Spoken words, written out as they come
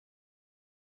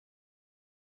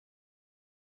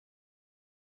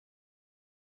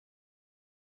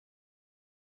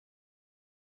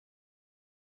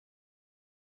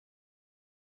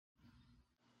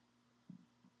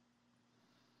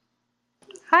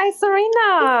Hi,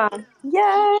 Serena!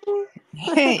 Yay!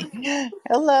 Hey,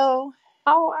 hello.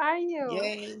 How are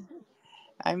you? Yay.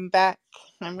 I'm back.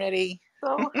 I'm ready.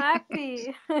 So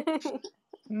happy.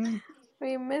 Mm.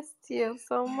 We missed you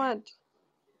so much.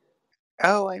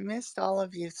 Oh, I missed all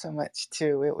of you so much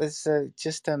too. It was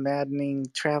just a maddening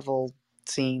travel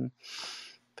scene,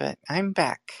 but I'm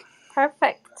back.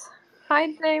 Perfect.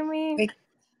 Hi, Jamie. Hey,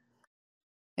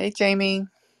 hey, Jamie.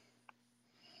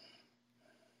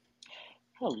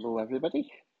 Hello,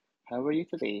 everybody. How are you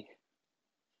today?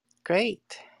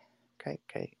 Great. Great,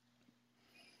 great.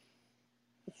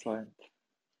 Excellent.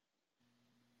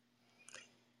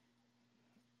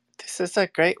 This is a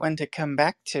great one to come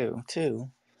back to,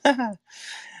 too.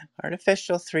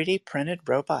 Artificial 3D printed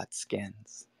robot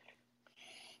skins.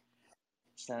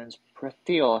 Sounds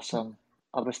pretty awesome.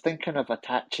 I was thinking of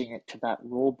attaching it to that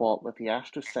robot with the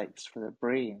astrocytes for the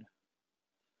brain.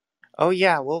 Oh,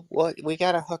 yeah, we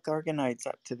got to hook organoids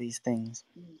up to these things.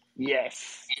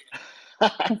 Yes!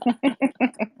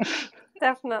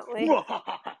 Definitely.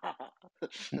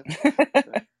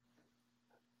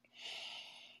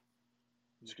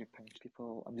 I'm just going to pinch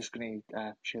people. I'm just going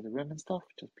to share the room and stuff.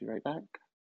 Just be right back.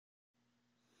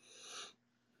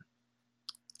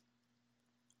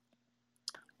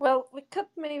 Well, we could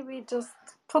maybe just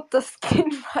put the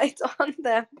skin right on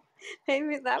them.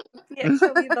 Maybe that would be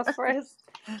actually the first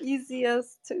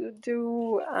easiest to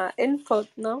do input,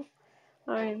 no?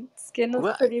 I mean, skin is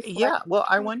Well, pretty flat. yeah. Well,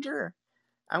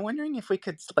 I'm wondering if we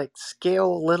could like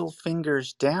scale little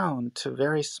fingers down to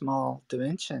very small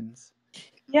dimensions,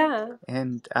 Yeah.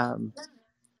 and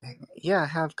yeah,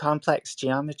 have complex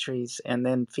geometries, and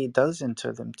then feed those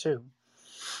into them too.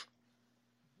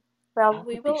 Well, That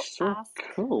we would be will so ask.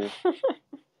 cool.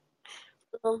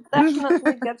 We'll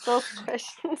definitely get those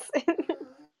questions in.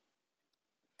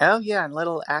 Oh yeah, and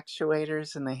little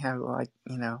actuators, and they have like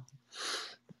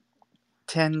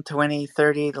 10, 20,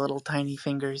 30 little tiny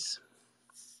fingers.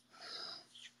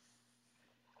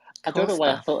 I don't Cool know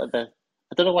why I stuff. thought of this.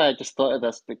 I don't know why I just thought of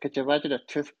this, but could you imagine a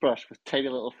toothbrush with tiny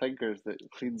little fingers that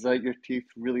cleans out your teeth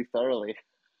really thoroughly?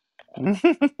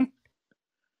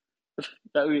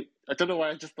 That would, I don't know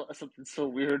why I just thought of something so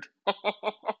weird.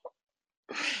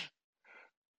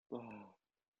 Oh,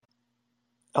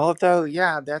 Although,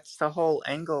 yeah, that's the whole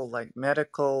angle, like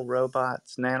medical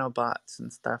robots, nanobots,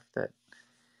 and stuff that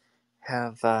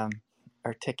have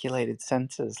articulated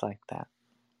senses like that.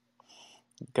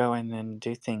 Go in and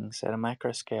do things at a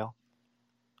micro scale.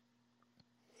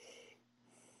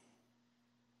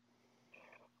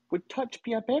 would touch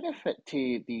be a benefit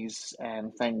to these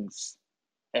things?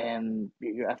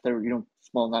 If they're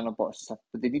small nanobots and stuff,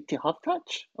 would they need to have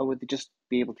touch, or would they just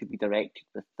be able to be directed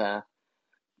with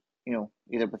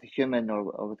either with a human or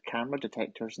with camera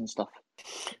detectors and stuff?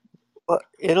 Well,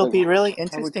 it'll Like, be really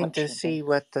how would interesting to touch see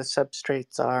what the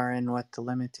substrates are and what the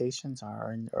limitations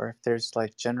are, or if there's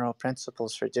like general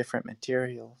principles for different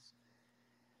materials.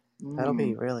 That'll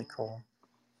be really cool.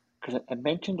 Because it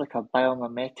mentioned like a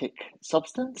biomimetic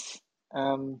substance.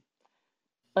 Um,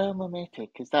 Biomimetic,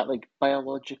 is that like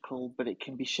biological, but it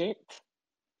can be shaped?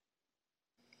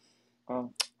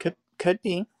 Um, Could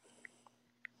be.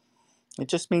 It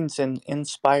just means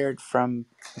inspired from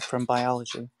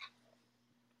biology.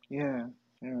 yeah,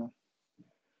 yeah,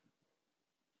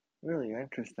 really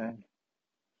interesting.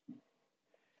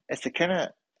 It's the kind of,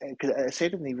 because I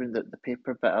said in even the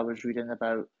paper, but I was reading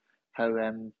about how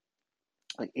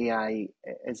like AI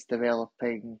is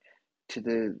developing to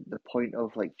the point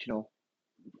of like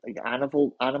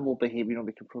animal behavior.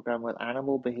 We can program with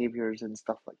animal behaviors and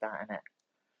stuff like that in it.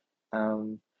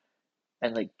 Um,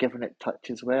 and like giving it touch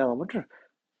as well. I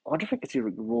wonder if I could see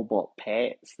like robot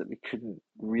pets that we couldn't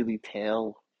really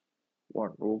tell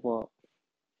weren't robot.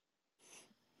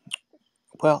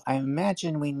 Well, I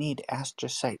imagine we need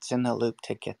astrocytes in the loop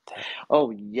to get there.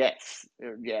 Oh yes,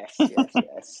 yes, yes,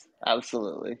 yes,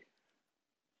 absolutely.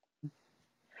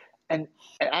 And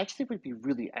it actually would be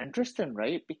really interesting,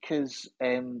 right? Because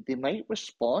they might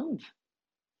respond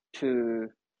to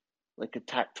like a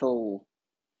tactile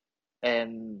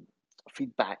um,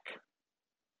 feedback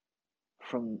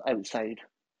from outside.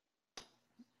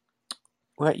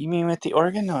 What you mean with the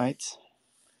organoids?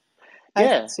 Hi,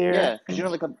 Yeah, Sarah. yeah, because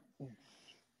like a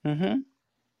Mm-hmm.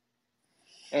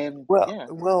 Well, yeah,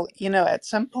 at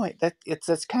some point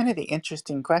that's kind of the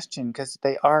interesting question because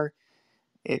they are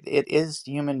it is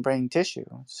human brain tissue.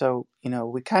 So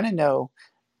we kind of know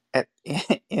at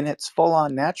in its full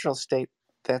on natural state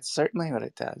that's certainly what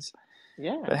it does.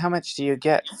 yeah, But how much do you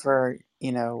get for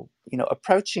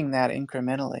approaching that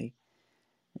incrementally?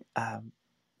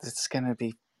 It's going to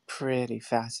be pretty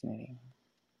fascinating.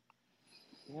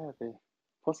 yeah.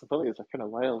 possibilities are kind of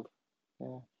wild.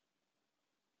 Yeah.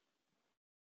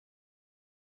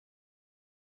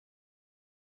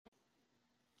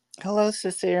 Hello,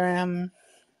 Cicerium.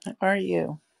 How are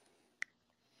you?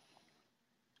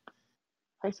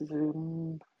 Hi,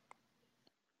 Susan.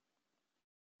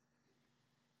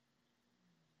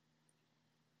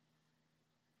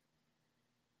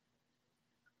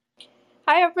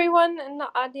 Hi everyone in the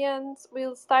audience.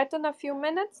 We'll start in a few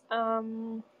minutes.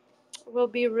 Will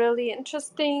be really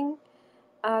interesting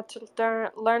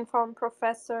to learn from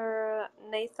Professor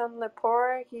Nathan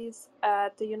Lepore. He's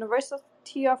at the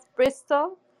University of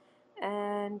Bristol,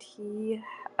 and he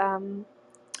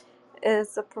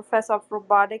is a professor of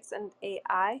robotics and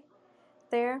AI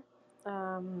there.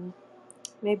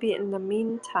 Maybe in the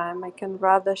meantime, I can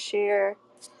rather share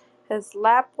his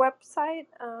lab website,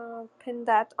 pin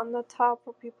that on the top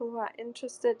for people who are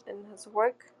interested in his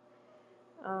work.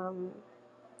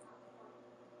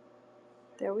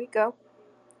 There we go.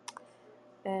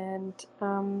 And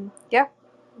yeah,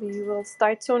 we will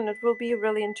start soon. It will be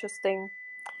really interesting.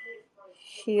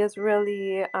 He is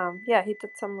really, he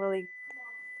did some really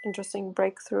interesting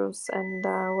breakthroughs, and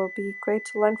will be great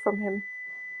to learn from him.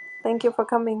 Thank you for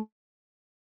coming.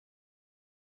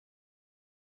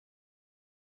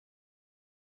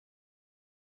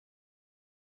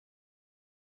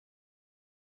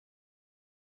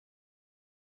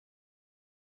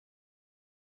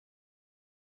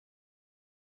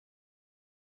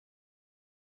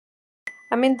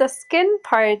 I mean, the skin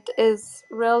part is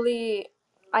really,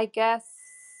 I guess,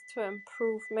 to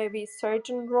improve maybe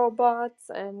surgeon robots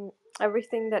and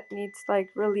everything that needs like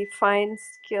really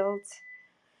fine-tuned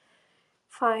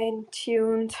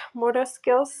motor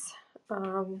skills.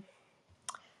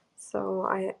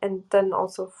 And then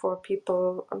also for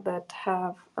people that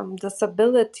have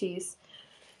disabilities,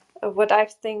 what I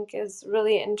think is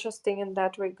really interesting in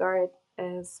that regard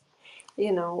is,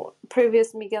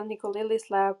 previous Miguel Nicolili's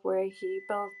lab where he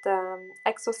built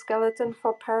exoskeleton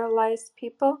for paralyzed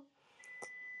people.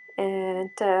 And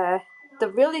the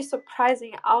really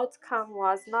surprising outcome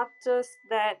was not just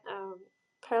that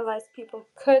paralyzed people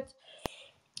could,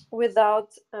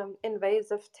 without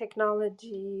invasive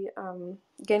technology,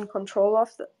 gain control of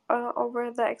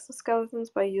over the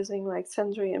exoskeletons by using like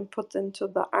sensory input into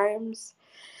the arms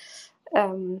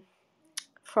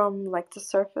from like the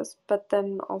surface, but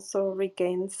then also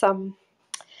regain some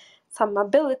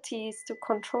abilities to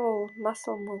control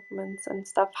muscle movements and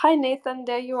stuff. Hi Nathan,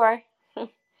 there you are.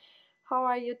 How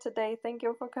are you today? Thank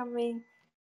you for coming.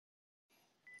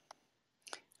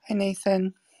 Hi,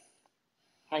 Nathan.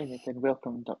 Hi, Nathan.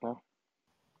 Welcome, Doctor.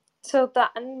 So the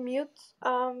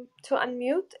to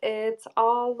unmute, it's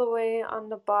all the way on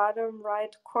the bottom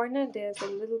right corner. There's a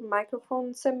little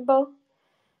microphone symbol.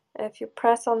 If you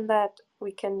press on that,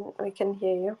 we can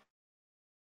hear you.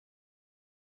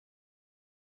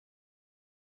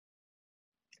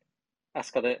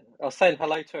 That's got it. I was saying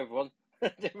hello to everyone.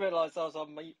 Didn't realise I was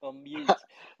on mute.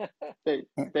 There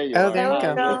you Oh, are. there you There we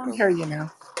go. Hi, We go. can welcome. hear you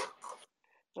now.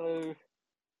 Hello.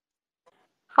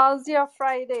 How's your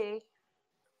Friday?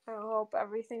 I hope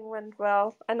everything went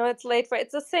well. I know it's late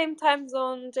it's the same time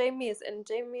zone Jamie is in.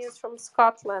 Jamie is from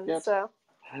Scotland, Yep. so.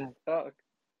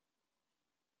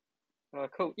 Oh,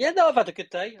 cool. Yeah, no, I've had a good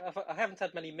day. I haven't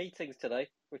had many meetings today,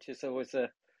 which is always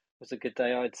was a good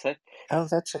day, I'd say. Oh,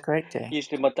 that's a great day.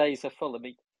 Usually my days are full of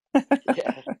meetings.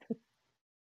 Yeah.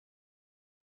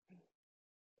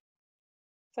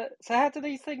 So how do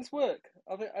these things work?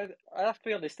 I have to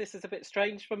be honest, this is a bit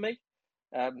strange for me,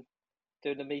 doing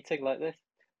a meeting like this.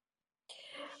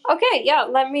 Okay, yeah,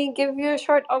 let me give you a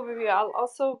short overview. I'll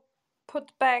also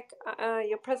put back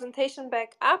your presentation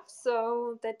back up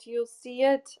so that you'll see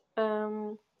it.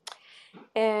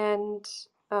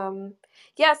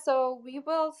 So we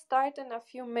will start in a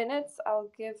few minutes. I'll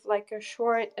give like a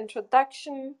short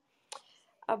introduction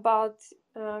about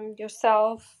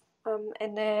yourself,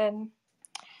 and then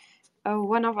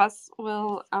one of us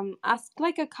will ask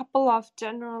like a couple of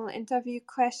general interview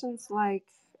questions, like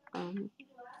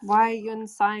why are you in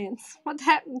science? What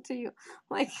happened to you?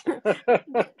 Like, it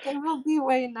will be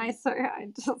way nicer. I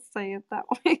just say it that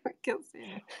way because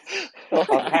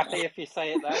I'm happy if you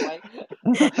say it that way.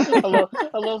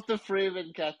 I love the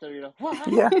framing, Katarina. What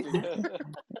Yeah. happened?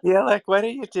 Yeah, like, what are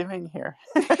you doing here?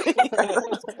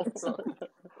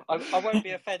 I won't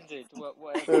be offended,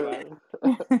 whatever you ask.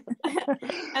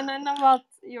 And then about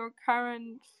your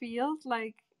current field,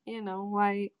 like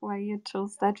why you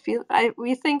chose that field.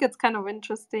 We think it's kind of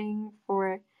interesting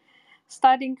for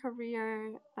starting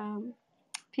career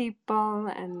people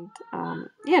and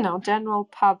general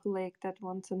public that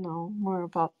want to know more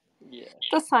about Yeah.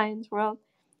 the science world.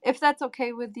 if that's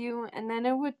okay with you. And then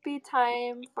it would be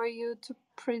time for you to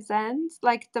present,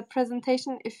 like the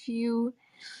presentation. If you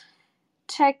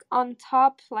check on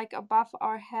top, like above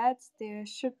our heads, there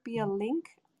should be a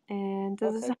link. And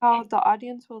this is Okay. how the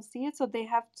audience will see it. So they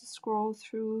have to scroll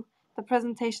through the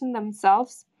presentation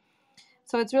themselves.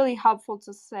 So it's really helpful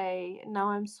to say, now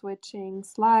I'm switching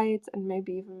slides, and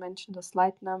maybe even mention the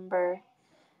slide number.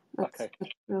 That's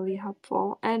really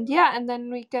helpful. And yeah, and then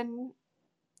we can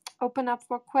open up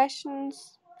for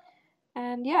questions.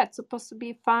 And yeah, it's supposed to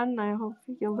be fun. I hope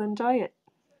you'll enjoy it.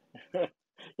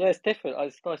 Yeah, it's different.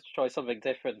 It's nice to try something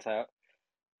different out.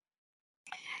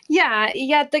 Yeah.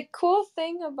 The cool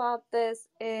thing about this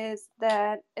is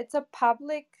that it's a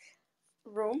public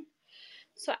room.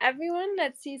 So everyone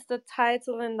that sees the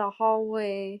title in the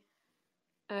hallway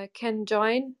can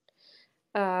join.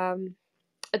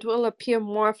 It will appear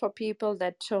more for people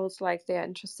that shows like they're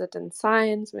interested in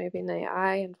science, maybe in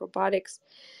AI and robotics.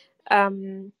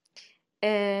 And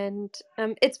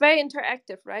it's very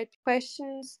interactive, right?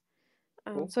 Questions.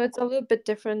 Cool. So it's a little bit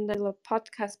different than a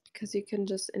podcast because you can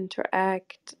just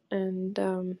interact and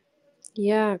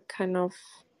kind of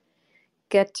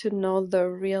get to know the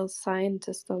real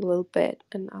scientist a little bit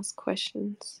and ask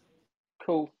questions.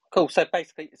 Cool. So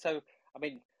basically, I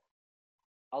mean,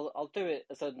 I'll do it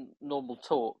as a normal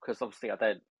talk because obviously I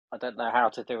don't know how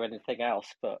to do anything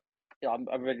else. But I'm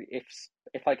really,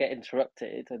 if I get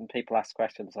interrupted and people ask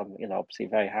questions, I'm obviously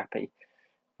very happy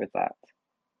with that.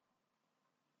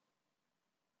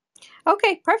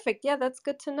 Okay, perfect. Yeah, that's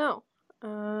good to know.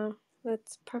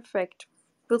 That's perfect.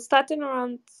 We'll start in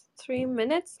around 3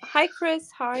 minutes. Hi, Chris.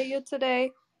 How are you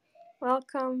today?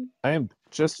 Welcome. I am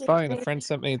just fine. A friend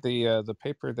sent me the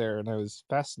paper there, and I was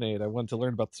fascinated. I wanted to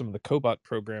learn about some of the cobot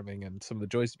programming and some of the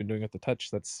joys you've been doing at the Touch.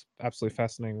 That's absolutely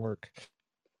fascinating work.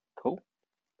 Cool.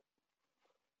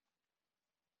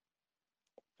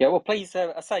 Yeah, well, please,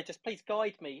 I say, just please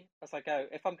guide me as I go.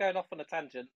 If I'm going off on a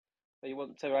tangent, or you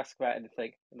want to ask about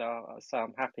anything, so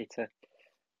I'm happy to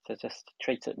just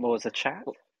treat it more as a chat.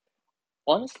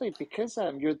 Honestly, because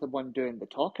you're the one doing the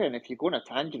talking, if you go on a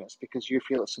tangent, it's because you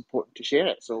feel it's important to share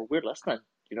it. So we're listening.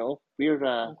 We're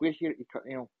here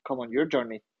to come on your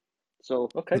journey. So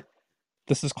okay,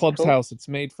 this is Club's house. It's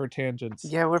made for tangents.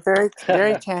 Yeah, we're very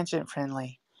tangent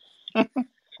friendly. So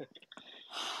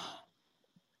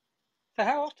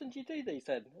how often do you do these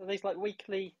then? Are these like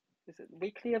weekly? Is it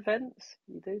weekly events?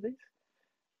 You do these?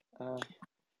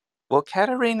 Well,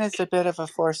 Katarina's a bit of a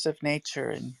force of nature,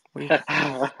 and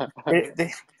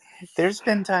there's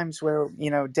been times where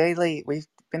daily we've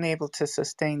been able to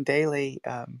sustain daily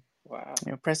wow.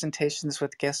 presentations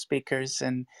with guest speakers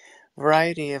and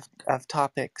variety of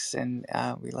topics, and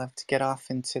we love to get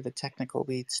off into the technical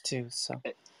weeds too. So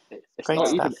it's great not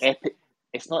stuff. even epic.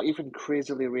 It's not even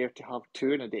crazily rare to have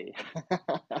 2 in a day.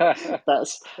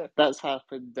 that's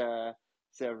happened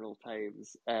several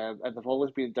times, and they've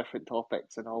always been different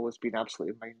topics and always been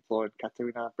absolutely mind blowing.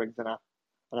 Katarina brings in an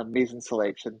amazing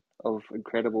selection of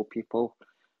incredible people,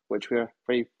 which we're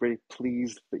very, very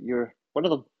pleased that you're one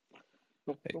of them.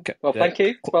 Well, thank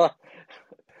you.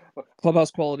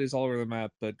 Clubhouse quality is all over the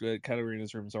map, but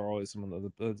Katarina's rooms are always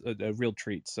a real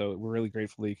treat. So we're really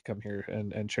grateful that you could come here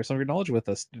and share some of your knowledge with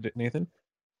us, Nathan.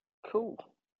 Cool.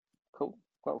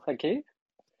 Well, thank you.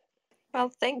 Well,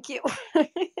 thank you.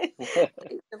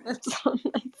 That's so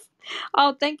nice.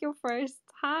 Oh, thank you first.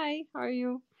 Hi, how are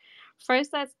you?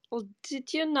 First,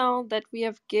 did you know that we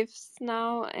have gifts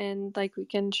now and like we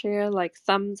can share like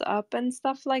thumbs up and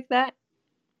stuff like that?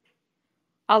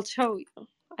 I'll show you.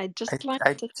 I just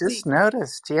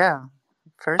noticed, yeah.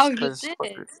 First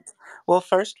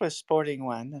was sporting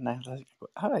one, and I was like,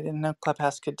 oh, I didn't know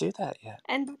Clubhouse could do that yet.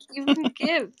 And even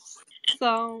gifts.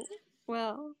 So,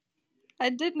 well, I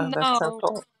didn't know. That's so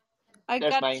cool. I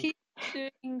got teased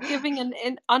giving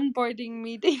an onboarding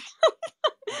meeting.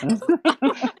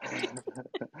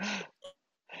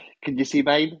 Can you see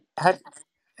mine?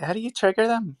 How do you trigger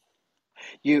them?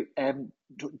 You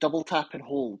double tap and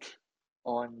hold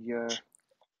on your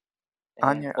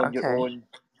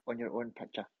own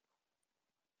picture.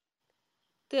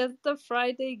 There's the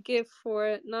Friday gift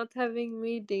for not having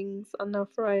meetings on a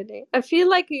Friday. I feel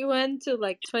like we went to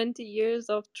like 20 years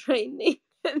of training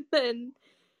and then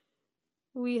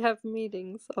we have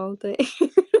meetings all day.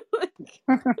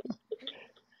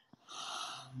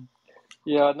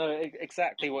 Yeah, I know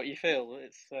exactly what you feel.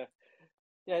 It's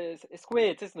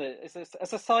weird, isn't it?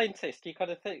 As a scientist, you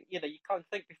kind of think, you can't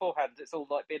think beforehand. It's all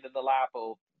like being in the lab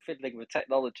or fiddling with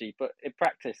technology, but in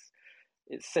practice,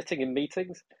 it's sitting in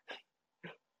meetings.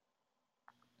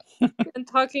 and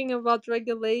talking about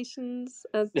regulations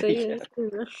as they,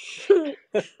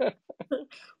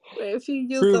 if you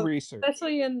use True them, research.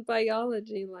 especially in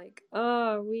biology, like,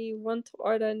 we want to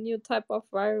order a new type of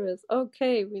virus.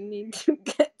 Okay, we need to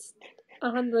get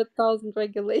 100,000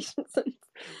 regulations.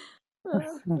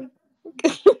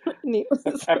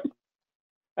 Anyways.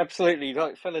 Absolutely,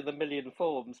 like fill in a million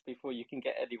forms before you can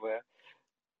get anywhere.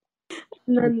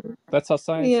 And then, That's how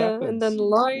science happens. and then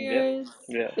lawyers.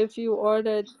 Yeah. If you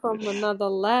ordered from another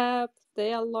lab,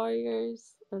 they are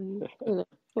lawyers, and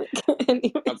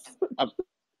anyways.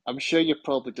 I'm sure you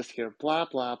probably just hear blah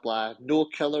blah blah, no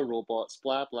killer robots,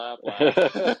 blah blah blah.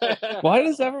 Why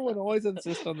does everyone always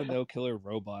insist on the no killer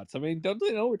robots? I mean, don't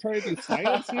they know we're trying to do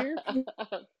science here?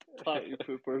 Party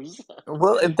poopers.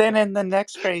 Well, and then in the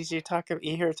next phrase, you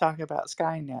hear talk about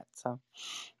Skynet. So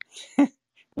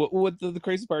What the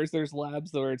crazy part is there's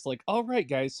labs where it's like, all right,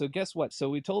 guys, so guess what? So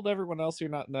we told everyone else you're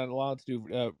not allowed to do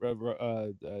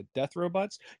death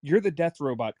robots. You're the death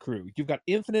robot crew. You've got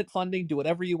infinite funding. Do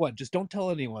whatever you want. Just don't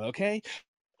tell anyone, okay?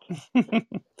 then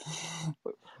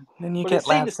you Well, get it's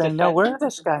seen labs as saying, "No, defense. we're the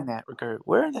Skynet group.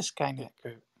 We're the Skynet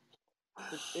group."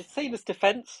 It's seen as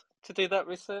defense to do that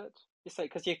research. You say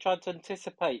because you're trying to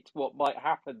anticipate what might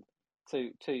happen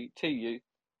to you,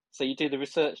 so you do the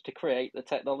research to create the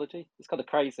technology. It's kind of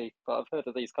crazy, but I've heard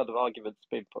of these kind of arguments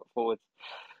being put forward.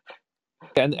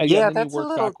 And Yeah, then you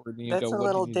work backward and you go,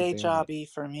 what do you need to day say on it? jobby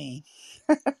for me.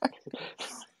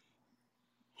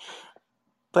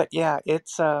 But yeah,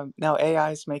 it's now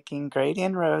AI is making great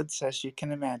inroads, as you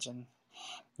can imagine,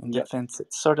 in Yep, defense.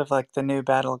 It's sort of like the new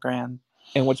battleground.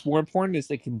 And what's more important is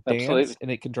they can dance absolutely.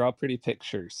 and it can draw pretty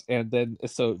pictures. And then,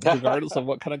 so regardless of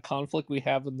what kind of conflict we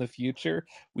have in the future,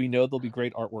 we know there'll be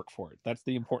great artwork for it. That's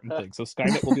the important thing. So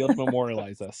Skynet will be able to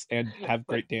memorialize us and have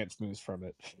great dance moves from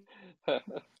it.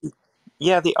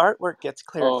 Yeah, the artwork gets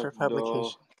cleared Oh for no.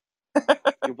 publication.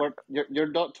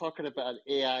 You're not talking about an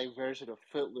AI version of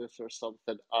Footloose or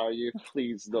something, are you?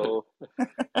 Please no.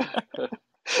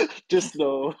 Just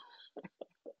no.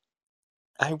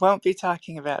 I won't be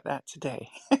talking about that today.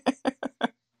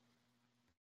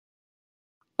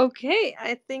 Okay,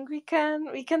 I think we can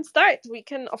start. We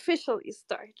can officially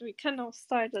start. We can now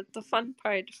start at the fun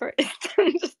part first.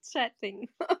 Just chatting.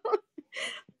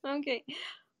 Okay.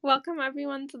 Welcome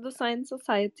everyone to the Science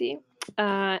Society,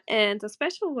 and a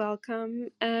special welcome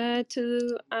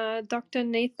to Dr.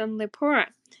 Nathan Lepora.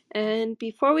 And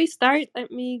before we start, let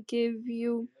me give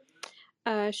you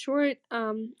a short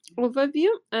overview.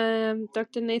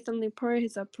 Dr. Nathan Lepora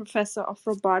is a professor of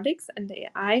robotics and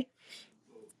AI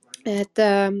at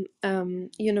the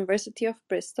University of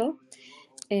Bristol,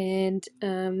 and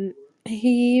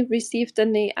he received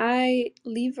an AI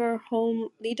Lever Home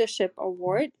Leadership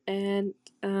Award, and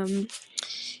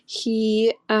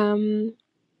he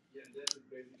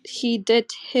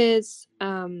did his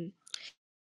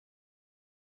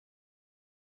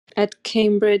at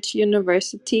Cambridge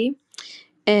University,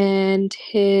 and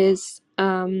his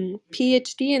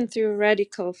PhD in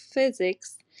theoretical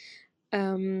physics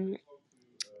in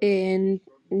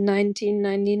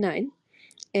 1999.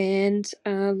 And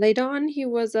later on, he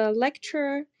was a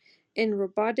lecturer in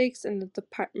robotics in the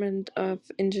Department of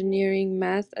Engineering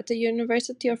Math at the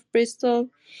University of Bristol,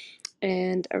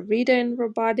 and a reader in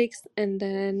robotics, and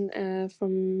then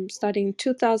from starting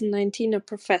 2019, a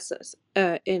professor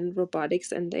in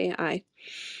robotics and AI.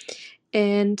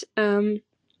 And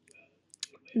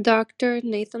Dr.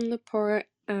 Nathan Lepore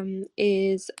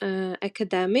is an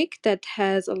academic that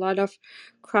has a lot of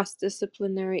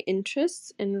cross-disciplinary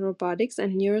interests in robotics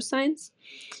and neuroscience.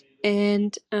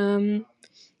 And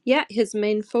his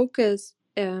main focus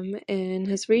in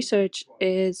his research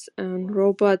is on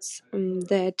robots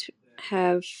that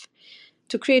have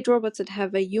to create robots that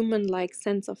have a human-like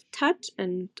sense of touch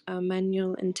and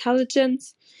manual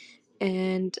intelligence.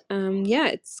 And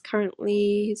it's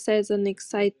currently, he says, an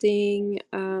exciting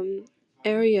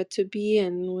area to be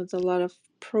in with a lot of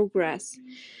progress.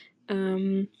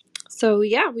 We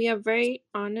are very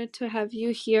honored to have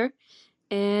you here.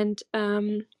 And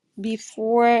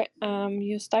before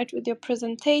you start with your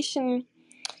presentation,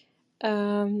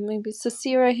 maybe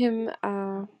Cecilia, him,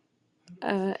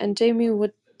 and Jamie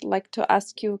would like to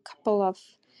ask you a couple of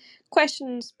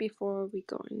questions before we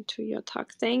go into your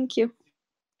talk. Thank you.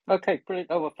 Okay,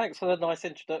 brilliant. Oh well, thanks for the nice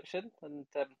introduction, and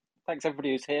thanks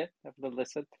everybody who's here having a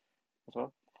listen as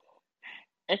well.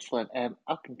 Excellent. I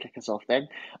can kick us off then.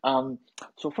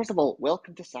 So first of all,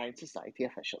 welcome to Science Society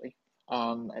officially.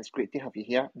 It's great to have you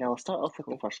here. Now I'll start off with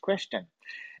the first question.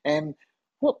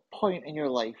 What point in your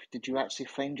life did you actually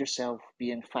find yourself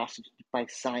being fascinated by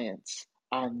science?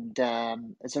 And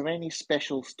is there any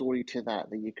special story to that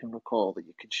you can recall that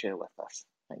you can share with us?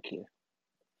 Thank you.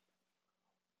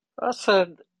 That's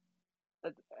an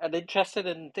interesting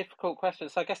and difficult question.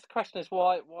 So I guess the question is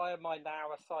why am I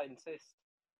now a scientist?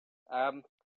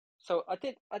 So I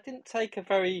didn't take a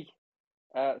very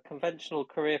conventional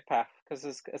career path because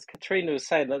as Katrina was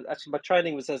saying, actually my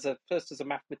training was first as a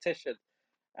mathematician,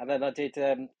 and then I did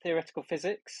theoretical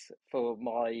physics for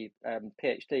my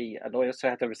PhD, and I also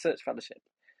had a research fellowship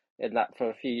in that for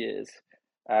a few years.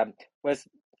 Whereas,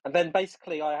 and then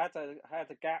basically I had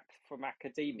a gap from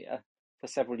academia for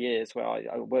several years where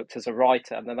I worked as a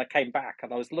writer, and then I came back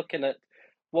and I was looking at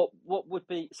what would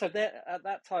be so there at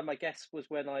that time. I guess was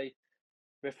when I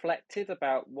reflected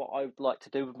about what I would like to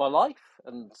do with my life,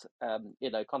 and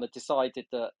kind of decided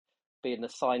that being a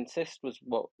scientist was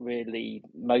what really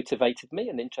motivated me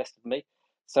and interested me.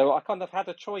 So I kind of had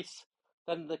a choice.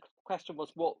 Then the question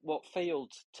was what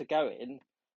field to go in.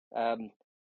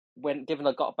 When given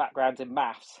I got a background in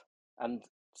maths and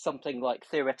something like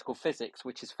theoretical physics,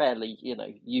 which is fairly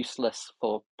useless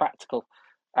for practical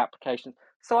application.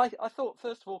 So I thought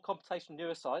first of all computational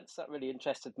neuroscience, that really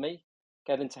interested me,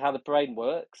 get into how the brain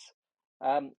works.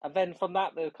 And then from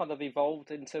that they kind of evolved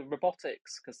into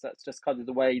robotics because that's just kind of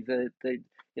the way the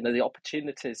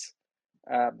opportunities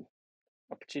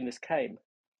came.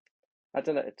 I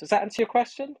don't know. Does that answer your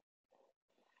question?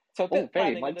 So a bit of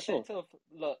Very planning and much a so. bit of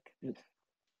luck.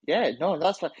 Yeah, no,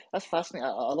 that's fascinating.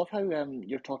 I love how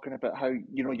you're talking about how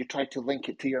you tried to link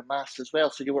it to your maths as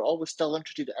well. So you were always still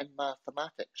interested in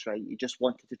mathematics, right? You just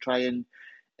wanted to try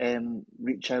and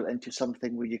reach out into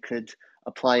something where you could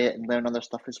apply it and learn other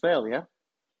stuff as well. Yeah.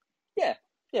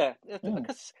 Yeah, Mm.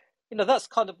 because that's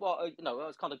kind of what I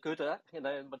was kind of good at. In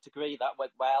my degree that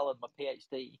went well, and my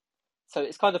PhD. So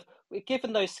it's kind of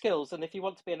given those skills, and if you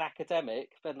want to be an academic,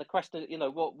 then the question is,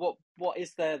 what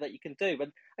is there that you can do?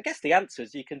 And I guess the answer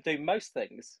is you can do most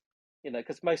things.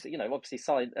 Because most, obviously,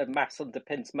 science, maths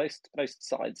underpins most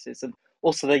sciences, and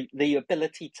also the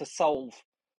ability to solve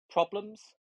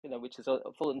problems. Which is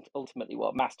ultimately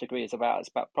what a maths degree is about. It's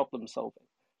about problem solving.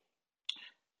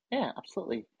 Yeah,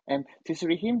 absolutely. Tusa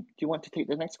Rahim, do you want to take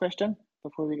the next question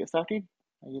before we get started?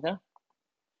 Are you there?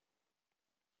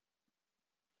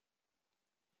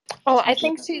 Oh, I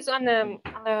think she's on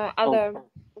other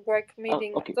work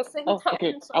meeting okay. at the same Oh, time.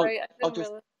 okay. Sorry, I I'll didn't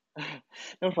just really.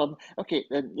 no problem. Okay,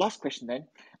 then last question then.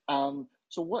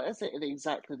 So what is it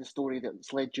exactly the story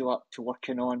that's led you up to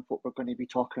working on what we're going to be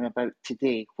talking about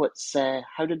today?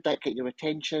 How did that get your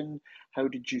attention? How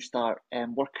did you start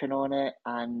working on it?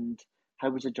 And how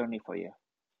was the journey for you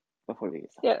before we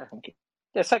get started? Yeah. Thank you.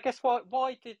 Yeah, so I guess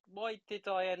why did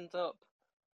I end up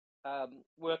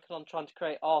working on trying to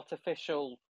create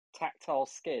artificial tactile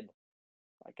skin?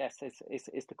 I guess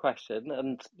is the question,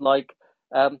 and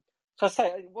so I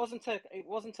say it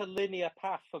wasn't a linear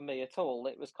path for me at all.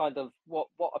 It was kind of what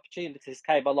opportunities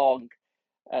came along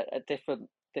at different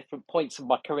points of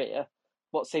my career,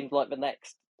 what seemed like the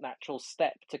next natural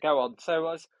step to go on. So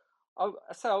I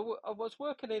was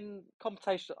working in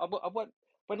computational. I went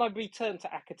when I returned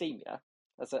to academia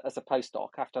as a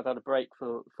postdoc after I'd had a break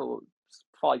for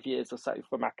 5 years or so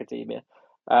from academia.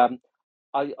 I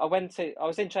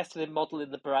was interested in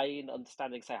modeling the brain,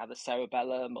 understanding how the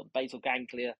cerebellum or basal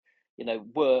ganglia,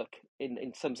 work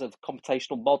in terms of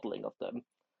computational modeling of them.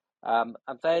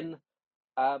 And then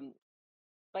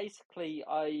basically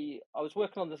I was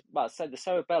working on the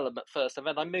cerebellum at first, and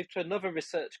then I moved to another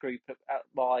research group at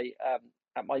my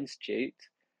institute,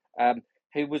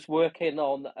 who was working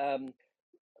on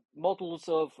models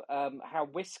of how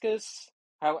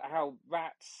how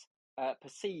rats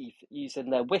perceive using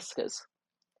their whiskers,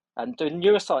 and doing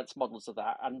neuroscience models of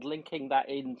that, and linking that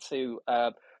into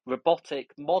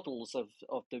robotic models of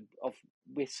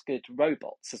whiskered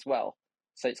robots as well.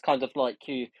 So it's kind of like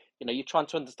you're trying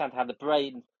to understand how the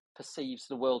brain perceives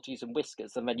the world using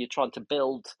whiskers, and then you're trying to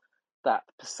build that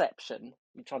perception.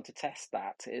 You're trying to test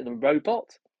that in a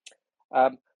robot.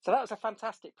 So that was a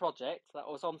fantastic project that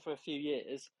I was on for a few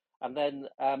years, and then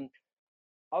I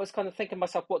was kind of thinking to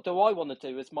myself, what do I want to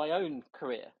do as my own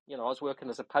career? I was working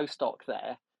as a postdoc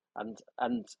there, and I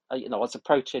was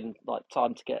approaching like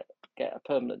time to get a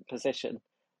permanent position,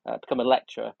 become a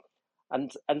lecturer,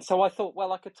 and so I thought,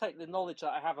 well, I could take the knowledge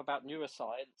that I have about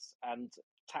neuroscience and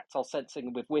tactile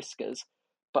sensing with whiskers,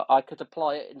 but I could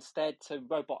apply it instead to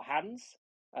robot hands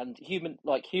and human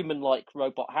like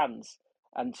robot hands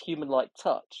and human like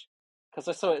touch, because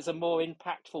I saw it as a more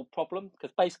impactful problem.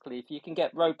 Because basically, if you can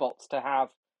get robots to have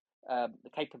the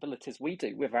capabilities we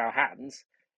do with our hands,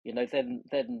 then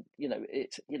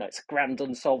it's a grand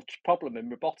unsolved problem in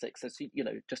robotics. There's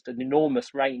just an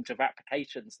enormous range of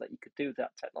applications that you could do with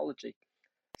that technology.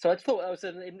 So I thought that was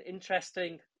an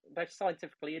interesting, both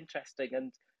scientifically interesting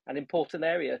and an important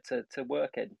area to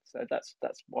work in. So that's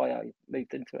why I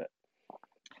moved into it.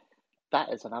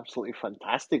 That is an absolutely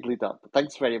fantastic lead up.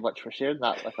 Thanks very much for sharing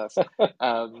that with us.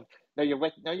 Now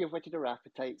you've whetted our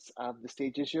appetites. The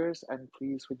stage is yours, and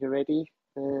please, when you're ready,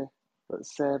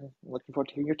 let's. Looking forward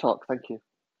to hearing your talk. Thank you.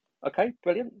 Okay,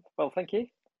 brilliant. Well, thank you.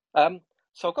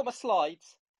 So I've got my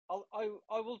slides. I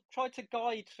will try to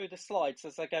guide through the slides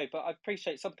as I go, but I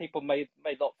appreciate some people may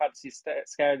not fancy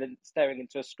staring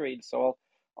into a screen, so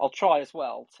I'll try as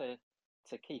well to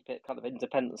keep it kind of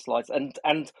independent slides,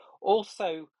 and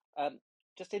also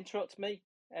just interrupt me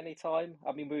anytime.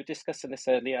 I mean, we were discussing this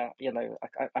earlier.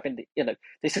 I mean,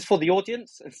 this is for the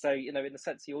audience, and so in a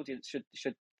sense, the audience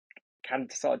can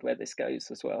decide where this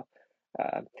goes as well.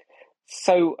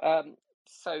 So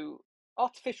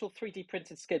artificial 3D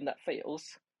printed skin that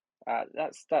feels.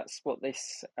 That's what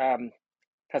this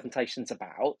presentation's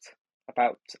about.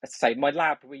 Say, my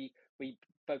lab, we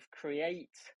both create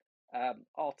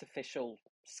artificial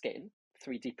skin,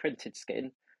 3D printed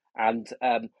skin, and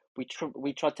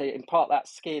we try to impart that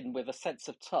skin with a sense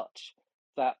of touch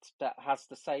that has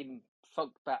the same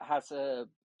that has a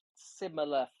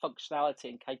similar functionality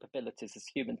and capabilities as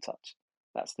human touch.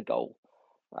 That's the goal.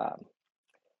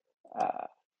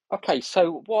 Okay,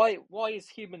 so why is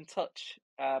human touch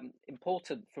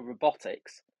important for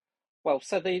robotics? Well,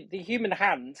 so the human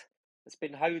hand has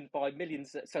been honed by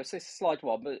millions. So this is slide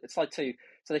 1, but slide 2.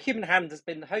 So the human hand has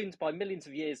been honed by millions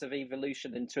of years of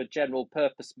evolution into a general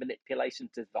purpose manipulation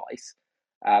device,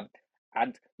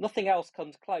 and nothing else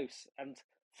comes close. And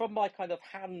from my kind of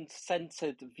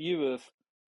hand-centered view of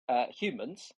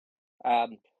humans,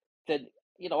 then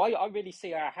I really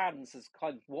see our hands as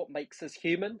kind of what makes us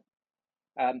human.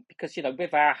 Because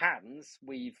with our hands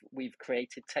we've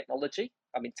created technology.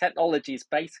 I mean, technology is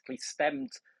basically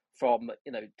stemmed from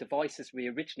devices we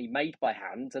originally made by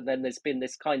hand, and then there's been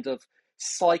this kind of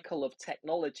cycle of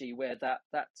technology where that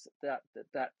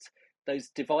those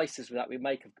devices that we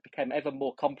make have become ever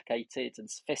more complicated and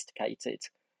sophisticated.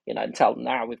 Until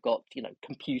now we've got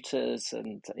computers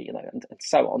and and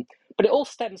so on. But it all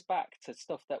stems back to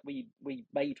stuff that we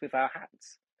made with our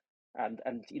hands. And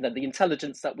the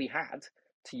intelligence that we had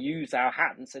to use our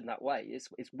hands in that way is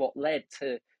what led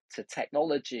to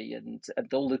technology and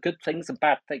all the good things and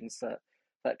bad things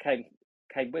that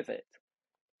came with it.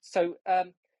 So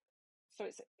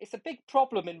it's a big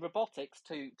problem in robotics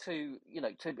so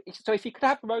if you could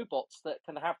have robots that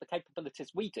can have the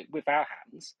capabilities we do with our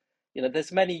hands,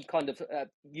 there's many kind of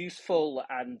useful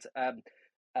and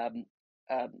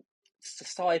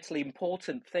societally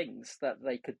important things that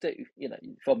they could do,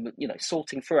 from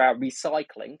sorting through our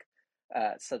recycling,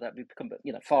 so that we become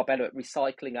far better at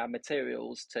recycling our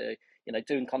materials, to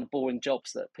doing kind of boring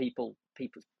jobs that people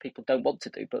don't want to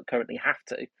do but currently have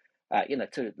to,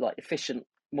 to like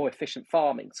more efficient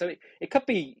farming. So it could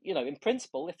be, in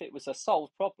principle, if it was a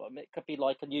solved problem, it could be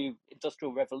like a new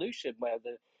industrial revolution where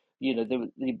the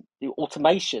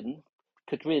automation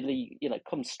could really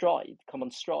come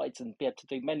on strides and be able to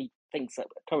do many things that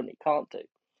currently can't do.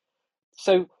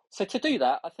 So to do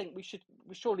that, I think we should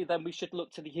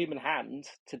look to the human hand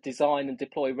to design and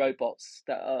deploy robots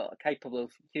that are capable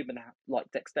of human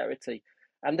like dexterity.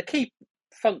 And the key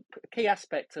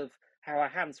aspect of how our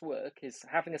hands work is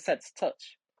having a sense of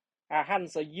touch. Our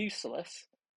hands are useless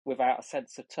without a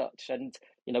sense of touch, and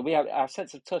our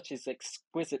sense of touch is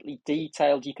exquisitely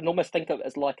detailed. You can almost think of it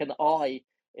as like an eye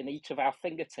in each of our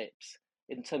fingertips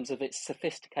in terms of its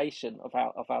sophistication of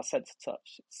our sense of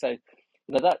touch. So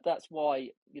that's why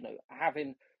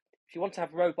if you want to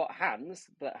have robot hands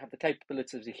that have the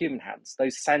capabilities of human hands,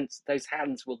 those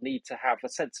hands will need to have a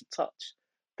sense of touch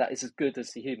that is as good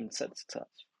as the human sense of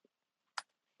touch.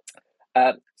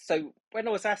 So when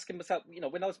I was asking myself,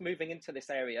 when I was moving into this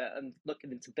area and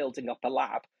looking into building up a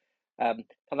lab, I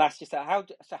asked yourself,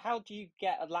 how do you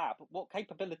get a lab? What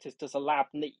capabilities does a lab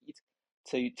need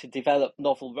to develop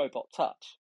novel robot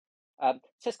touch? So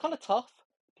it's kind of tough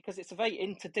because it's a very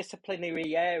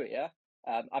interdisciplinary area.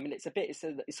 I mean, it's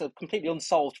a completely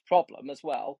unsolved problem as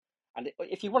well. And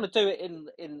if you want to do it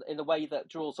in a way that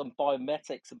draws on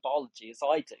biomimetics and biology, as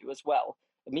I do as well,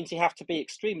 it means you have to be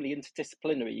extremely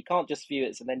interdisciplinary. You can't just view it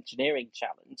as an engineering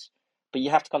challenge, but you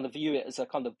have to kind of view it as a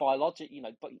kind of but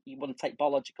you want to take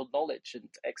biological knowledge and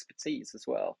expertise as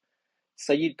well.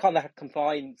 So you kind of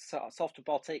combine soft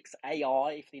robotics,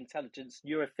 AI for the intelligence,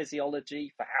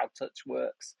 neurophysiology for how touch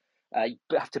works. You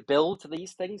have to build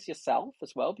these things yourself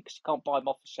as well because you can't buy them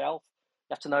off the shelf.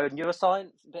 have to know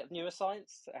neuroscience, a bit of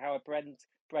neuroscience, how a brain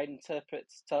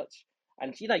interprets touch,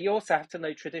 and you also have to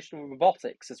know traditional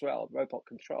robotics as well, robot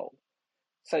control.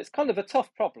 So it's kind of a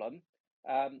tough problem,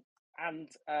 and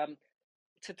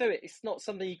to do it, it's not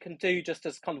something you can do just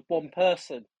as kind of one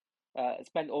person. It's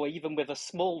meant, or even with a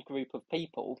small group of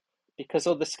people, because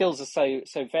all the skills are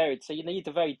so varied. So you need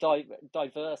a very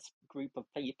diverse group of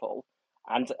people,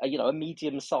 and a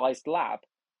medium-sized lab,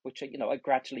 which are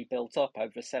gradually built up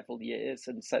over several years.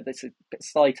 And so this is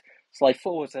slide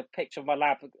 4 is a picture of my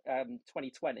lab,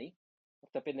 2020.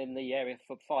 I've been in the area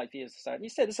for 5 years or so, and you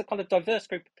see there's a kind of diverse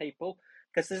group of people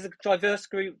because there's a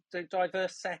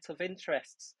diverse set of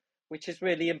interests, which is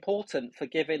really important for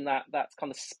giving that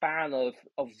kind of span of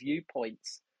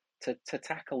viewpoints to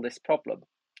tackle this problem,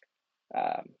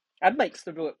 and makes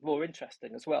the work more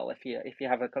interesting as well if you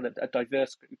have a kind of a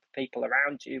diverse group of people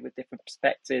around you with different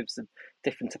perspectives and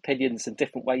different opinions and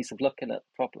different ways of looking at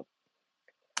the problem.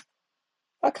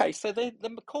 Okay, so the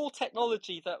core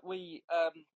technology that we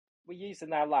use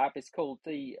in our lab is called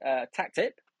the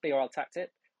TACTIP, BRL TACTIP.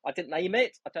 I didn't name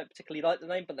it. I don't particularly like the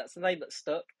name, but that's the name that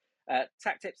stuck.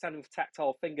 TACTIP standing for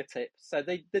tactile fingertips. So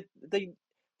the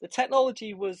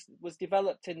technology was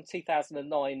developed in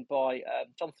 2009 by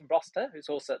Jonathan Roster, who's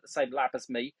also at the same lab as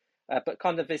me, but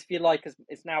kind of, if you like,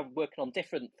 is now working on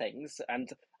different things.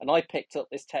 And I picked up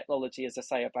this technology, as I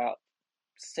say, about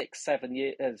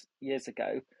 6-7 years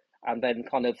ago, and then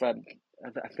kind of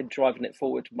I've been driving it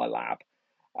forward with my lab.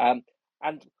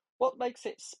 And what makes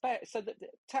it so that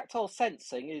tactile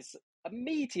sensing is a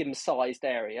medium-sized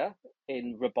area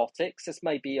in robotics. There's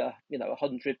maybe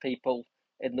 100 people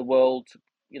in the world,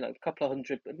 a couple of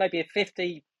hundred, maybe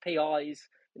 50 PIs,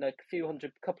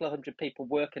 couple of hundred people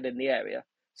working in the area.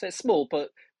 So it's small, but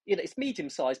it's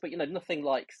medium-sized, but nothing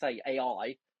like, say,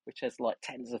 AI, which has like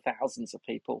tens of thousands of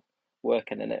people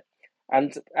working in it.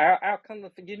 And our kind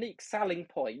of unique selling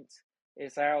point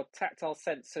is our tactile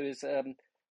sensor is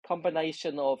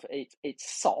combination of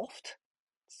it's soft,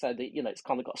 so that it's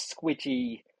kind of got a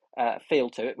squidgy feel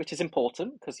to it, which is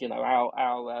important because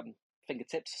our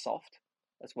fingertips are soft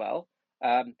as well.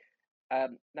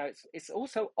 Now it's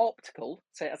also optical,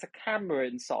 so it has a camera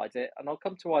inside it, and I'll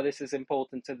come to why this is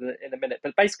important in a minute.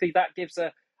 But basically, that gives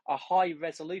a high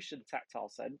resolution tactile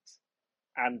sense.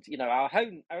 And our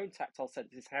own tactile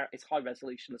sense is high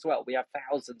resolution as well. We have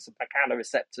thousands of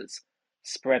mechanoreceptors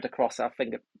spread across our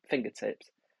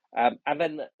fingertips. And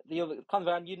then the other kind of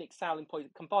our unique selling point,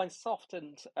 it combines soft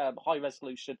and high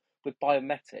resolution with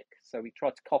biometric. So we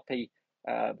try to copy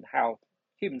how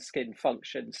human skin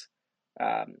functions.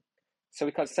 So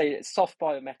we can say it's soft,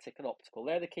 biometric, and optical.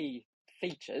 They're the key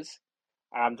features.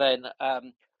 And then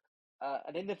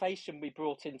an innovation we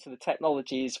brought into the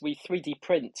technology is we 3D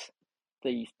print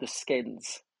the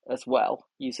skins as well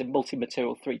using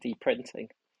multi-material 3D printing.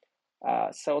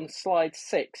 So on slide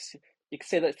 6, you can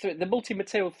see that the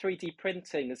multi-material 3D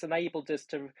printing has enabled us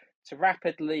to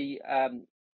rapidly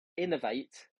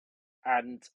innovate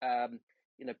and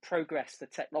progress the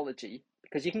technology,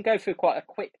 because you can go through quite a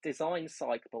quick design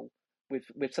cycle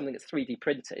with something that's 3D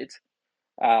printed.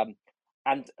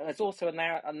 And has also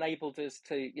now enabled us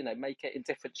to, make it in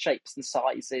different shapes and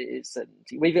sizes. And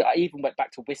I even went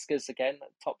back to whiskers again. At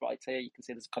the top right here, you can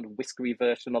see there's a kind of whiskery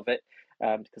version of it,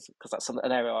 because that's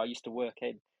an area I used to work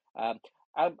in.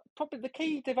 Probably the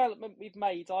key development we've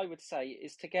made, I would say,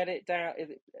 is to get it down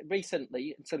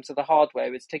recently in terms of the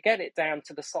hardware, is to get it down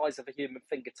to the size of a human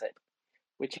fingertip,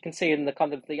 which you can see in the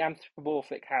kind of the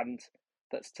anthropomorphic hand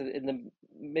that's in the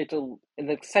middle, in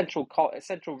the central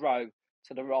row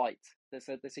to the right.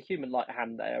 There's a human-like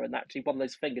hand there, and actually one of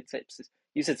those fingertips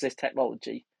uses this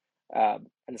technology, and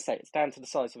say it's down to the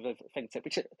size of a fingertip.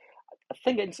 Which I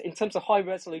think, in terms of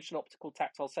high-resolution optical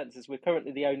tactile sensors, we're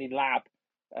currently the only lab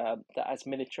that has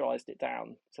miniaturized it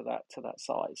down to that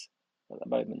size at the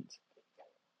moment.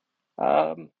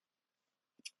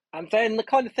 And then the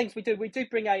kind of things we do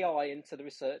bring AI into the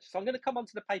research. So I'm going to come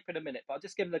onto the paper in a minute, but I'll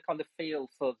just give them the kind of feel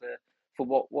for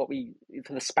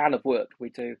the span of work we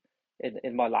do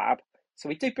in my lab. So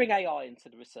we do bring AI into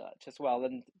the research as well,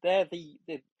 and there the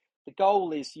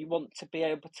goal is you want to be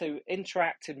able to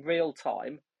interact in real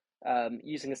time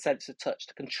using a sense of touch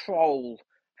to control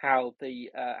how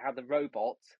the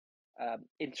robot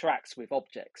interacts with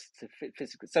objects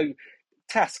physically. So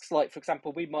tasks like, for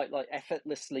example, we might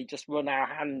effortlessly just run our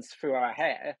hands through our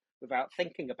hair without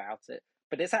thinking about it,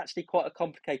 but it's actually quite a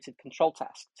complicated control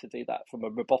task to do that from a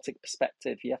robotic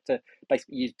perspective. You have to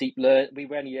basically use deep learn. We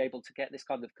were only able to get this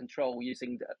kind of control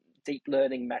using deep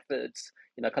learning methods,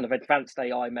 kind of advanced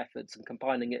AI methods, and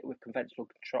combining it with conventional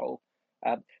control.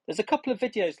 There's a couple of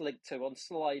videos linked to on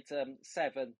slide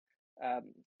 7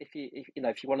 if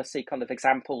you want to see kind of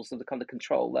examples of the kind of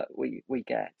control that we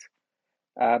get.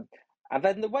 And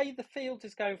then the way the field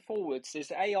is going forwards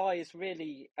is AI is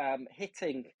really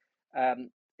hitting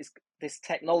this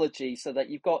technology, so that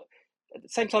you've got, at the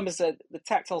same time as the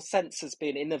tactile sensors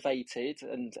being innovated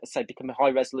and say becoming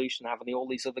high resolution, having all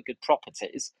these other good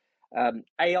properties,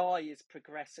 AI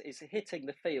is hitting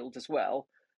the field as well.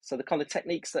 So the kind of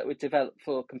techniques that were developed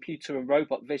for computer and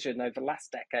robot vision over the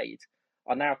last decade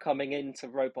are now coming into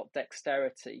robot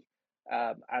dexterity,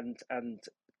 and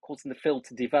causing the field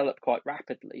to develop quite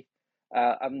rapidly.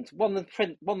 And one of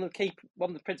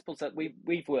the principles that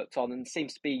we've worked on and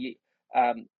seems to be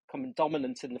becoming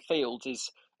dominant in the field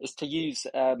is to use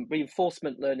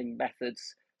reinforcement learning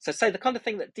methods. So, say the kind of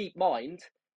thing that DeepMind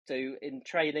do in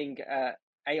training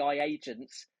AI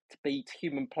agents to beat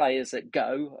human players at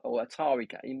Go or Atari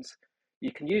games.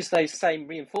 You can use those same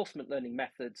reinforcement learning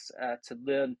methods to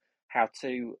learn how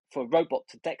for a robot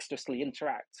to dexterously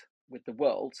interact with the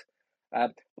world.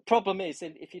 The problem is,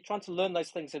 if you're trying to learn those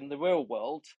things in the real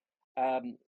world,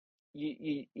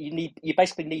 you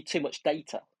basically need too much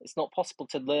data. It's not possible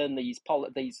to learn these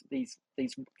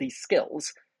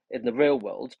skills in the real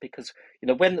world, because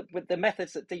when the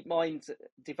methods that DeepMind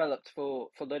developed for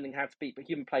learning how to beat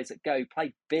human players at Go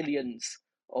play billions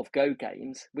of Go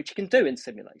games, which you can do in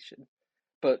simulation,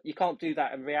 but you can't do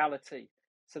that in reality.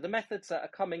 So the methods that are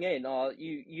coming in are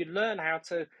you learn how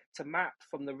to map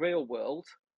from the real world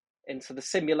into the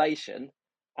simulation,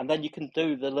 and then you can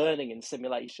do the learning in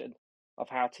simulation of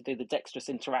how to do the dexterous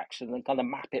interaction and kind of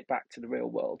map it back to the real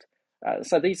world.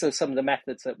 So these are some of the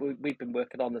methods that we've been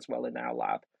working on as well in our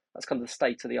lab. That's kind of the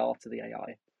state of the art of the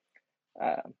AI.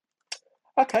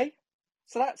 Okay,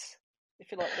 so that's,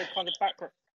 if you like, the kind of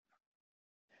background.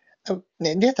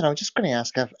 Nathan, I was just going to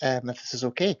ask if this is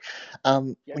okay.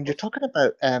 When you're talking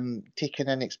about taking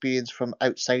an experience from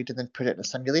outside and then put it in a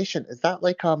simulation, is that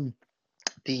like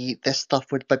this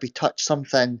stuff would maybe touch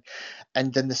something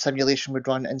and then the simulation would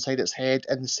run inside its head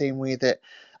in the same way that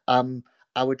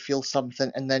I would feel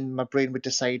something and then my brain would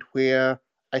decide where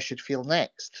I should feel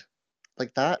next,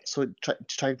 like that? So to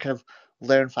try and kind of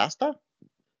learn faster?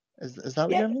 Is that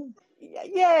what you mean?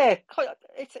 Yeah,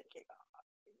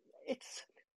 it's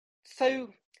so.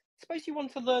 Suppose you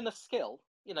want to learn a skill.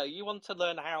 You want to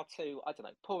learn how to, I don't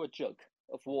know, pour a jug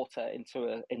of water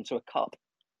into a cup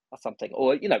or something.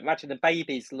 Or imagine a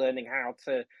baby's learning how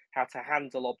to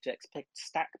handle objects,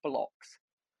 stack blocks.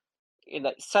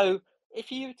 So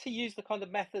if you to use the kind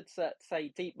of methods that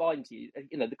say DeepMind use,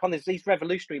 the kind of these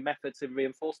revolutionary methods of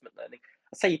reinforcement learning,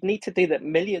 I say you'd need to do that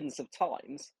millions of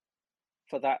times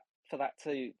for the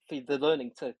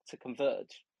learning to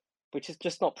converge, which is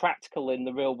just not practical in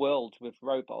the real world with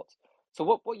robots. So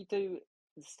what you do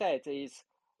instead is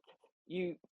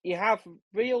you have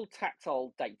real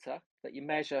tactile data that you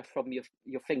measure from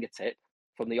your fingertip,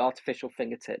 from the artificial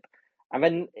fingertip, and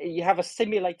then you have a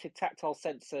simulated tactile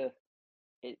sensor,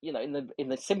 in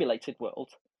the simulated world,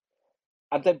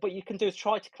 and then what you can do is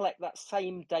try to collect that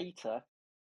same data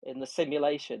in the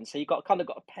simulation. So you've got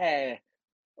a pair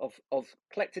of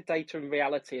collected data in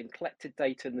reality and collected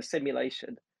data in the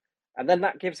simulation, and then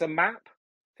that gives a map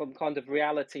from kind of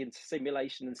reality into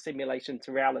simulation and simulation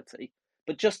to reality,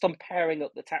 but just on pairing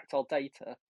up the tactile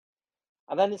data.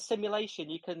 And then in simulation,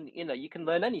 you can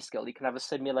learn any skill. You can have a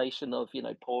simulation of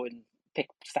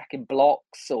stacking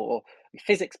blocks, or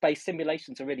physics-based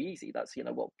simulations are really easy. That's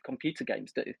what computer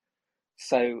games do.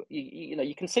 So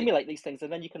you can simulate these things, and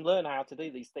then you can learn how to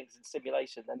do these things in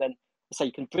simulation, and then so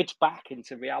you can bridge back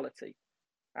into reality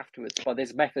afterwards by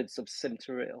these methods of sim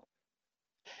to real.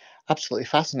 Absolutely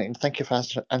fascinating. Thank you for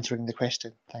answering the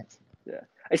question. Thanks. Yeah,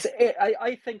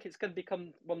 I think it's going to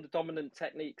become one of the dominant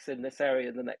techniques in this area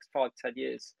in the next 5-10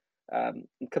 years.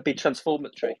 It could be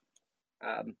transformatory.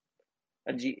 And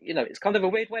it's kind of a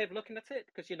weird way of looking at it,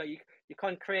 because you're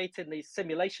kind of creating these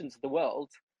simulations of the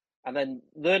world, and then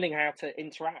learning how to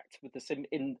interact with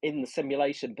in the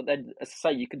simulation. But then, as I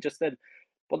say, you can just then,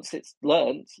 once it's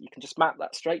learned, you can just map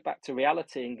that straight back to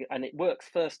reality, and it works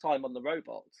first time on the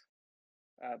robot.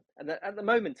 And at the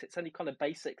moment, it's only kind of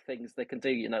basic things they can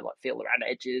do, like feel around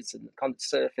edges and kind of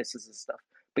surfaces and stuff.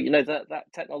 But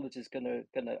that technology is going to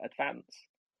advance.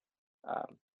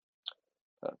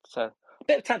 But a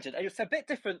bit of tangent. It's a bit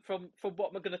different from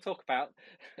what we're going to talk about,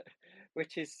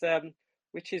 which is the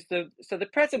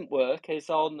present work is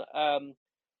on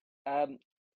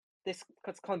this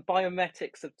kind of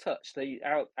biomimetics of touch.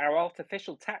 Our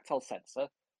artificial tactile sensor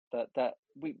that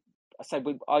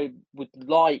I would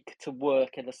like to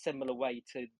work in a similar way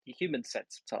to the human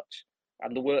sense of touch,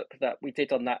 and the work that we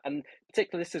did on that. And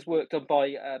particularly, this is work done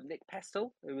by Nick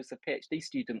Pestle, who was a PhD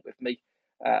student with me.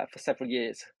 for several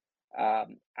years,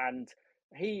 and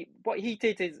what he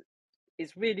did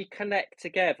is really connect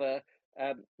together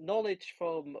knowledge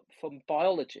from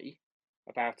biology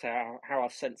about how our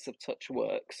sense of touch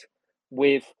works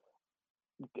with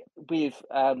the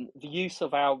use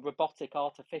of our robotic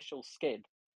artificial skin,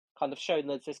 kind of showing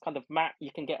there's this kind of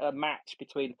you can get a match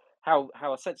between how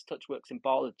a sense of touch works in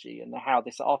biology and how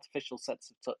this artificial sense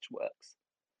of touch works.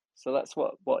 So that's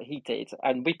what he did,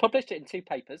 and we published it in 2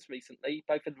 papers recently,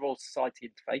 both in the Royal Society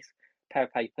Interface, pair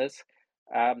of papers,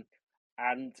 um,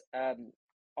 and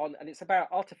and it's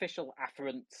about artificial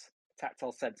afferent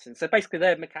tactile sensing. So basically,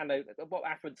 what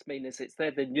afferents mean is they're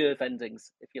the nerve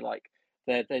endings, if you like.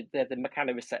 They're the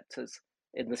mechanoreceptors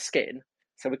in the skin.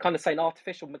 So we're kind of saying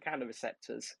artificial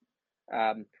mechanoreceptors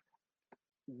um,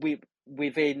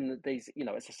 within these,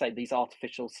 as I say, these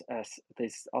artificial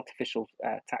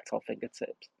tactile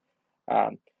fingertips.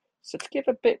 So to give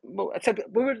a bit more,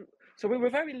 we were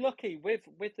very lucky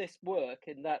with this work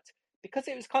in that, because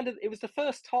it was the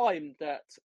first time that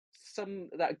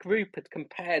that group had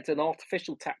compared an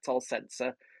artificial tactile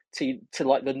sensor to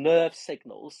like the nerve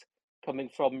signals coming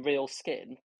from real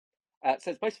skin.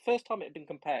 So it's both the first time it had been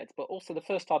compared, but also the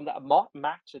first time that a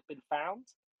match had been found,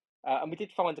 and we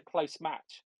did find a close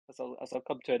match, as I'll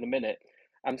come to in a minute.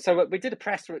 So we did a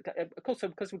press, of course,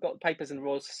 because we've got papers in the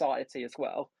Royal Society as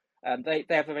well. They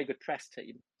have a very good press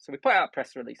team, so we put out a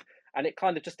press release, and it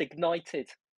kind of just ignited,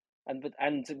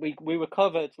 and we were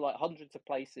covered, like hundreds of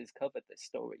places covered this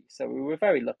story. So we were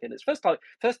very lucky. And it's first time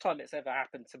it's ever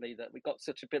happened to me that we got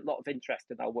such a lot of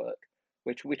interest in our work,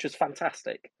 which was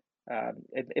fantastic.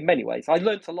 In many ways, I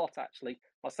learned a lot actually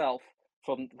myself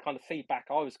from the kind of feedback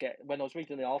I was getting when I was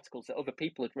reading the articles that other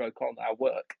people had wrote on our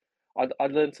work. I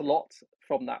learned a lot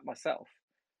from that myself.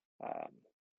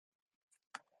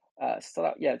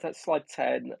 So that's slide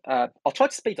 10. I'll try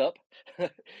to speed up.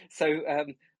 So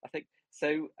I think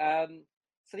so.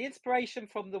 So the inspiration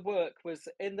from the work was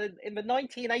in the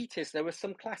 1980s. There were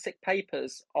some classic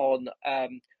papers on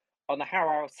how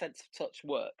our sense of touch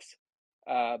works,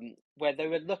 where they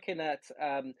were looking at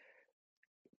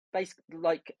basically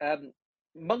like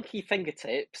monkey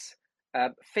fingertips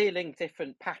feeling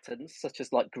different patterns, such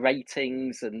as like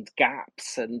gratings and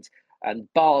gaps and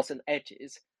bars and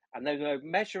edges, and they were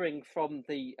measuring from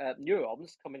the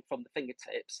neurons coming from the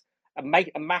fingertips and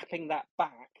mapping that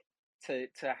back to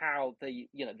how the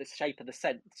shape of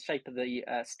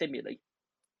the stimuli.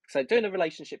 So doing a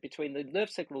relationship between the nerve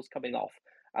signals coming off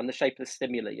and the shape of the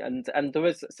stimuli, and there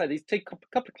was these couple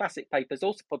of classic papers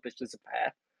also published as a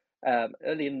pair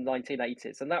early in the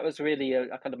 1980s, and that was really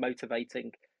a kind of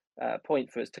motivating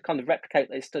point for us to kind of replicate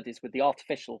those studies with the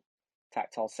artificial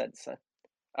tactile sensor.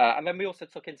 And then we also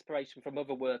took inspiration from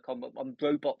other work on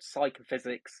robot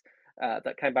psychophysics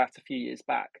that came out a few years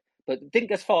back, but didn't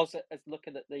go as far as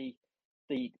looking at the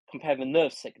comparing the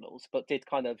nerve signals, but did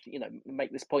kind of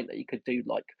make this point that you could do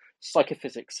like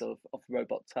psychophysics of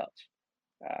robot touch.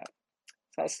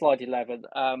 So that's slide 11.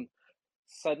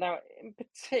 So now in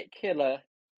particular,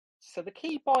 so the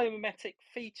key biomimetic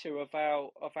feature of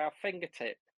our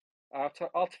fingertip, our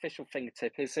artificial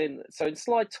fingertip, is in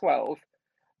slide 12.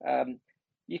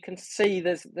 You can see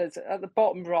there's at the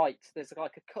bottom right there's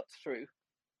like a cut through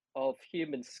of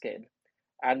human skin,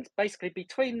 and basically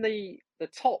between the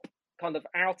top kind of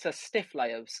outer stiff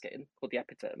layer of skin called the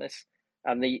epidermis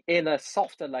and the inner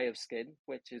softer layer of skin,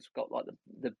 which has got like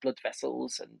the blood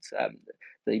vessels and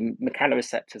the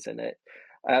mechanoreceptors in it,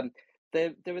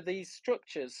 there are these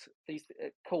structures, these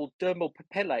called dermal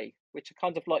papillae, which are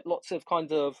kind of like lots of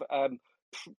kind of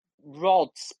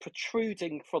rods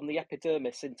protruding from the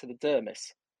epidermis into the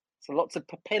dermis. So lots of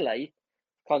papillae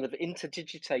kind of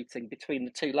interdigitating between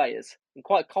the two layers in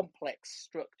quite a complex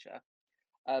structure.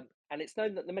 And it's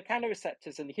known that the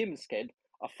mechanoreceptors in the human skin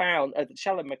are found, the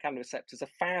shallow mechanoreceptors are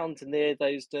found near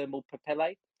those dermal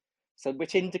papillae, so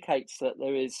which indicates that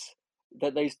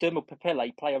those dermal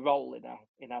papillae play a role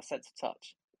in our sense of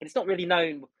touch. But it's not really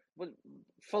known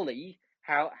fully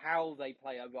how they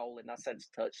play a role in our sense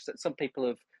of touch. So some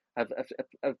people have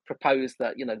proposed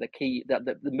that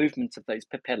the movement of those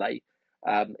papillae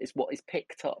is what is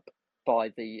picked up by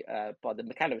the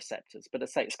mechanoreceptors. But I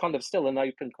say it's kind of still an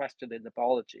open question in the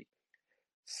biology.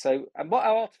 So, and what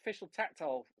our artificial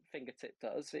tactile fingertip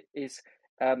does is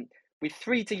we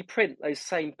 3D print those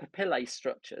same papillae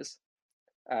structures,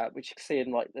 which you can see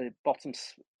in like the bottom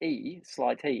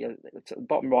slide here, the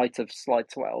bottom right of slide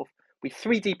 12. We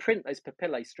 3D print those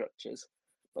papillae structures,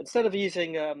 but instead of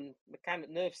using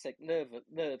nerves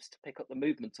to pick up the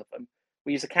movement of them,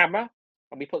 we use a camera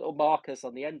and we put little markers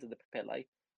on the end of the papillae,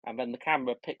 and then the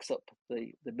camera picks up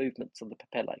the movements of the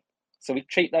papillae. So we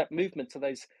treat that movement of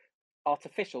those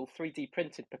artificial 3D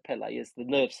printed papillae is the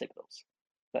nerve signals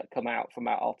that come out from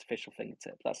our artificial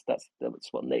fingertip. That's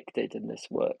what Nick did in this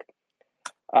work.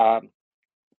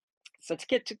 So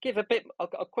to give a bit, I'll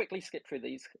quickly skip through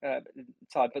these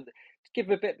time, but to give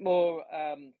a bit more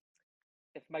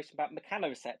information about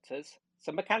mechanoreceptors.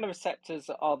 So mechanoreceptors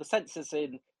are the sensors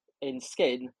in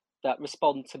skin that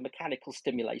respond to mechanical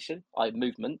stimulation, i.e.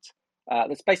 movement.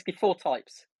 There's basically 4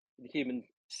 types in human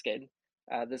skin.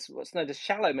 There's what's known as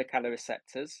shallow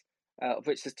mechanoreceptors, of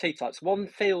which there's 2 types. One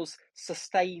feels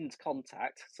sustained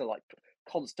contact, so like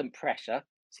constant pressure,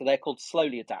 so they're called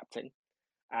slowly adapting.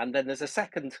 And then there's a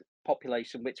second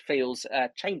population which feels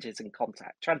changes in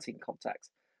contact, transient contact,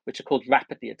 which are called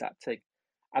rapidly adapting.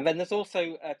 And then there's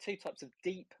also 2 types of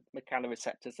deep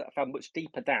mechanoreceptors that are found much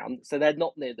deeper down. So they're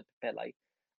not near the papillae,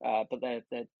 but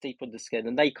they're deep under the skin,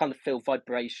 and they kind of feel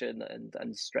vibration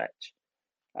and stretch.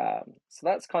 So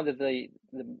that's kind of the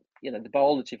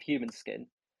biology of human skin.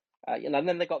 And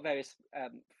then they've got various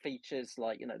features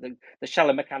like the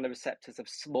shallow mechanoreceptors of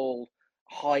small,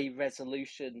 high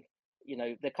resolution.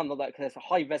 They're kind of like there's a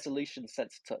high resolution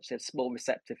sense of touch. They have small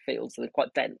receptive fields, and they're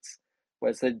quite dense.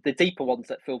 Whereas the deeper ones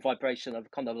that feel vibration are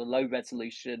kind of a low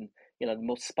resolution, the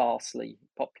more sparsely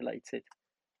populated.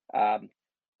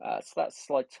 So that's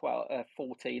slide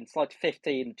 14. Slide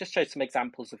 15 just shows some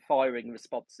examples of firing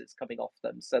responses coming off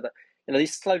them. So that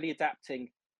these slowly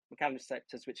adapting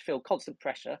mechanoreceptors which feel constant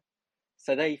pressure.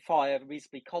 So they fire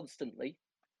reasonably constantly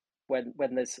when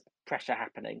there's pressure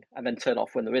happening, and then turn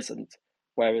off when there isn't.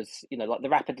 Whereas like the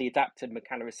rapidly adapting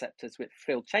mechanoreceptors which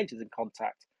feel changes in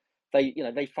contact,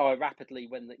 they fire rapidly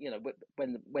when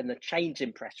the change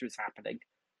in pressure is happening,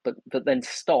 but then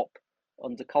stop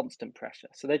under constant pressure.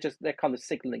 So they're kind of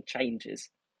signaling changes.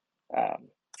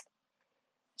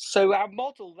 So our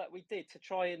model that we did to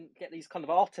try and get these kind of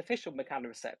artificial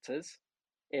mechanoreceptors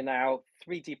in our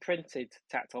 3D printed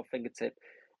tactile fingertip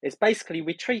is basically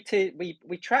we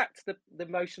tracked the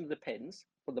motion of the pins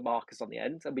from the markers on the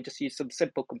end, and we just used some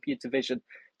simple computer vision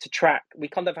to track. We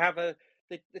kind of have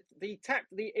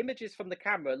the images from the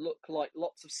camera look like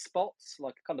lots of spots,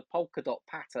 like a kind of polka dot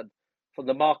pattern from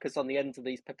the markers on the ends of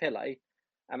these papillae,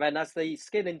 and then as the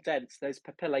skin indents, those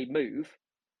papillae move.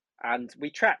 And we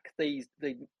track the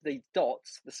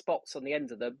dots, the spots on the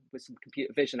end of them with some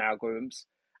computer vision algorithms,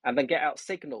 and then get out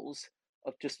signals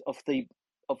of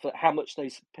how much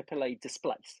those papillae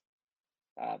displace,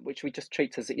 which we just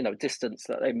treat as distance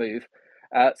that they move.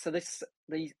 So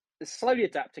the slowly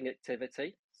adapting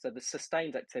activity, so the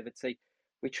sustained activity,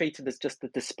 we treated as just the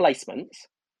displacements,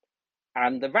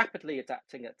 and the rapidly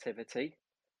adapting activity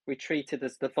we treated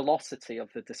as the velocity of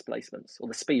the displacements, or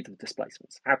the speed of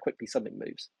displacements, how quickly something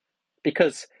moves.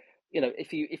 Because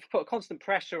if you put a constant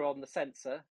pressure on the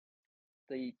sensor,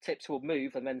 the tips will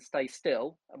move and then stay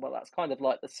still. And well, that's kind of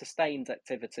like the sustained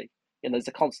activity. There's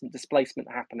a constant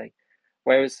displacement happening.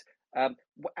 Whereas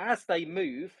as they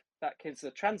move, that gives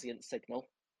a transient signal,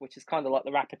 which is kind of like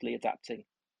the rapidly adapting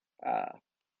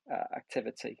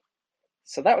activity.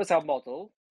 So that was our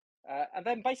model. And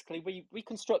then basically we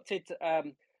reconstructed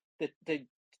the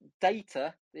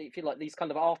data, if you like, these kind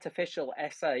of artificial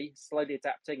SA, slowly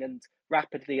adapting and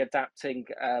rapidly adapting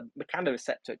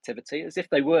mechanoreceptor activity, as if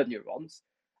they were neurons.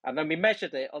 And then we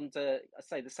measured it under, I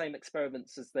say, the same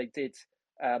experiments as they did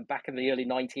back in the early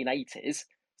 1980s.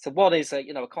 So one is a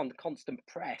constant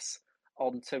press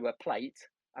onto a plate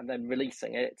and then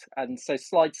releasing it. And so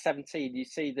slide 17, you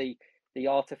see the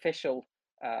artificial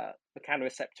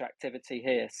mechanoreceptor activity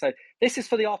here. So this is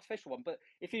for the artificial one, but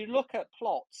if you look at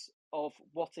plots of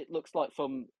what it looks like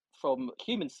from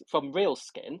humans, from real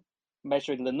skin,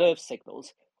 measuring the nerve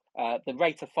signals, the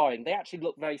rate of firing, they actually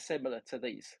look very similar to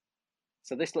these.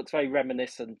 So this looks very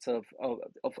reminiscent of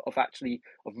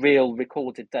real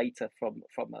recorded data from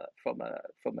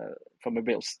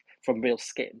real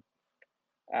skin.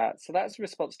 So that's a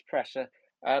response to pressure.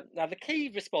 Now the key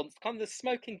response, kind of the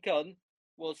smoking gun,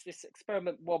 was this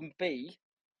experiment 1B,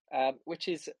 which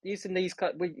is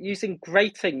using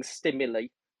grating stimuli,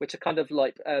 which are kind of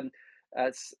like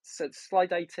so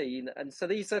slide 18, and so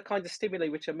these are kind of stimuli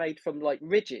which are made from like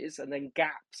ridges and then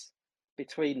gaps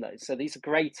between those. So these are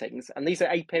gratings, and these are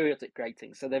aperiodic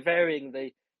gratings, so they're varying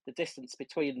the distance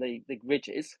between the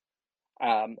ridges,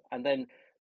 and then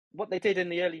what they did in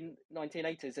the early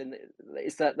 1980s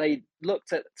is that they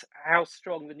looked at how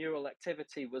strong the neural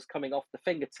activity was coming off the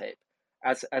fingertip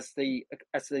as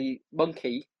the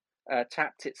monkey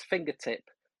tapped its fingertip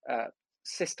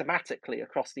systematically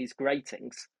across these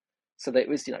gratings, so that it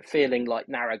was feeling like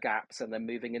narrow gaps and then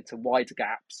moving into wider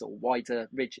gaps or wider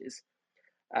ridges.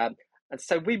 And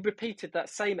so we repeated that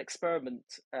same experiment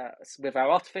with our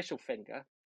artificial finger,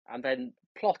 and then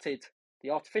plotted the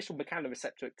artificial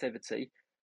mechanoreceptor activity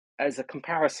as a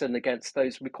comparison against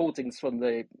those recordings from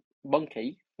the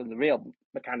monkey, from the real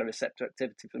mechanoreceptor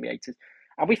activity from the 80s.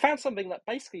 And we found something that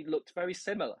basically looked very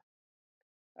similar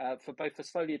for both the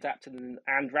slowly adapting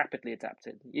and rapidly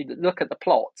adapting. You look at the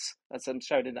plots, as I'm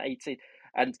shown in the 80,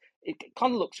 and it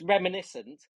kind of looks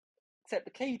reminiscent, except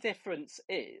the key difference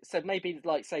is, so maybe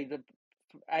like say the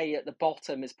A at the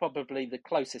bottom is probably the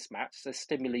closest match, so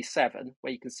stimuli 7,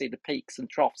 where you can see the peaks and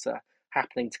troughs are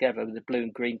happening together with the blue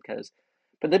and green curves.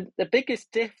 But the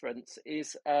biggest difference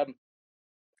is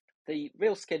the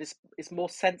real skin is more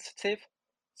sensitive.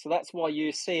 So that's why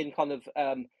you're seeing kind of,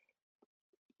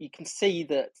 you can see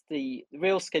that the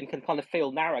real skin can kind of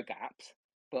feel narrow gaps,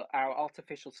 but our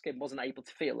artificial skin wasn't able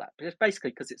to feel that. But it's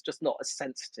basically because it's just not as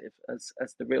sensitive as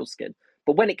the real skin.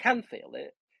 But when it can feel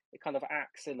it, it kind of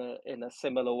acts in a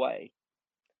similar way.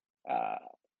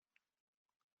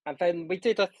 And then we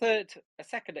did a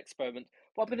second experiment.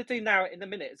 What I'm going to do now in a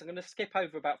minute is I'm going to skip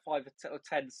over about 5 or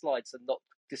 10 slides and not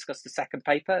discuss the second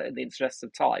paper in the interest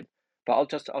of time. But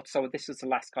so this is the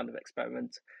last kind of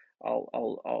experiment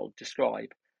I'll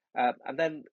describe. And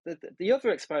then the other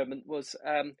experiment was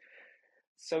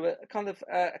so a kind of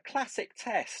a classic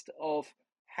test of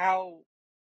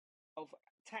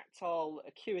tactile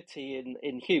acuity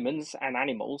in humans and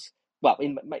animals. Well,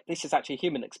 this is actually a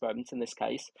human experiment in this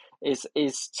case. Is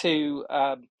to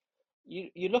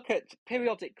you look at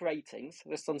periodic gratings.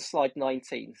 This is on slide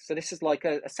 19. So this is like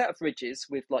a set of ridges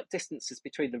with like distances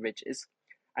between the ridges,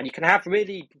 and you can have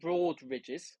really broad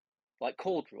ridges like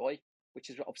corduroy, which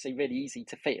is obviously really easy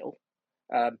to feel,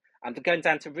 and going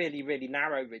down to really really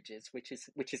narrow ridges, which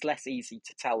is less easy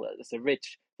to tell that there's a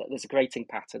ridge, that there's a grating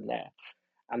pattern there.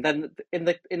 And then in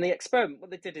the experiment, what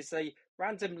they did is they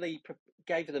randomly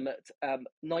gave them at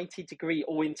 90-degree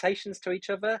orientations to each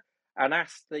other and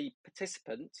asked the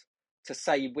participant to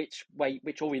say which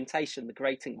orientation the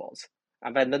grating was,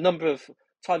 and then the number of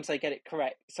times they get it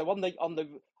correct. So on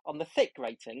the thick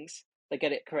gratings, they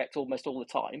get it correct almost all the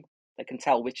time. They can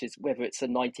tell whether it's a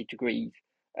 90-degree,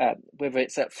 whether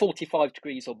it's at 45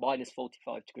 degrees or minus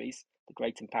 45 degrees, the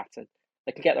grating pattern.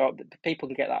 They can get that. People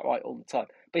can get that right all the time.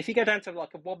 But if you go down to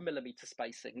like a 1 millimeter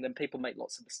spacing, then people make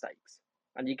lots of mistakes,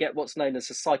 and you get what's known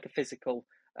as a psychophysical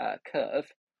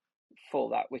curve for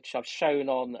that, which I've shown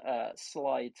on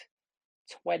slide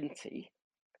 20.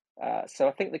 So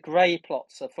I think the grey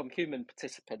plots are from human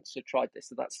participants who tried this,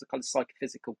 so that's the kind of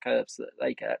psychophysical curves that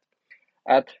they get.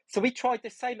 So we tried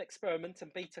this same experiment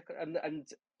and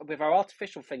with our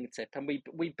artificial fingertip, and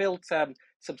we built some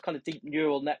kind of deep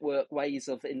neural network ways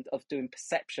of doing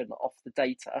perception of the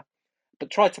data,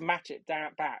 but tried to match it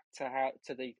back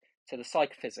to the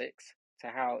psychophysics, to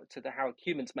how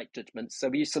humans make judgments. So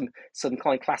we used some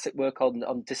kind of classic work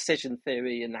on decision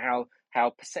theory and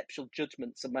how perceptual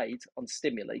judgments are made on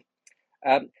stimuli.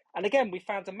 And again, we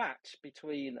found a match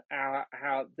between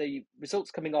how the results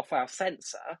coming off our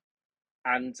sensor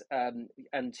and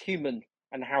human,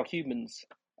 and how humans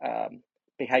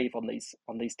behave on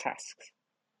these tasks.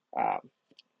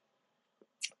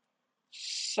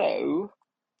 So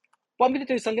what I'm going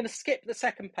to do is I'm going to skip the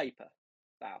second paper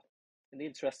now, in the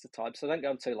interest of time, so don't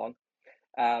go on too long.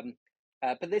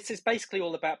 But this is basically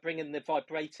all about bringing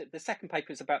the second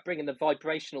paper is about bringing the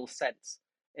vibrational sense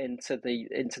into the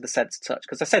sense of touch,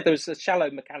 because I said there's the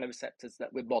shallow mechanoreceptors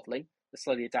that we're modeling, the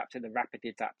slowly adapting and rapidly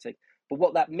adapting, but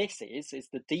what that misses is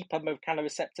the deeper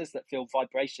mechanoreceptors that feel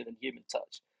vibration and human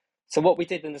touch. So what we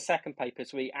did in the second paper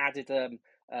is we added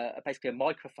basically a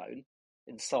microphone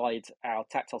inside our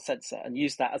tactile sensor and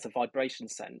used that as a vibration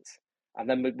sense, and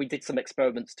then we did some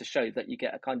experiments to show that you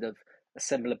get a kind of a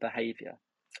similar behavior.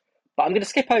 But I'm going to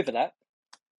skip over that.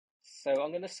 So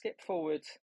I'm going to skip forward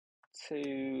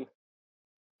to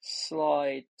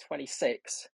slide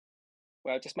 26,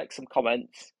 where I'll just make some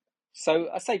comments. So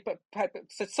I say,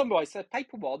 to summarise, so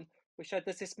paper 1, we showed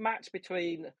there's this match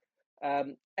between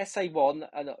SA1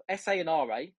 and SA and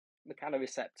RA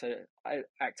mechanoreceptor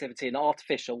activity in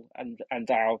artificial and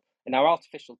our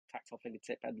artificial tactile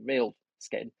fingertip and real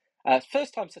skin.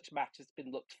 First time such a match has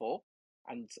been looked for,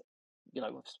 and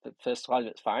the first time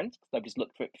it's found, nobody's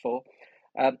looked for it before.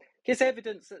 Here's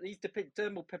evidence that these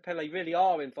dermal papillae really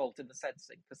are involved in the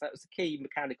sensing, because that was the key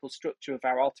mechanical structure of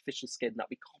our artificial skin that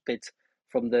we copied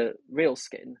from the real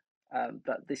skin,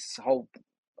 that this whole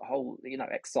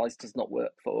exercise does not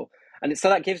work for, and so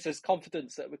that gives us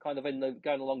confidence that we're kind of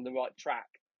going along the right track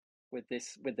with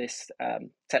this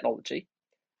technology.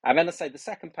 And then I say the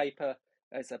second paper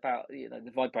is about the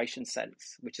vibration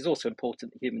sense, which is also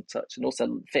important in human touch and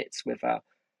also fits with our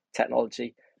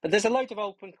technology. But there's a load of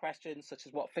open questions, such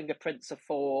as what fingerprints are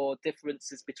for,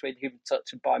 differences between human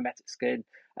touch and biometric skin.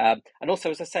 And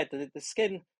also, as I said, the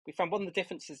skin, we found one of the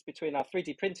differences between our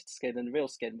 3D printed skin and the real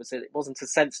skin was that it wasn't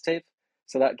as sensitive.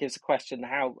 So that gives a question,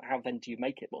 how then do you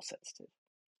make it more sensitive?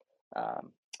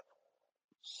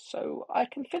 So I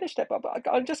can finish that, but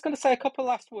I'm just going to say a couple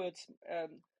last words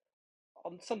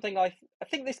on something I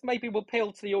think this maybe will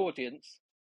appeal to the audience,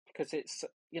 because it's,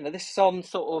 this is on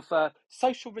sort of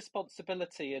social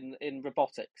responsibility in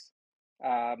robotics.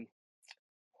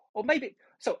 Or maybe,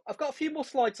 so I've got a few more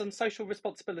slides on social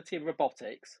responsibility in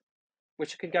robotics,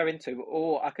 which I can go into,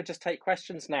 or I could just take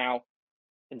questions now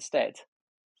instead.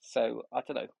 So I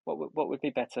don't know, what would be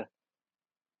better?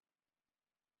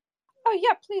 Oh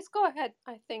yeah, please go ahead,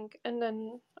 I think, and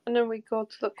then we go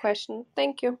to the question.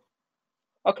 Thank you.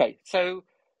 Okay, so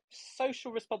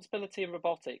social responsibility in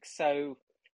robotics. So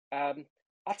I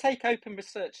take open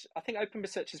research. I think open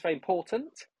research is very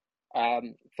important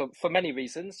for many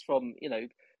reasons, from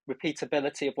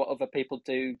repeatability of what other people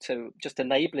do to just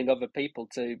enabling other people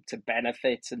to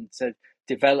benefit and to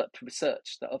develop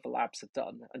research that other labs have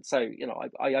done. And so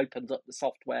I opened up the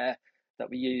software that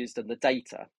we used and the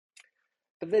data.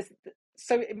 But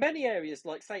so in many areas,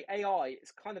 like say AI,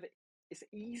 it's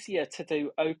easier to do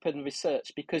open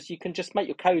research because you can just make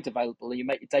your code available and you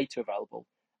make your data available,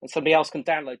 and somebody else can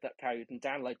download that code and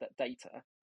download that data,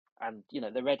 and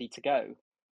they're ready to go.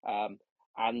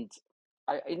 And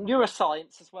in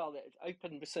neuroscience as well,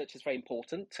 open research is very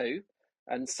important too.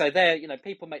 And so there,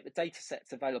 people make the data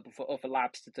sets available for other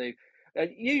labs to do.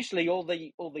 Usually, all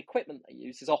the equipment they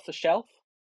use is off the shelf.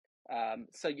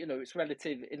 So it's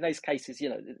relative in those cases.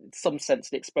 In some sense,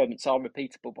 the experiments are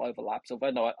repeatable by other labs.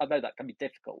 Although I know that can be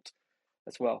difficult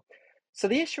as well. So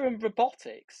the issue in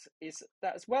robotics is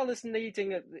that, as well as needing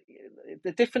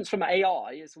the difference from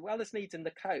AI, as well as needing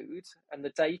the code and the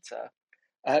data,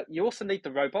 you also need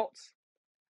the robots,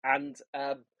 and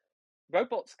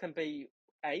robots can be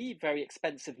very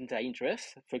expensive and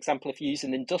dangerous. For example, if you use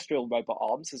an industrial robot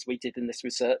arms, as we did in this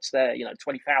research, they're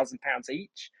 £20,000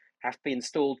 each, have to be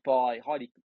installed by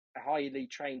highly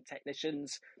trained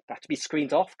technicians. They have to be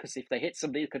screened off because if they hit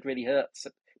somebody, it could really hurt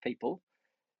people.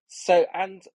 So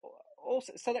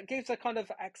that gives a kind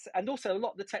of and also a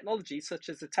lot of the technology, such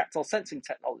as the tactile sensing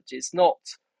technology, is not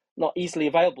easily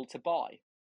available to buy.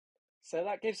 So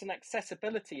that gives an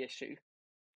accessibility issue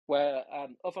where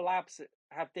other labs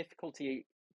have difficulty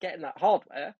getting that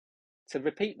hardware to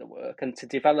repeat the work and to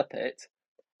develop it.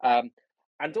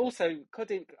 And also,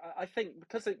 I think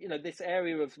because this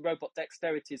area of robot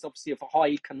dexterity is obviously of a high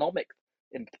economic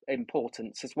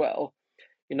importance as well,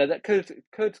 that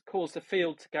could cause the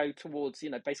field to go towards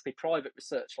basically private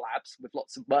research labs with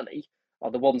lots of money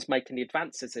are the ones making the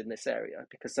advances in this area,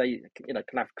 because they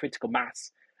can have critical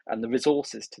mass and the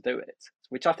resources to do it,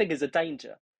 which I think is a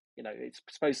danger. It's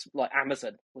supposed like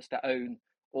Amazon was to own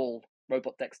all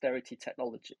robot dexterity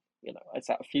technology. Is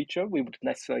that a future we would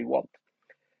necessarily want?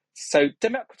 So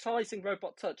democratizing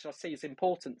robot touch, I see, is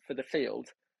important for the field.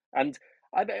 And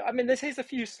I mean, here's a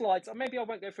few slides. Maybe I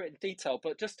won't go through it in detail,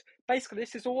 but just basically,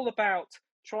 this is all about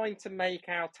trying to make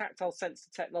our tactile sensor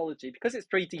technology, because it's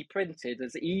 3D printed,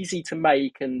 as easy to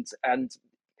make and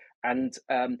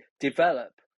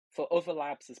develop for other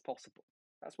labs as possible.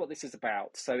 That's what this is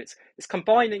about. So it's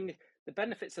combining the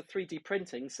benefits of 3D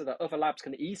printing so that other labs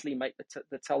can easily make the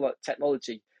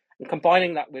technology, and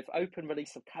combining that with open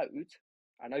release of code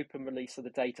and open release of the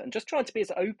data, and just trying to be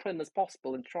as open as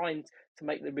possible and trying to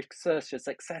make the research as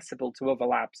accessible to other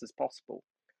labs as possible.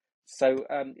 So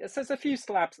there's a few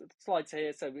slides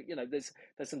here. So there's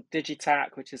some Digitac,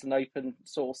 which is an open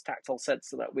source tactile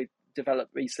sensor that we've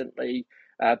developed recently,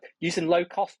 using low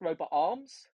cost robot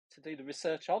arms to do the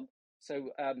research on. So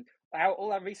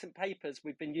all our recent papers,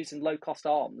 we've been using low cost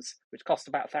arms, which cost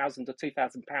about £1,000 or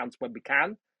 £2,000 when we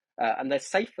can, and they're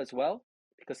safe as well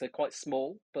because they're quite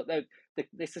small. But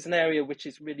this is an area which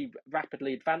is really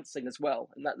rapidly advancing as well,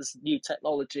 and that there's new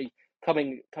technology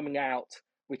coming out,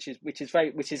 which is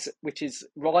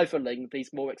rivaling these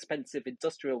more expensive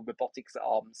industrial robotics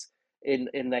arms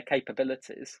in their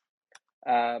capabilities.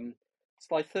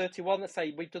 Slide 31, let's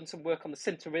say we've done some work on the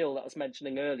Sinteril that I was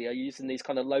mentioning earlier, using these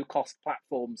kind of low-cost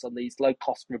platforms on these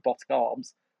low-cost robotic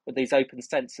arms with these open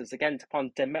sensors, again, to kind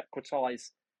of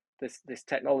democratize this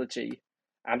technology.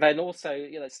 And then also,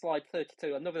 slide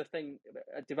 32, another thing,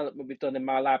 a development we've done in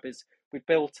my lab is we've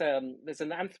built, there's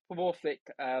an anthropomorphic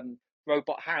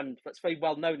robot hand that's very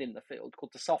well known in the field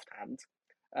called the soft hand,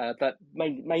 that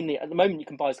mainly at the moment you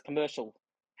can buy as a commercial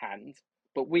hand,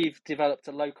 but we've developed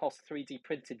a low-cost 3D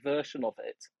printed version of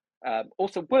it.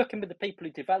 Also working with the people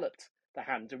who developed the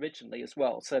hand originally as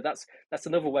well. So that's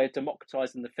another way of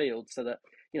democratizing the field, so that,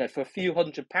 you know, for a few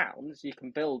 £100 you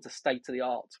can build a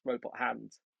state-of-the-art robot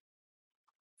hand.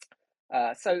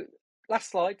 So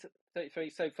last slide, 33.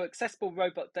 So for accessible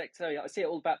robot dexterity, I see it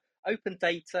all about open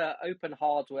data, open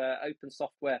hardware, open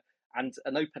software, and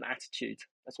an open attitude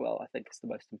as well, I think is the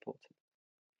most important.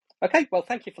 Okay, well,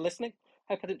 thank you for listening.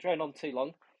 Hope I didn't drone on too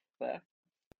long there.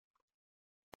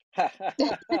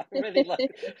 Really like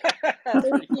that's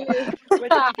pretty funny. Where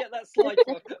did you get that slide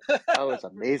from? That was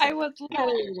amazing. I would love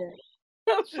Katerina.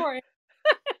 for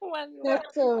when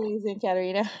That's so amazing,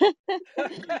 Katerina.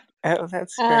 Oh,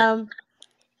 that's great.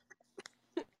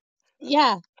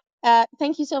 Yeah.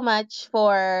 Thank you so much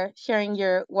for sharing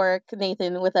your work,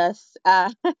 Nathan, with us.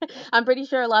 I'm pretty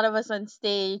sure a lot of us on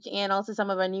stage and also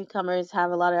some of our newcomers have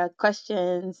a lot of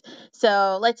questions.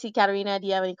 So let's see, Katerina, do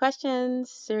you have any questions?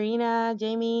 Serena,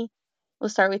 Jamie, we'll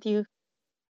start with you.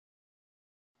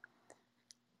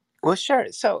 Well, sure.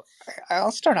 So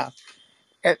I'll start off.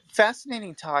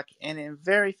 Fascinating talk and a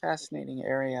very fascinating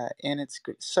area, and it's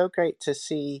so great to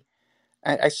see.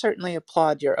 I certainly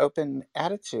applaud your open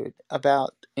attitude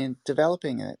about in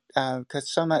developing it, because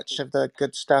so much of the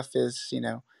good stuff is, you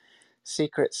know,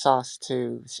 secret sauce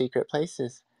to secret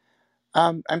places.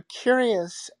 I'm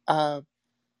curious,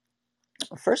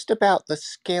 first about the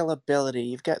scalability.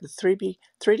 You've got the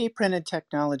 3D printed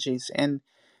technologies, and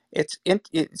it's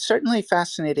certainly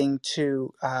fascinating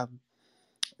to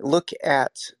look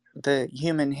at the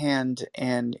human hand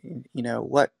and, you know,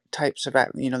 what types of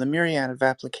the myriad of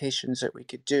applications that we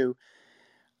could do.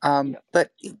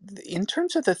 But in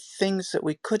terms of the things that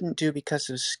we couldn't do because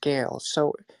of scale,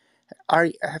 so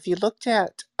have you looked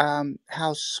at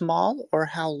how small or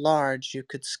how large you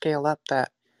could scale up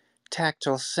that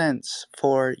tactile sense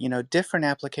for, you know, different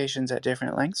applications at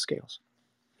different length scales?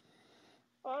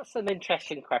 Well, that's an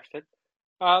interesting question.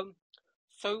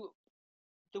 So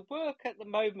the work at the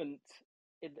moment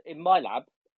in my lab,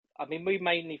 I mean, we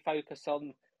mainly focus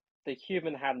on the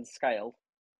human hand scale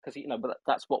because, you know,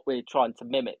 that's what we're trying to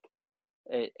mimic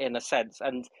in a sense.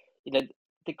 And, you know,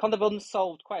 the kind of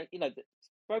unsolved question, you know,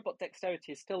 robot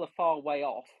dexterity is still a far way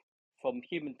off from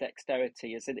human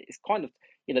dexterity, as it's kind of,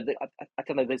 you know, I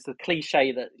don't know, there's the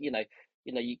cliche that,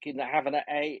 you can have an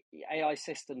AI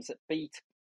systems that beat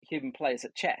human players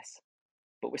at chess,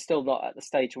 but we're still not at the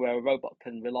stage where a robot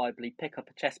can reliably pick up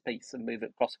a chess piece and move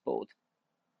it across the board.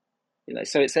 You know,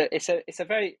 so it's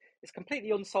a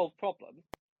completely unsolved problem,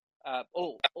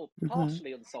 or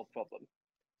partially unsolved problem.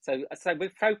 So we're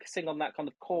focusing on that kind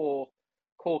of core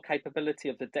capability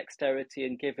of the dexterity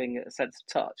and giving a sense of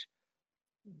touch.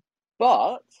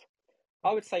 But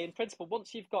I would say, in principle,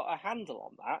 once you've got a handle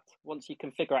on that, once you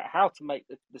can figure out how to make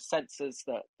the sensors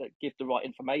that give the right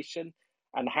information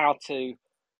and how to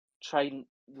train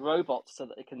robots so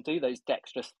that they can do those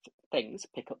dexterous things,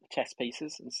 pick up the chess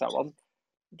pieces and so on,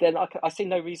 then I see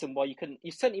no reason why you couldn't.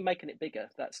 You're certainly making it bigger.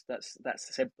 That's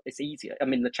it's easier. I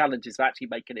mean, the challenge is actually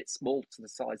making it small to the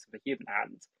size of a human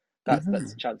hand. That's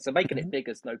the challenge. So making it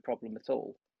bigger is no problem at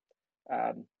all.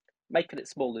 Making it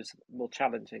small is more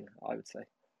challenging, I would say.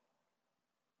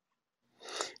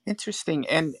 Interesting.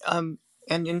 And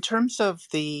in terms of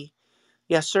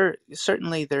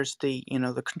certainly there's the, you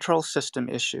know, the control system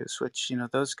issues, which, you know,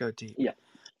 those go deep. Yeah.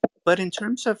 But in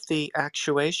terms of the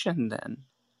actuation, then,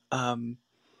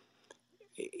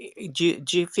 do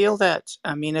you feel that,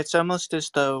 I mean, it's almost as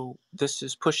though this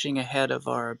is pushing ahead of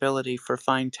our ability for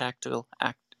fine tactile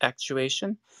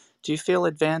actuation? Do you feel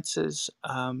advances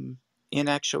in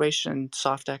actuation,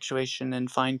 soft actuation, and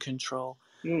fine control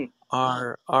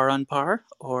are on par,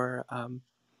 or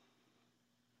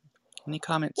any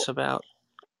comments about,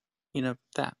 you know,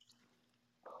 that?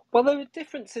 Well, there are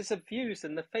differences of views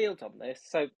in the field on this.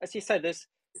 So, as you say, there's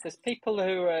people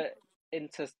who are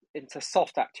into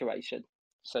soft actuation,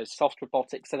 so soft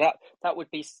robotics. So that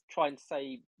would be trying to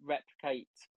say replicate,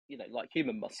 you know, like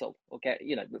human muscle, or get,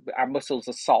 you know, our muscles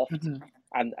are soft,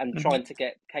 and trying to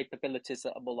get capabilities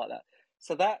that are more like that.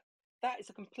 So that is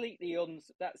a completely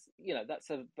that's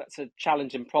a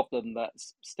challenging problem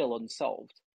that's still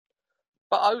unsolved.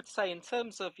 But I would say, in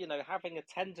terms of, you know, having a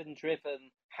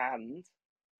tendon-driven hand,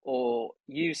 or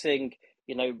using,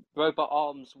 you know, robot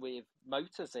arms with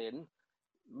motors in,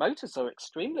 motors are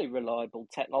extremely reliable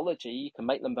technology. You can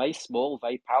make them very small,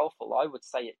 very powerful. I would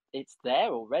say it's there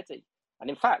already. And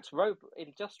in fact,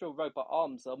 industrial robot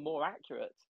arms are more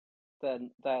accurate than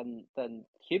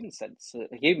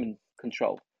human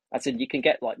control. As in, you can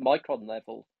get like micron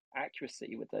level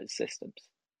accuracy with those systems,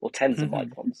 or tens of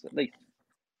microns at least.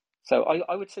 So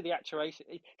I would say the actuation,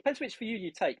 it depends which view you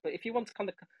take, but if you want to kind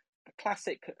of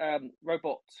classic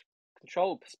robot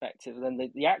control perspective, and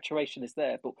then the actuation is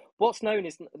there. But what's not known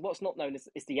is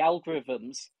the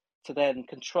algorithms to then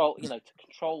control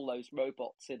those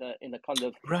robots in a kind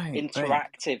of Right,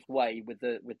 interactive way with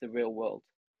the real world.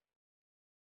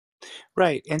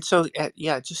 right. And so,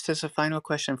 yeah, just as a final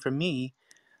question for me,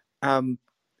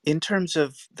 in terms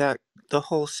of the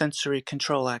whole sensory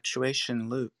control actuation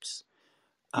loops,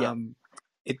 Yeah.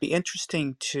 it'd be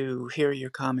interesting to hear your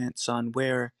comments on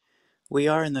where we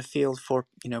are in the field for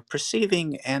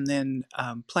perceiving and then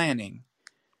planning.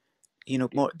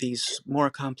 These more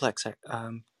complex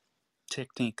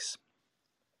techniques.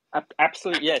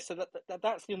 Absolutely, yeah. So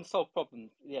that's the unsolved problem.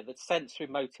 Yeah, the sensory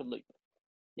motor loop.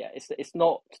 Yeah, it's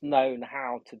not known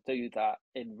how to do that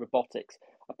in robotics,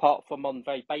 apart from on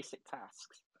very basic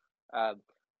tasks.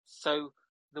 So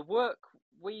the work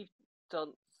we've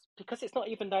done, because it's not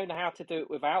even known how to do it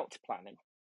without planning.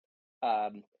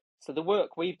 So the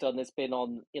work we've done has been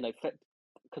on,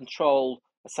 control,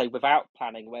 say, without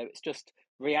planning, where it's just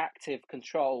reactive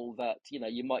control that,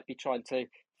 you might be trying to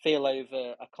feel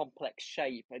over a complex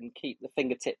shape and keep the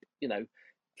fingertip,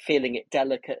 feeling it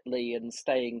delicately and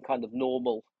staying kind of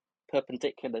normal,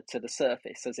 perpendicular to the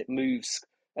surface as it moves,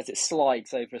 as it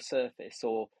slides over a surface,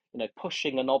 or,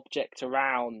 pushing an object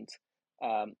around,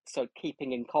 so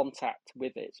keeping in contact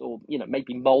with it, or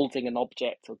maybe molding an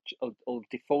object, or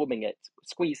deforming it,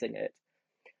 squeezing it.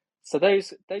 So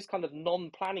those kind of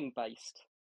non-planning based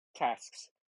tasks,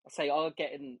 I say, are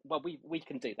getting, well, we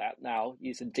can do that now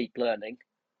using deep learning,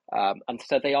 and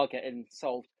so they are getting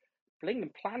solved.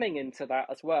 Bringing planning into that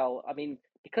as well. I mean,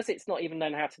 because it's not even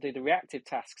known how to do the reactive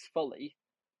tasks fully,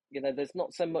 there's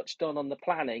not so much done on the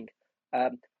planning,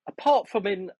 apart from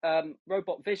in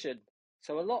robot vision.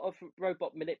 So a lot of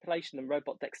robot manipulation and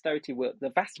robot dexterity work,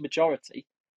 the vast majority,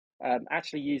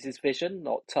 actually uses vision,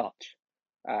 not touch.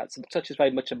 So touch is very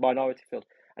much a minority field.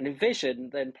 And in vision,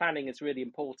 then planning is really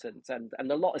important, and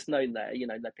a lot is known there.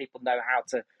 That people know how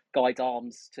to guide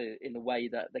arms in a way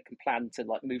that they can plan to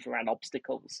like move around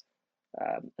obstacles,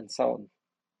 and so on.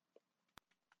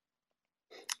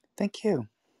 Thank you.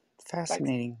 Thanks.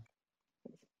 Fascinating.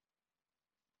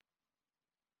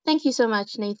 Thank you so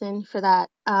much, Nathan, for that.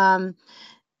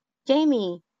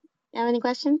 Jamie, you have any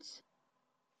questions?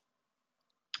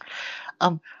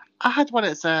 I had one.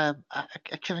 It's a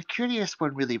kind of curious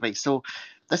one, really. Right. So,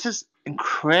 this is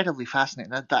incredibly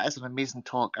fascinating. That is an amazing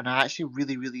talk, and I actually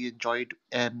really, really enjoyed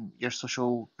your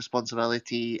social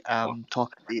responsibility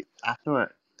talk after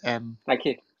it. Thank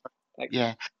you. Thanks.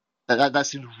 Yeah, that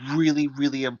seems really,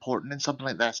 really important in something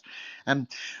like this.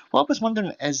 What I was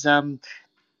wondering is,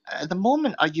 at the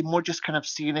moment, are you more just kind of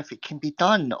seeing if it can be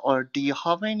done, or do you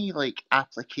have any like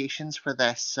applications for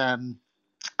this?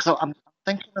 So I'm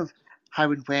thinking of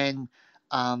how and when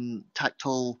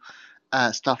tactile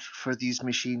stuff for these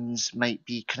machines might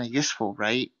be kind of useful,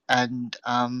 right? And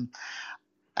I'm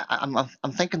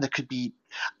thinking there could be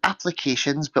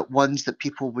applications, but ones that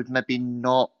people would maybe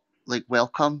not like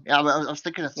welcome. I was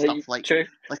thinking of stuff like True.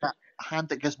 a hand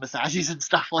that gives massages and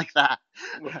stuff like that.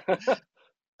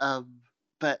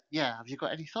 But yeah, have you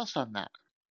got any thoughts on that?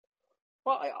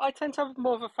 Well, I tend to have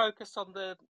more of a focus on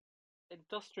the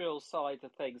industrial side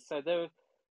of things. So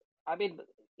I mean,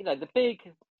 the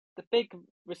big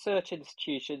research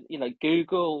institution,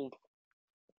 Google,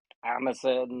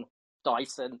 Amazon,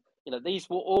 Dyson, these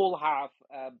will all have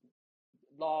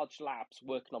large labs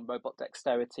working on robot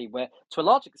dexterity, where to a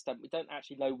large extent we don't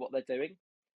actually know what they're doing,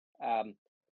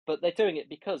 but they're doing it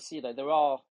because there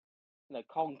are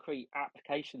concrete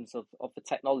applications of the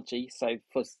technology. So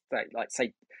for like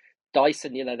say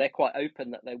Dyson, they're quite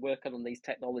open that they're working on these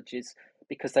technologies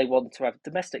because they want to have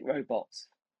domestic robots,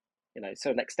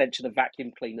 so an extension of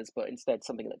vacuum cleaners, but instead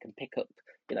something that can pick up,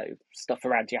 stuff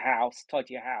around your house,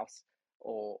 tidy your house,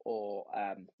 or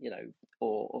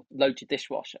load your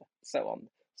dishwasher, so on.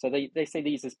 So they see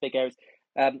these as big areas.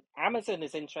 Amazon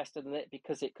is interested in it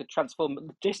because it could transform the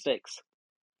logistics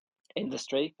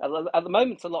industry. At the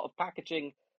moment, a lot of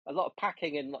packing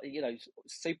in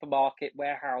supermarket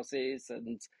warehouses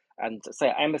and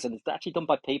say Amazon is actually done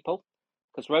by people,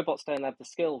 because robots don't have the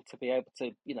skill to be able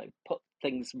to put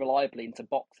things reliably into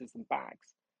boxes and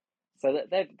bags. So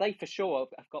that they for sure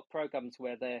have got programs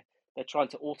where they're trying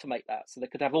to automate that, so they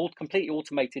could have all completely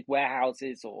automated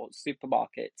warehouses or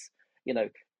supermarkets,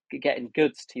 getting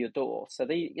goods to your door. So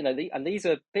and these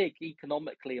are big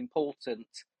economically important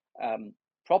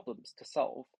problems to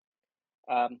solve.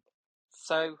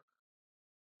 So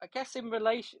I guess in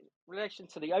relation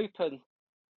to the open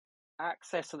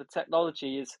access of the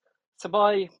technology is, so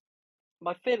my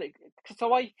feeling,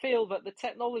 so I feel that the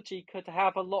technology could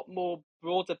have a lot more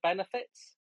broader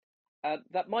benefits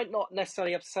that might not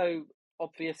necessarily have so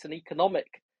obvious an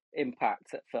economic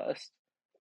impact at first,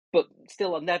 but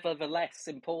still are nevertheless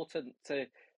important to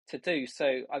do.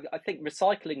 So I think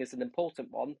recycling is an important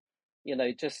one.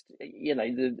 Just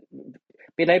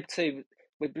being able to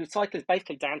with recycling is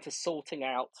basically down to sorting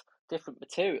out different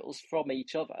materials from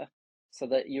each other, so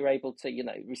that you're able to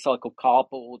recycle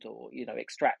cardboard or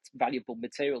extract valuable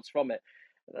materials from it.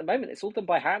 At the moment, it's all done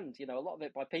by hand. A lot of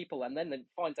it by people, and then they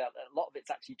find out that a lot of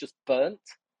it's actually just burnt.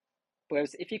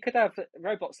 Whereas if you could have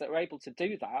robots that are able to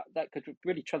do that, that could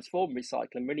really transform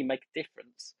recycling, really make a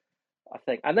difference, I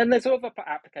think. And then there's other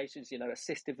applications,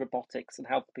 assistive robotics and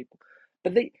helping people.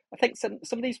 But I think some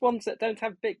of these ones that don't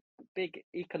have big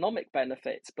economic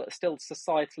benefits but are still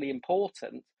societally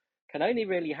important can only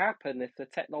really happen if the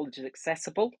technology is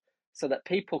accessible, so that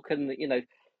people can,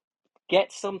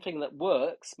 get something that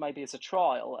works maybe as a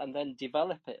trial and then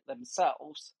develop it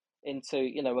themselves into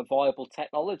a viable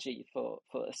technology for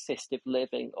assistive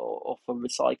living or for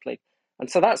recycling. And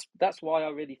so that's why I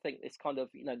really think this kind of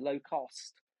low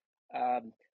cost,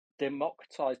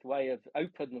 democratized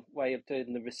open way of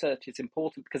doing the research is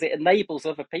important, because it enables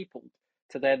other people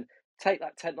to then take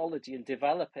that technology and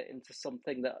develop it into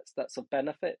something that's of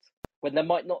benefit, when there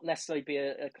might not necessarily be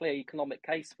a clear economic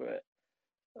case for it,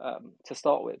 to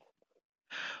start with.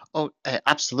 Oh,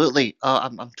 absolutely.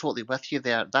 I'm totally with you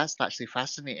there. That's actually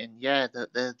fascinating. Yeah,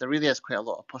 there really is quite a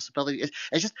lot of possibility.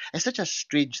 It's such a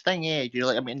strange thing, eh?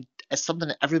 Like, I mean, it's something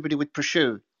that everybody would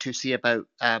pursue to see about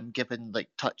given like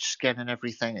touch, skin, and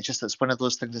everything. It's one of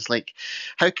those things. It's like,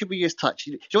 how can we use touch?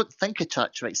 You don't think of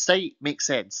touch, right? Sight makes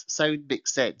sense, sound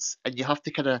makes sense, and you have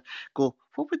to kind of go,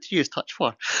 what would you use touch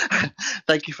for?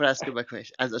 Thank you for asking my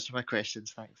question. Answering my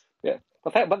questions. Thanks. Yeah,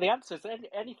 but the answer is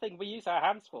anything we use our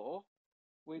hands for.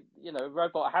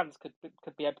 Robot hands could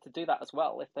be able to do that as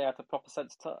well if they have a proper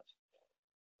sense of touch.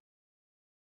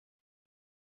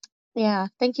 Yeah,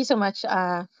 thank you so much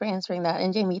for answering that.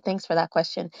 And Jamie, thanks for that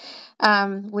question.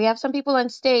 We have some people on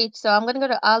stage, so I'm going to go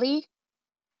to Ali.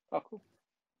 Oh, cool.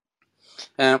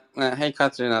 Hey,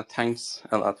 Katrina, thanks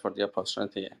a lot for the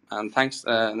opportunity. And thanks,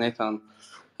 Nathan,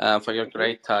 for your Thank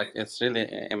great you. talk. It's really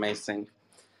amazing.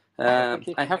 Thank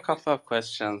you. I have a couple of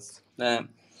questions.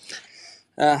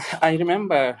 I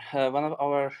remember one of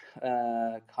our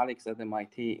colleagues at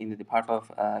MIT in the Department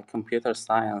of Computer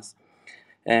Science.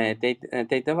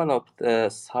 They developed a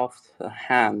soft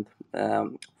hand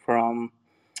from,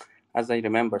 as I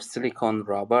remember, silicon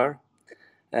rubber,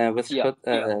 which Yeah. could,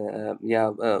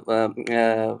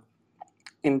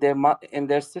 in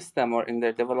their system or in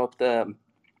their developed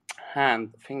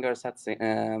hand fingers had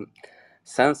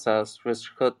sensors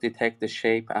which could detect the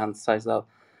shape and size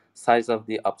of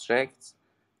the objects,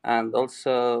 and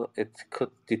also it could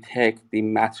detect the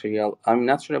material. I'm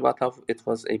not sure about how it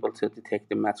was able to detect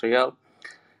the material.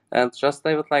 And just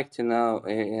I would like to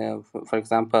know, for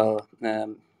example,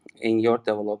 in your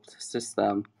developed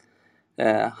system,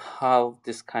 how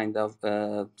this kind of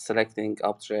selecting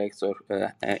objects or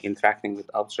interacting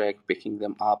with objects, picking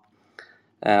them up,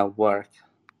 work.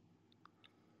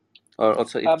 Or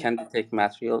also it can detect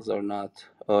materials or not,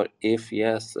 or if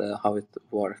yes, how it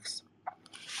works.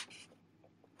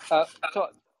 So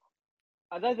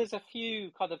I know there's a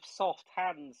few kind of soft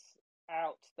hands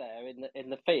out there in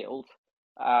the field,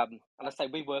 and I say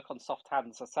we work on soft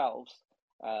hands ourselves,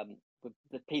 with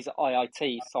the Pisa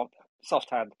IIT soft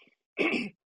hand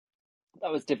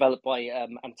that was developed by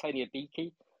Antonio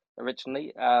Beakey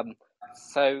originally.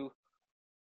 So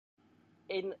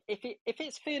if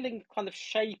it's feeling kind of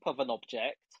shape of an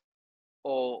object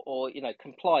or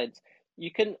compliance,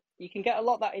 you can get a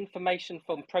lot of that information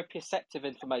from proprioceptive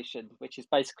information, which is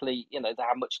basically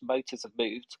how much the motors have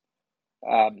moved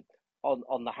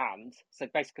on the hand. So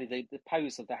basically the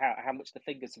pose of how much the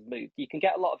fingers have moved. You can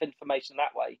get a lot of information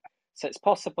that way. So it's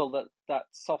possible that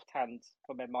soft hands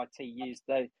from MIT used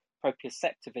the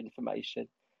proprioceptive information.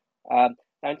 Now,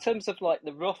 in terms of like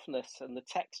the roughness and the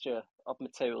texture of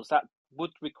materials, that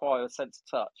would require a sense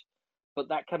of touch, but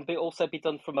that can also be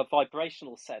done from a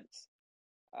vibrational sense.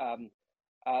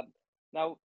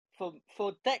 Now,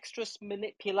 for dexterous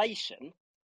manipulation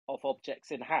of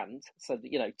objects in hand, so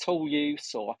that, tool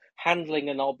use or handling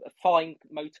a fine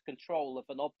motor control of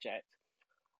an object,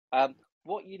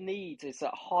 what you need is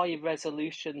a high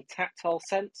resolution tactile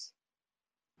sense.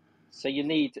 So you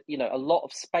need, a lot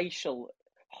of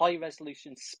high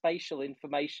resolution spatial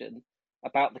information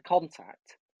about the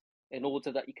contact in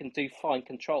order that you can do fine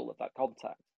control of that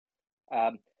contact.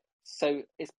 So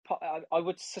I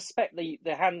would suspect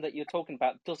the hand that you're talking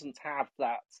about doesn't have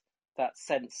that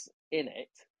sense in it,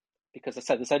 because I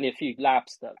said there's only a few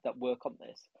labs that work on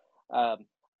this.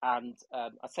 And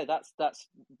I say that's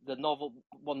the novel,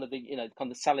 one of the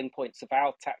kind of selling points of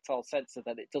our tactile sensor,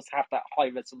 that it does have that high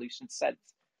resolution sense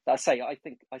that I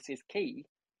think I see as key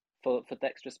for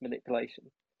dexterous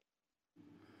manipulation.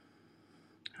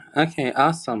 Okay,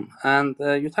 awesome. And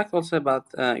you talked also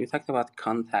about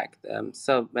contact.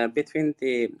 So between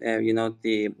the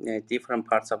the different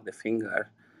parts of the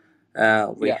finger,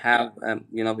 we have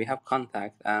we have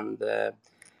contact, and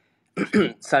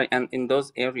sorry, and in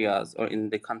those areas, or in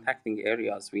the contacting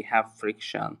areas, we have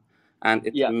friction, and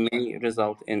it may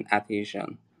result in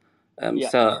adhesion.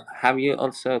 So have you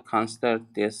also considered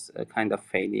this kind of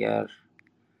failure?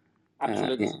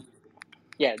 Absolutely.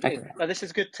 Yeah. Okay. Now, this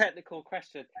is a good technical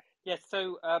question. Yes.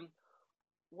 So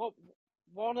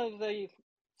one of the,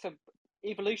 so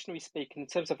evolutionary speaking, in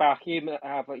terms of our human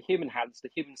hands, the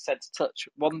human sense touch,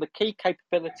 one of the key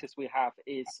capabilities we have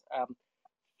is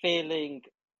feeling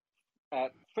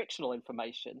frictional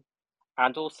information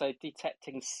and also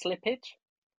detecting slippage.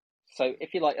 So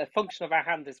if you like, a function of our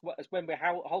hand is when we're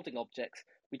holding objects,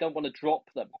 we don't want to drop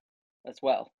them as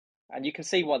well. And you can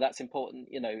see why that's important,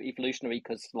 evolutionary,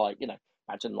 because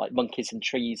imagine like monkeys in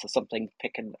trees or something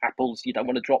picking apples, you don't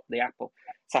want to drop the apple.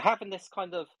 So having this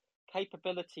kind of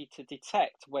capability to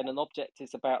detect when an object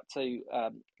is about to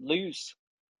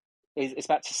is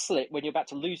about to slip, when you're about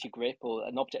to lose your grip, or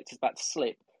an object is about to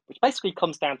slip, which basically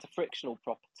comes down to frictional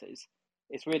properties,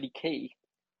 is really key.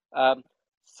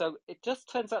 So it just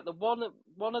turns out that one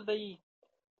of the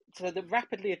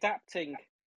rapidly adapting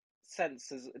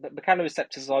sensors, the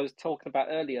mechanoreceptors I was talking about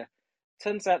earlier,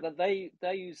 turns out that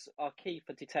those are key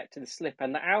for detecting slip,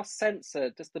 and that our sensor,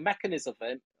 just the mechanism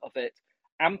of it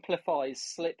amplifies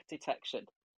slip detection.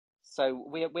 So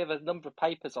we have a number of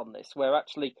papers on this, where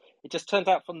actually it just turned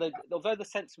out although the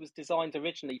sensor was designed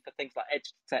originally for things like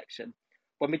edge detection,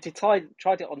 when we tried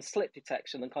it on slip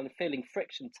detection and kind of feeling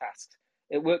friction tasks,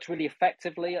 it worked really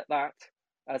effectively at that.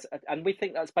 And we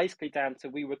think that's basically down to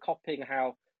we were copying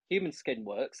how human skin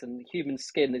works, and human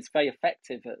skin is very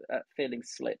effective at feeling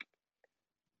slip.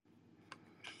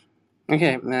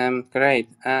 Okay, great.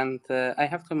 And I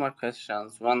have two more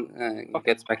questions. One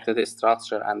gets back to the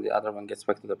structure, and the other one gets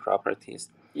back to the properties.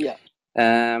 Yeah.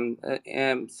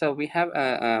 So we have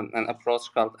an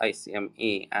approach called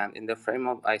ICME, and in the frame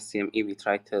of ICME, we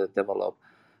try to develop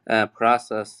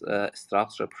process,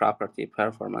 structure, property,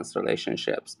 performance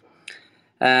relationships.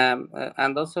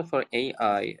 And also for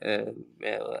AI,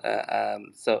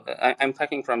 I'm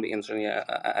talking from the engineer,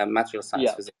 material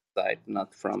science physics side,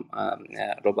 not from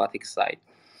robotics side.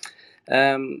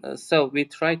 So we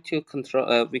try to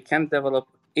control. We can develop,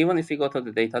 even if we go to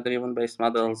the data-driven based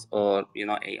models, or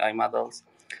AI models.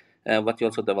 What you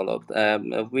also developed,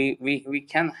 we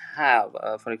can have,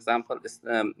 for example,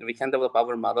 we can develop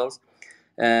our models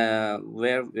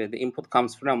where the input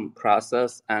comes from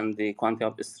process, and the quantity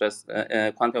of stress,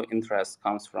 quantity of interest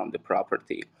comes from the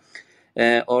property.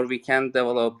 Or we can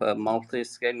develop a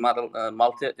multi-scale model,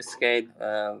 multi-scale.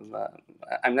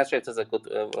 I'm not sure if it's a good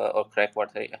or correct word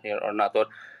here or not, or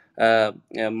a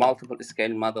multiple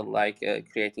scale model, like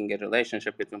creating a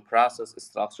relationship between process,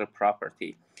 structure,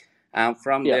 property. And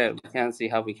from there, we can see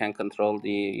how we can control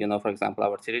the, for example,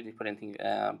 our 3D printing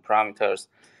parameters,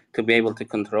 to be able to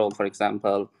control, for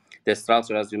example, the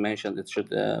structure. As you mentioned, it should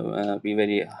be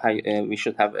very high. We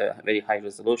should have a very high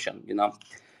resolution,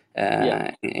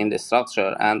 in the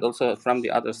structure, and also from the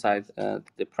other side,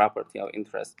 the property of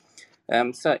interest.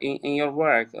 So in your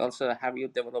work, also, have you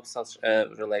developed such a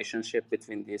relationship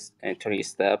between these three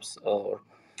steps, or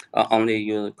only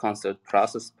you consider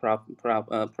process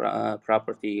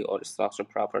property or structure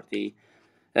property?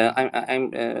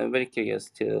 I'm very curious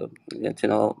to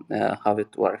know how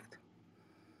it worked.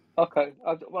 Okay.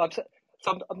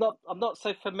 I'm not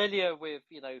so familiar with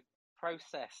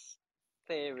process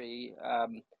theory.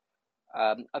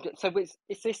 So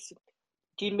is this?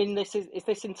 Do you mean this is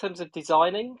this in terms of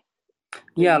designing?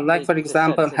 Yeah, like for the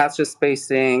example, sensors? hatch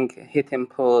spacing, hit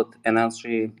input,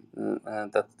 energy.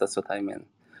 That's what I mean.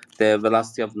 The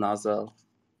velocity of nozzle.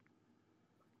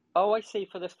 Oh, I see.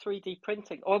 For the 3D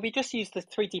printing, or we just use the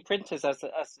 3D printers as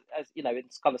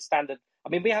it's kind of standard. I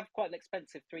mean, we have quite an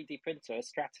expensive 3D printer, a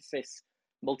Stratasys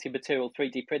multi-material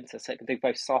 3D printer, so it can do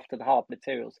both soft and hard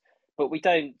materials. But we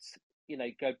don't,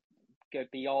 go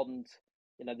beyond,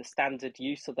 the standard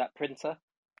use of that printer.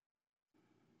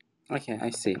 Okay, I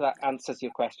see. If that answers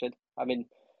your question. I mean,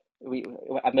 we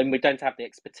don't have the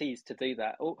expertise to do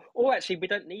that, or actually we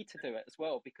don't need to do it as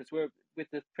well, because we're with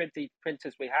the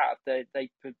printers we have, they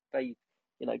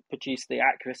produce the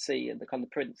accuracy and the kind of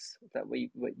prints that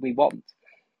we want.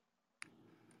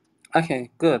 Okay,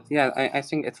 good. Yeah, I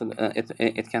think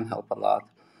it can help a lot.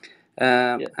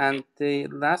 Yeah. And the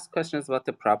last question is about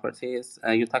the properties.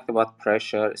 You talked about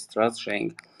pressure,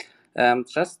 structuring.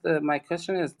 My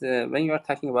question is, when you are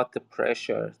talking about the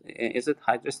pressure, is it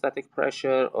hydrostatic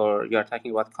pressure or you are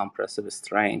talking about compressive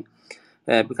strain?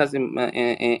 Because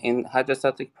in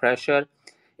hydrostatic pressure,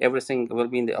 everything will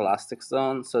be in the elastic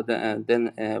zone, so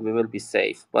then we will be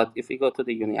safe. But if we go to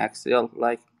the uniaxial,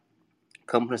 like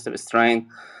compressive strain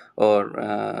or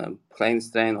plane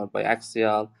strain or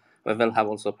biaxial, we will have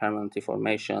also permanent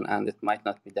deformation, and it might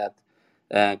not be that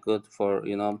good for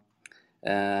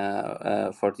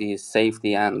for the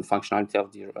safety and functionality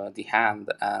of the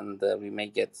hand, and we may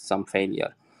get some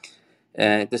failure.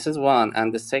 This is one,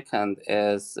 and the second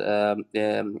is, have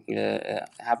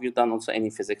you done also any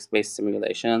physics-based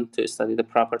simulation to study the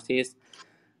properties?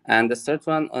 And the third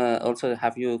one, also,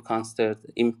 have you considered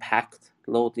impact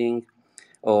loading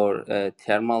or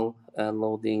thermal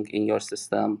loading in your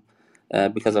system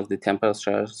because of the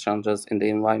temperature changes in the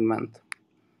environment?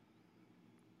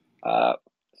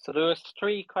 So there was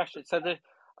 3 questions. So the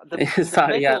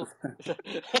Sorry, middle.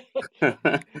 I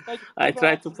maybe I'll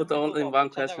tried to answer the put all middle in one, one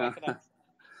which I know I question. can answer.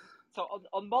 So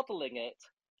on modelling it,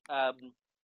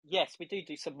 yes, we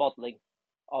do some modelling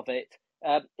of it.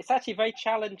 It's actually very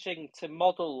challenging to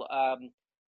model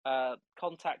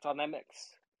contact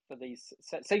dynamics for these.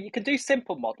 So you can do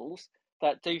simple models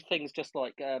that do things just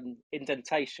like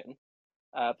indentation.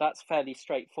 That's fairly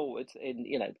straightforward in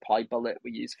pi bullet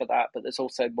we use for that, but there's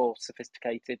also more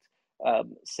sophisticated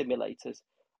simulators.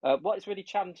 What is really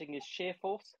challenging is shear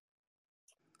force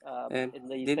in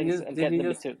these things and getting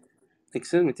them to.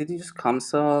 Excuse me, did you use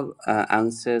COMSOL,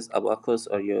 ANSYS, Abacus,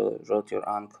 or you wrote your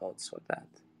own codes for that?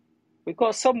 We've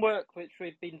got some work which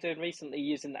we've been doing recently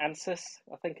using ANSYS,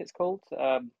 I think it's called,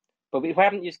 but we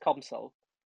haven't used COMSOL.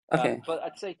 Okay. But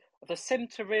I'd say the sim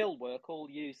to real work all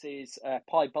uses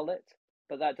pi bullet,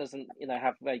 but that doesn't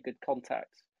have very good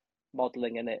contact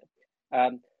modeling in it.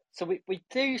 So we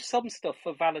do some stuff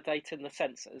for validating the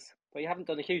sensors. We haven't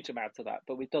done a huge amount of that,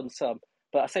 but we've done some.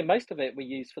 But I say most of it we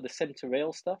use for the sim to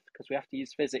real stuff because we have to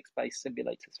use physics-based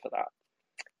simulators for that.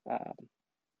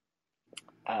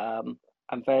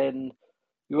 And then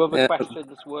your other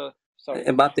questions were, sorry,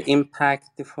 about the impact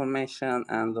deformation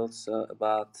and also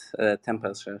about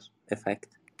temperature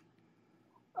effect.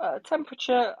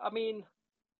 Temperature. I mean,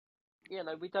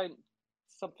 we don't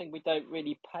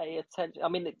really pay attention. I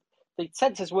mean, the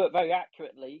sensors work very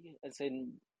accurately, as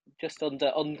in just under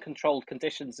uncontrolled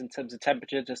conditions in terms of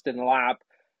temperature. Just in the lab,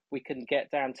 we can get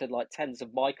down to like tens of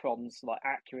microns, like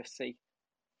accuracy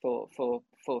for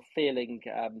feeling,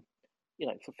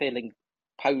 for feeling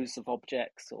pose of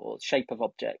objects or shape of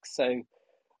objects. So,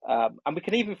 and we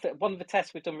can even one of the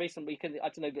tests we've done recently. We can, I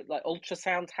don't know, like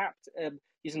ultrasound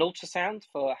using ultrasound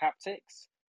for haptics.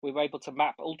 We were able to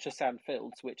map ultrasound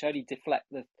fields which only deflect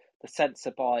the sensor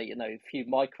by a few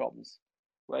microns.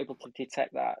 We're able to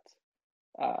detect that.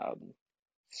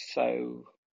 So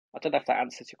I don't know if that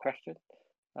answers your question.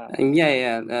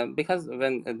 Because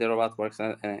when the robot works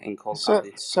in cold So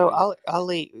conditions.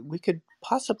 Ali, we could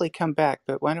possibly come back,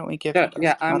 but why don't we give Sure, some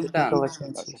I'm other done. people a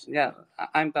chance?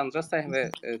 I'm done. Just I have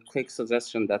a quick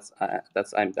suggestion. That's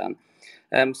I'm done.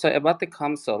 So about the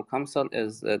COMSOL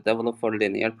is developed for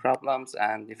linear problems,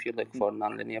 and if you look for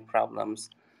nonlinear problems,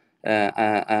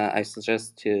 I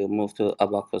suggest to move to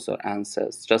Abacus or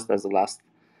ANSYS, just as a last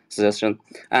suggestion.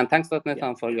 And thanks,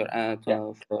 Nathan, for your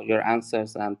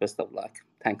answers, and best of luck.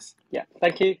 Thanks. Yeah,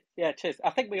 thank you. Yeah, cheers.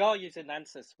 I think we are using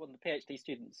ANSYS. One of the PhD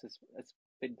students has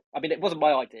been. I mean, it wasn't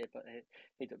my idea, but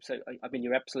so I mean,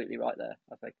 you're absolutely right there.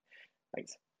 I think.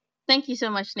 Thanks. Thank you so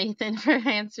much, Nathan, for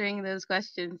answering those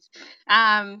questions.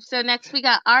 So next we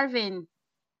got Arvin.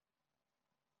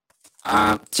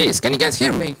 Cheers, can you guys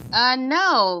hear me?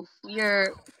 No,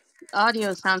 your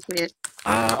audio sounds weird.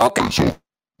 Okay, sure.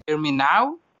 Hear me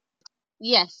now?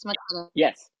 Yes, much better.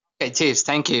 Yes. Okay, cheers,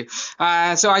 thank you.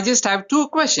 So I just have 2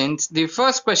 questions. The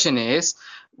first question is,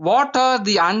 what are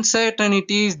the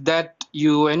uncertainties that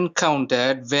you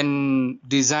encountered when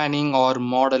designing or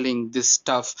modeling this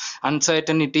stuff?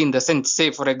 Uncertainty in the sense,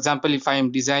 say for example, if I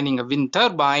am designing a wind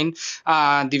turbine,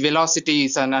 the velocity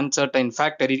is an uncertain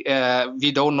factor.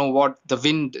 We don't know what the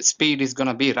wind speed is going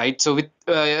to be, right? So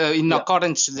in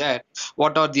accordance to that,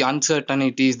 what are the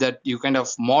uncertainties that you kind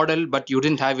of model, but you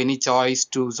didn't have any choice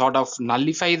to sort of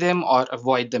nullify them or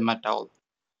avoid them at all?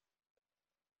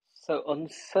 So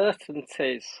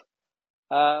uncertainties.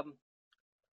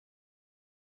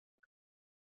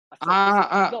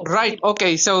 Right.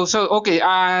 Okay. So okay.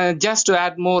 Just to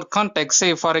add more context,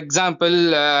 say for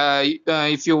example,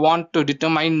 if you want to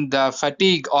determine the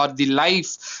fatigue or the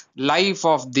life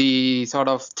of the sort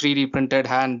of 3D printed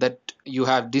hand that you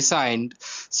have designed.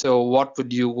 So what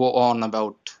would you go on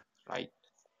about, right?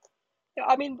 Yeah,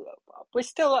 I mean, we're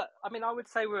still at, I mean, I would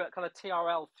say we're at kind of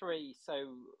TRL3,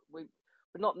 so we're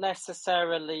not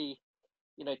necessarily,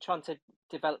 trying to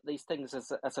develop these things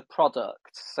as a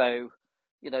product. So,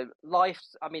 I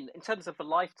mean, in terms of the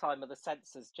lifetime of the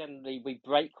sensors, generally we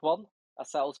break one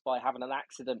ourselves by having an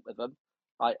accident with them.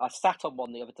 I sat on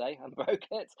one the other day and broke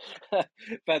it.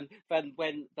 then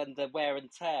the wear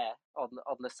and tear on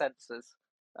the sensors.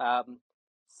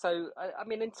 So I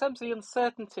mean, in terms of the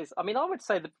uncertainties, I mean, I would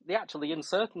say the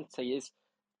uncertainty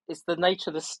is the nature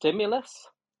of the stimulus,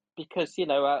 because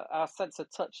our sense of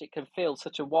touch, it can feel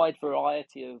such a wide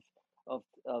variety of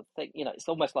things. It's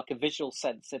almost like a visual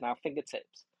sense in our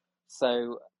fingertips.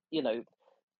 So the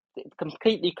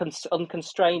completely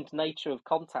unconstrained nature of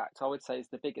contact, I would say, is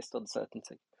the biggest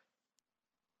uncertainty.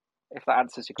 If that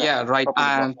answers your Yeah, question, right.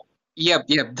 probably not. Yep,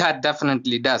 that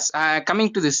definitely does.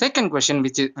 Coming to the second question,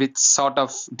 which sort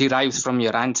of derives from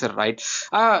your answer, right?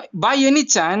 By any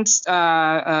chance,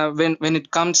 when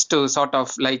it comes to sort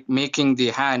of like making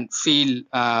the hand feel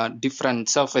different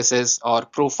surfaces or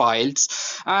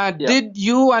profiles, Yeah. did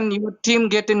you and your team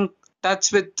get in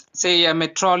touch with, say, a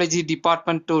metrology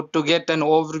department to get an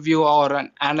overview or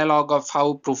an analog of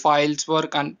how profiles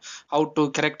work and how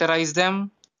to characterize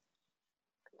them?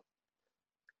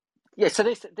 Yeah, so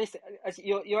this as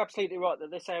you're absolutely right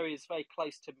that this area is very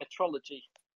close to metrology,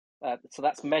 so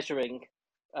that's measuring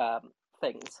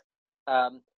things.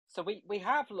 So we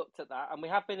have looked at that, and we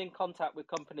have been in contact with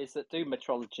companies that do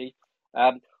metrology.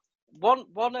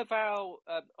 One of our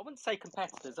I wouldn't say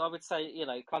competitors, I would say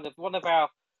kind of one of our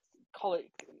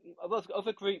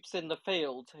other groups in the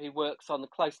field who works on a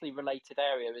closely related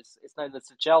area is known as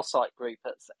the Gel Site Group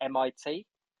at MIT.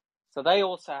 So they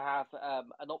also have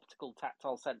an optical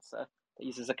tactile sensor that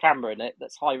uses a camera in it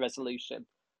that's high resolution,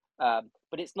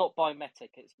 but it's not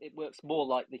biometric. It works more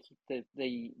like the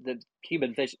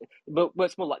human vision. It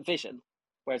works more like vision,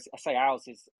 whereas I say ours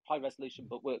is high resolution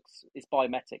but is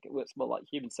biometric. It works more like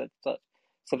human sense touch.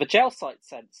 So the gel site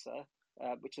sensor,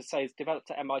 which I say is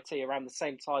developed at MIT around the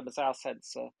same time as our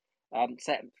sensor,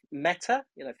 Meta,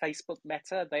 Facebook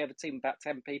Meta, they have a team of about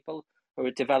 10 people who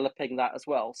are developing that as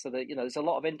well. So that there's a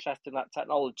lot of interest in that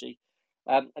technology.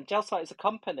 And GelSite as a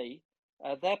company,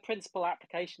 their principal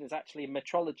application is actually in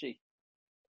metrology,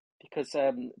 because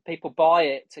people buy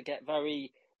it to get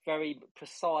very, very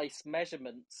precise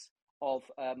measurements of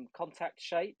contact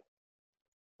shape.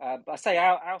 But I say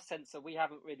our sensor, we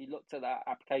haven't really looked at that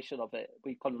application of it.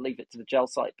 We kind of leave it to the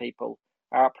GelSite people.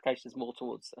 Our application is more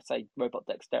towards, I say, robot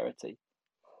dexterity.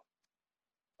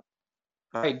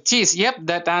 Right. Cheers. Yep,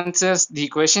 that answers the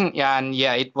question. Yeah, and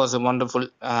yeah, it was a wonderful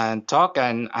talk,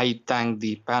 and I thank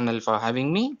the panel for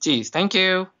having me. Cheers. Thank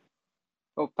you.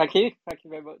 Well, thank you. Thank you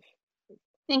very much.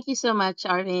 Thank you so much,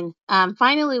 Arvind.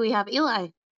 Finally, we have Eli.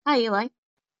 Hi, Eli.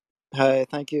 Hi,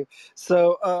 thank you.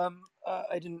 So,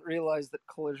 I didn't realize that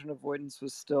collision avoidance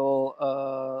was still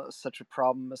such a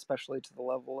problem, especially to the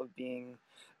level of being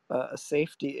a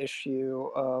safety issue.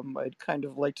 I'd kind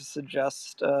of like to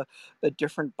suggest a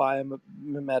different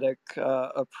biomimetic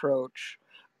approach,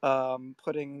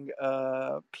 putting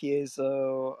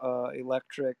piezo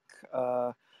electric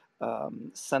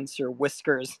sensor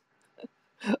whiskers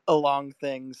along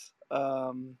things,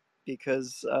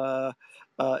 because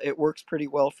it works pretty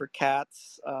well for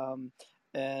cats.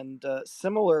 And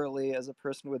similarly, as a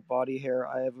person with body hair,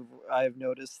 I have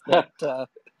noticed that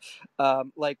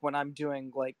like when I'm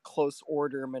doing like close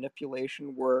order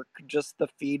manipulation work, just the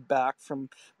feedback from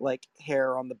like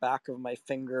hair on the back of my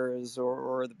fingers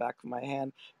or the back of my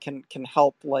hand can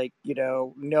help, like,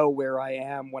 know where I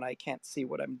am when I can't see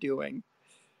what I'm doing.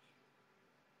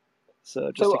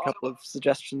 So just a couple of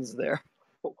suggestions there.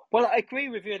 Well, I agree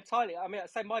with you entirely. I mean, I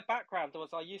say my background was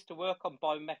I used to work on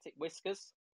biometric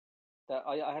whiskers. That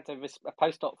I had a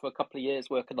postdoc for a couple of years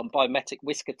working on biometric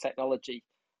whisker technology.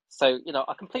 So,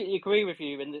 I completely agree with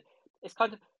you. And it's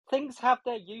kind of, things have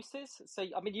their uses. So,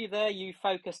 I mean, you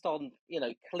focused on,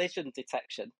 collision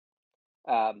detection,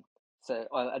 and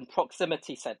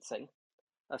proximity sensing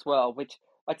as well, which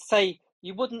I'd say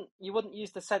you wouldn't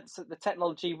use the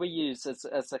technology we use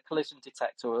as a collision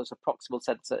detector or as a proximal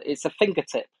sensor. It's a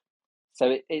fingertip,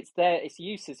 so its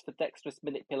uses for dexterous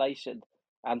manipulation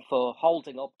and for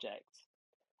holding objects.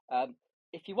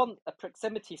 If you want a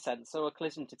proximity sensor or a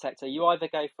collision detector, you either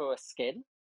go for a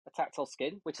tactile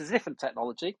skin, which is a different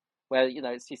technology, where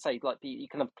as you say, like you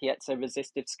can have piezo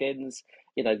resistive skins.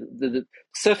 The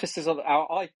surfaces of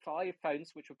our iPhones,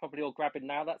 which we're probably all grabbing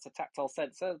now, that's a tactile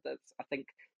sensor. That's, I think,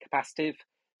 capacitive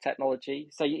technology.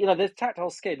 So there's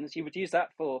tactile skins. You would use that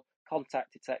for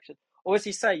contact detection, or as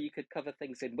you say, you could cover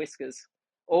things in whiskers,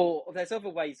 or there's other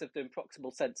ways of doing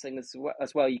proximal sensing as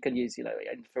well. You can use,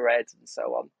 infrared and so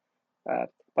on. I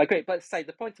agree, but say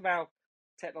the point of our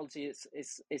technology is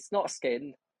it's not a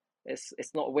skin,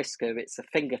 it's not a whisker, it's a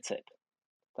fingertip.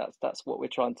 That's what we're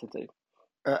trying to do.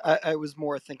 I was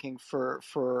more thinking for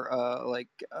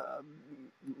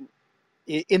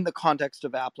in the context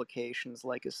of applications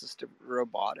like assistive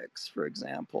robotics, for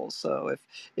example. So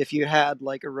if you had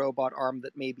like a robot arm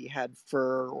that maybe had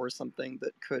fur or something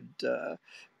that could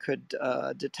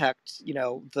detect,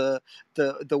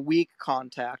 the weak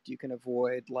contact, you can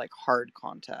avoid like hard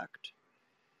contact.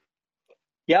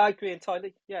 Yeah, I agree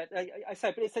entirely. Yeah, I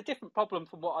say, but it's a different problem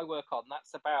from what I work on.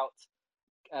 That's about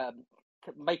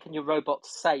making your robot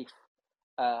safe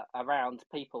around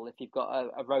people if you've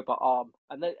got a robot arm,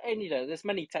 and there's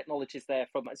many technologies there,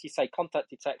 from, as you say,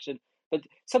 contact detection, but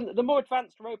the more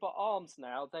advanced robot arms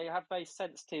now, they have very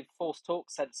sensitive force torque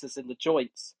sensors in the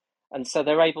joints, and so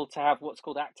they're able to have what's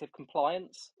called active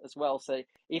compliance as well. So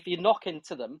if you knock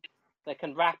into them, they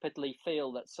can rapidly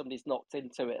feel that somebody's knocked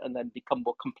into it and then become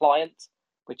more compliant,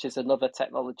 which is another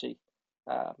technology.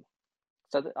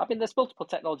 So there's multiple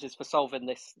technologies for solving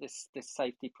this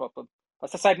safety problem.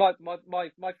 As I say,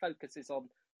 my focus is on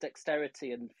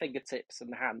dexterity and fingertips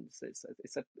and hands. It's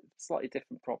a slightly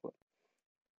different problem.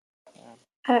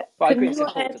 But I agree, it's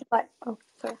important.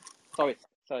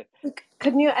 Sorry.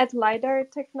 Can you add LiDAR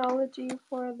technology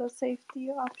for the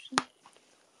safety option?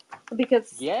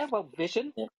 Because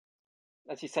vision,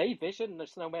 as you say, vision.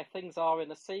 There's know where things are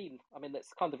in a scene.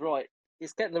 That's kind of right.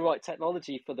 It's getting the right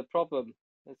technology for the problem,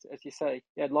 as you say.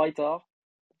 Yeah, LiDAR,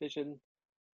 vision.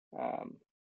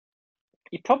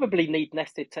 You probably need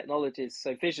nested technologies,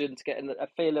 so vision to get a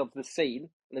feel of the scene,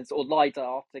 or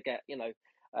LiDAR to get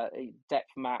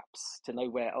depth maps to know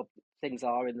where things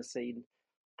are in the scene,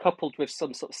 coupled with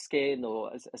some sort of skin,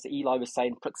 or as Eli was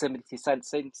saying, proximity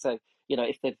sensing. So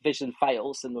if the vision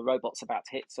fails and the robot's about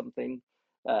to hit something,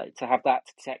 to have that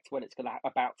to detect when it's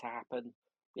about to happen.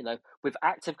 With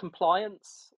active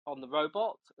compliance on the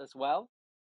robot as well,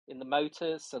 in the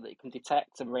motors, so that it can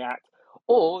detect and react,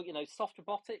 or soft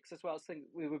robotics as well. As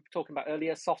we were talking about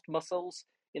earlier, soft muscles.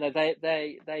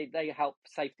 They help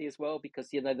safety as well, because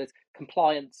there's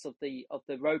compliance of the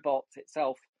robot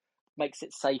itself makes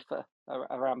it safer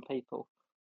around people.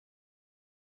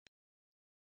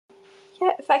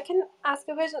 Yeah, if I can ask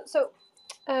a question, so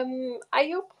are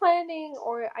you planning,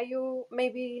 or are you,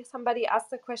 maybe somebody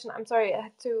asked the question, I'm sorry, I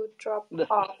had to drop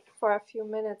off for a few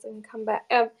minutes and come back.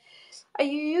 Are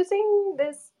you using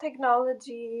this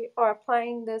technology or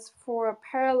applying this for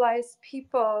paralyzed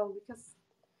people? Because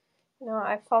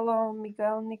I follow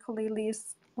Miguel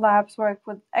Nicolili's labs work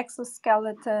with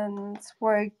exoskeletons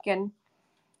work, and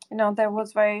there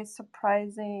was very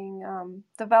surprising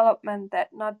development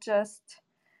that not just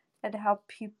it helped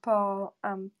people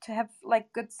to have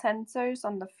like good sensors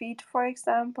on the feet, for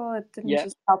example. It didn't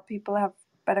just help people have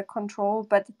better control,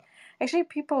 but actually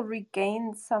people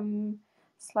regained some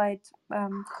slight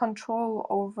control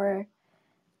over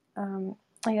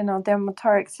their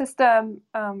motoric system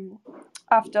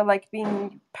after like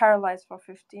being paralyzed for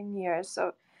 15 years.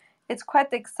 So it's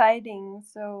quite exciting.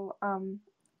 So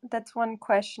that's one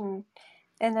question.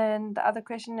 And then the other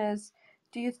question is,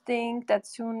 do you think that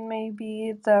soon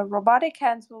maybe the robotic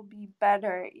hands will be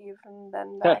better even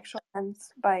than the actual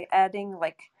hands, by adding,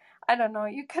 like, I don't know,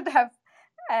 you could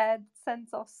add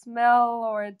sense of smell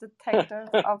or detectors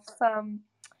of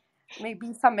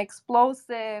maybe some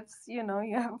explosives, you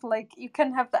have like, you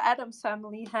can have the Addams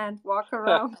Family hand walk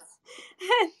around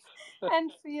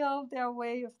and feel their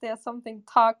way if there's something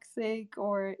toxic,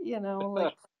 or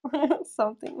like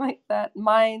something like that.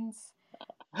 Mines.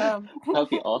 That'd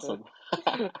be awesome.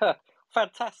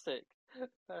 Fantastic.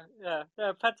 Yeah,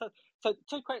 fantastic. So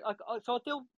two quick.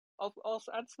 I'll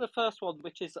answer the first one,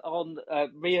 which is on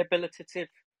rehabilitative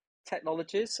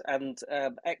technologies and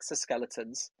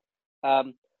exoskeletons.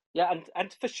 And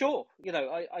for sure,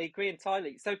 I agree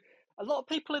entirely. So a lot of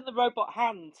people in the robot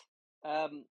hand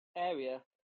area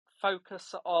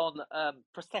focus on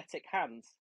prosthetic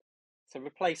hands. So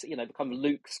replace it, become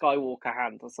Luke Skywalker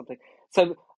hand or something.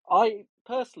 So I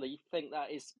personally think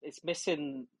that is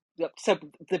missing. So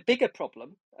the bigger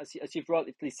problem, as you've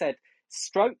rightly said,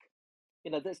 stroke.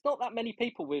 There's not that many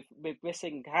people with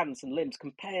missing hands and limbs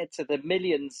compared to the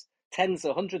millions, tens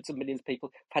or hundreds of millions of people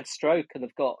who've had stroke and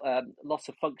have got loss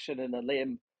of function in a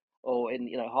limb or in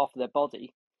half of their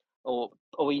body, or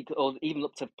even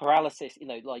up to paralysis.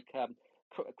 Like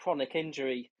chronic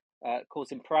injury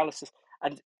causing paralysis.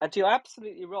 And you're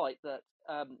absolutely right that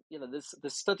there's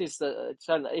studies that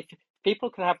show that if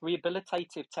people can have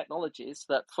rehabilitative technologies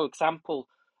that, for example,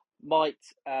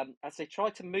 might, as they try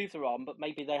to move their arm, but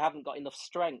maybe they haven't got enough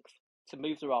strength to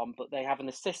move their arm, but they have an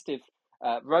assistive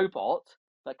robot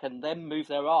that can then move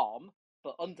their arm,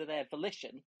 but under their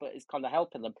volition, but is kind of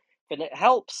helping them. Then it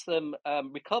helps them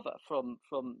recover from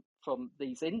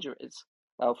these injuries,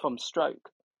 from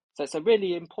stroke. So it's a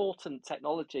really important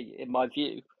technology in my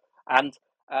view, and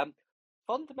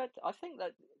fundamentally, I think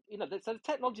that so the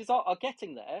technologies are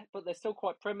getting there, but they're still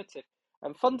quite primitive.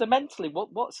 And fundamentally,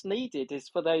 what's needed is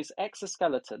for those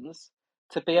exoskeletons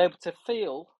to be able to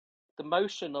feel the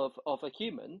motion of a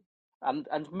human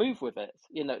and move with it.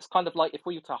 It's kind of like if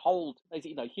we were to hold,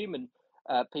 human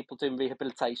people doing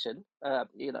rehabilitation. I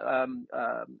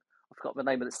forgot the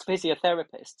name of this.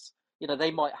 Physiotherapists.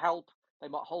 They might help. They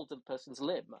might hold a person's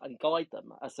limb and guide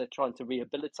them as they're trying to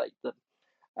rehabilitate them.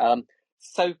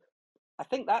 So I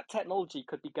think that technology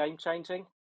could be game changing,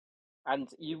 and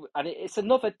it's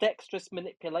another dexterous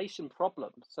manipulation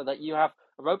problem, so that you have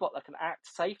a robot that can act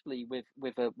safely with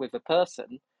a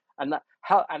person, and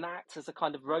act as a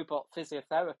kind of robot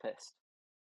physiotherapist.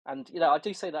 And I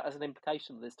do say that as an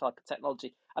implication of this type of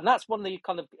technology, and that's one of the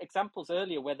kind of examples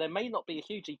earlier where there may not be a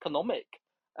huge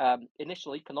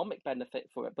initial economic benefit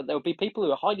for it, but there will be people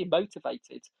who are highly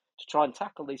motivated to try and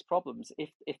tackle these problems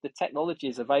if the technology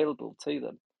is available to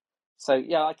them. So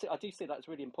yeah, I do see that as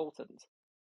really important.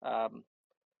 And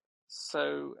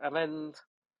then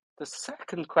the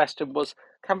second question was,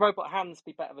 can robot hands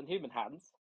be better than human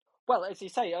hands? Well, as you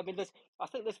say, I mean, I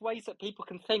think there's ways that people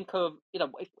can think of,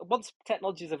 once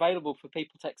technology is available for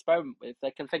people to experiment with,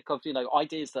 they can think of,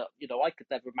 ideas that, I could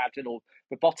never imagine, or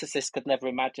roboticists could never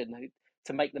imagine,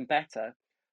 to make them better.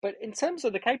 But in terms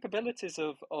of the capabilities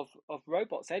of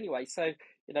robots anyway, so,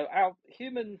 our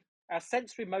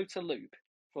sensory motor loop,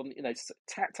 from,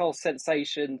 tactile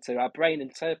sensation to our brain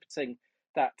interpreting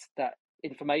that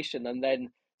information and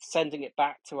then sending it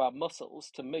back to our muscles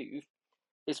to move,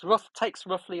 takes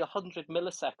roughly 100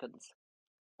 milliseconds.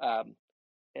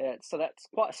 So that's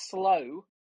quite a slow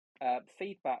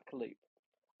feedback loop.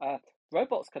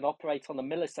 Robots can operate on a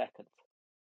millisecond.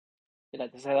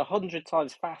 They're 100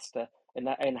 times faster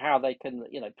in how they can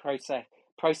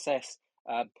process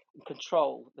and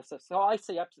control the stuff. So I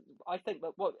think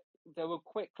that what they will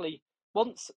quickly,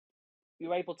 once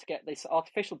you're able to get this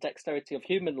artificial dexterity of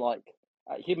human-like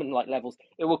levels,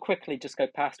 it will quickly just go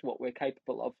past what we're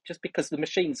capable of, just because the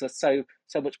machines are so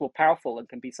much more powerful and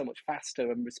can be so much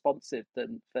faster and responsive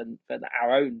than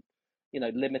our own,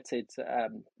 limited,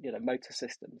 motor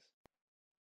systems.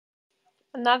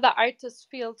 Another artist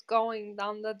field going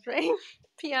down the drain.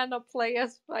 Piano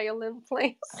players, violin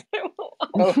players.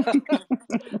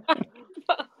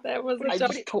 There was a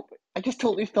joke. I just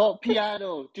totally thought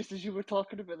piano. Just as you were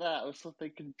talking about that, I was still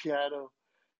thinking piano.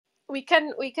 We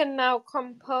can now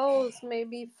compose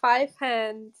maybe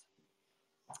 5-hand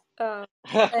plays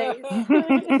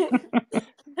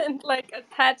and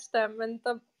attach them, and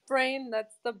the brain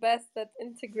that's the best at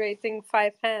integrating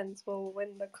 5 hands will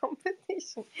win the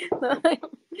competition.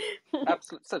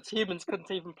 Absolutely. So humans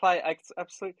couldn't even play.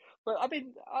 Absolutely. But I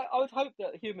mean, I would hope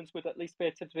that humans would at least be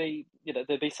able to be,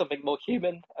 there'd be something more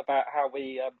human about how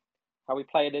we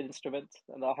play an instrument,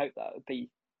 and I hope that would be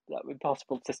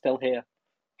possible to still hear.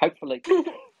 Hopefully.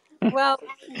 Well,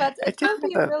 but it will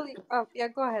be really. Oh yeah,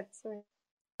 go ahead. Sorry.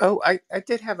 Oh, I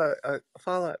did have a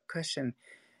follow-up question.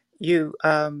 You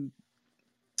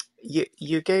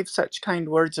gave such kind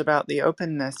words about the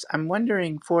openness. I'm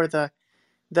wondering, for the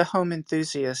home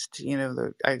enthusiast,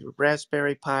 the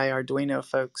Raspberry Pi, Arduino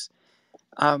folks,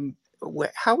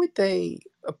 how would they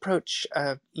approach,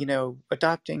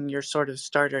 adopting your sort of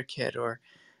starter kit, or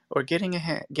getting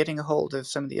a hold of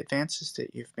some of the advances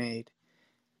that you've made,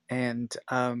 and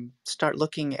start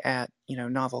looking at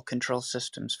novel control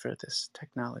systems for this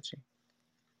technology?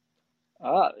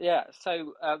 Yeah.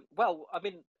 So, well, I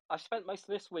mean, I spent most of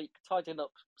this week tidying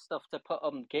up stuff to put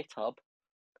on GitHub,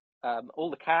 all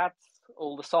the CADs,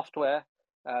 all the software,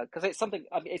 because it's something.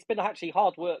 I mean, it's been actually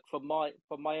hard work from my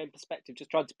own perspective,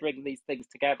 just trying to bring these things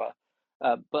together.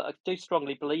 But I do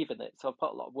strongly believe in it, so I've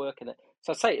put a lot of work in it.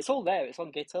 So I say it's all there. It's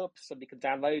on GitHub. Somebody can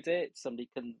download it. Somebody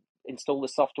can install the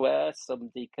software.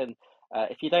 Somebody can,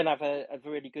 if you don't have a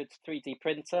really good 3D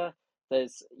printer,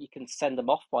 you can send them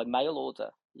off by mail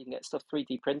order. You can get stuff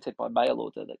 3D printed by mail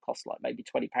order that costs like maybe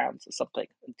 £20 or something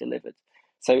and delivered.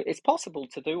 So it's possible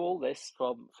to do all this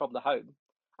from the home.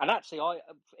 And actually,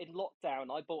 in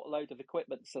lockdown, I bought a load of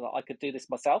equipment so that I could do this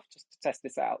myself, just to test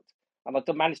this out. And I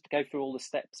managed to go through all the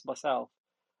steps myself.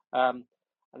 And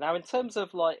now, in terms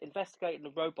of investigating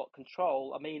the robot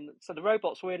control, I mean, so the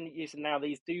robots we're using now,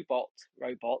 these DoBot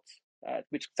robots,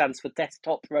 which stands for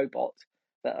desktop robot,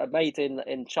 that are made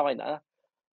in China.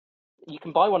 you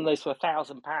can buy one of those for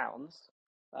 £1,000,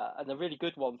 and a really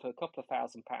good one for a couple of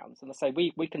 £1,000. And I say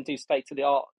we can do state of the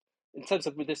art in terms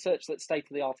of research that's state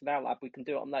of the art in our lab. We can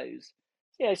do it on those.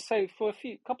 Yeah, so for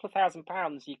a couple of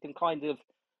 £1,000, you can kind of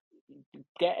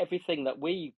get everything that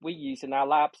we use in our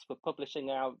labs for publishing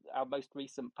our most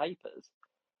recent papers.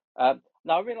 Now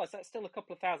I realise that's still a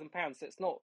couple of £1,000, so it's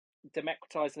not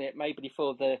democratising it maybe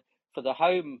for the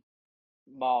home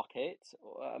market,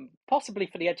 possibly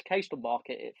for the educational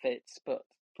market it fits, but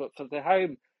for the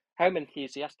home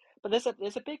enthusiast. But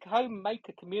there's a big home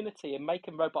maker community in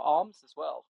making robot arms as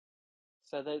well.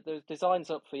 So there's designs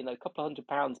up for, a couple of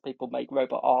 £100. People make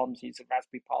robot arms using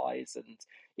Raspberry Pis and,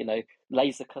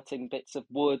 laser cutting bits of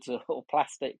wood or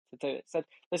plastic to do it. So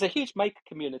there's a huge maker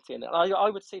community in it. I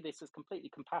would see this as completely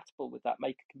compatible with that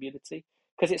maker community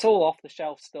because it's all off the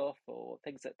shelf stuff or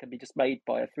things that can be just made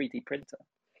by a 3D printer.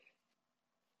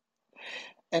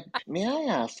 May I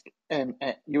ask,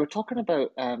 you were talking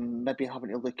about maybe having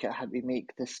to look at how we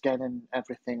make the skin and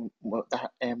everything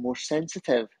more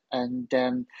sensitive, and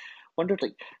wondered,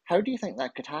 like, how do you think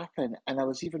that could happen? And I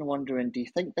was even wondering, do you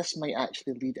think this might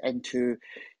actually lead into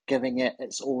giving it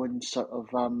its own sort of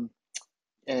what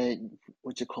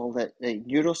do you call it, the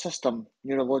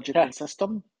neurological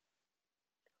system?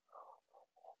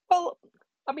 Well,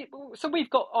 I mean, so we've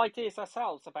got ideas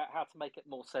ourselves about how to make it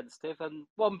more sensitive, and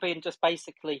one being just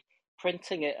basically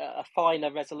printing it at a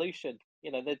finer resolution.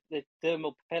 The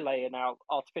dermal papillae in our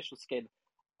artificial skin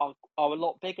are a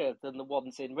lot bigger than the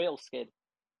ones in real skin.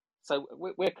 So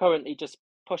we're currently just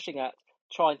pushing at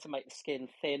trying to make the skin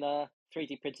thinner,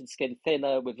 3D printed skin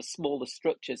thinner with the smaller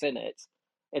structures in it,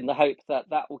 in the hope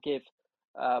that will give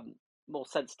more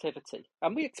sensitivity.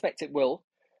 And we expect it will.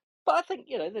 But I think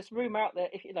there's room out there.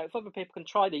 If other people can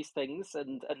try these things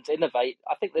and innovate,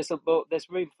 I think there's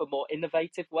room for more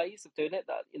innovative ways of doing it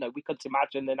that we couldn't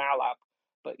imagine in our lab,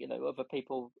 but other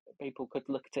people could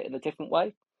look at it in a different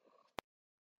way.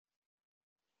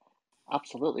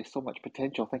 Absolutely, so much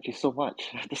potential. Thank you so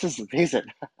much. This is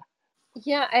amazing.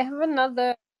 Yeah, I have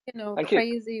another, Thank you.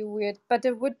 crazy, weird, but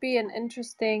it would be an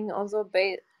interesting, also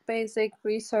basic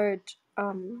research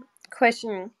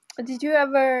question. Did you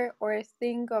ever or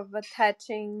think of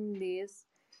attaching these,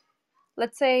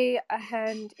 let's say, a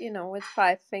hand, with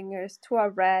 5 fingers to a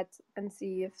rat and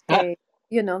see if they,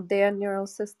 their neural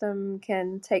system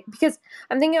can take, because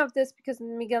I'm thinking of this because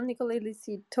Miguel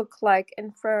Nicolelisi took like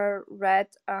infrared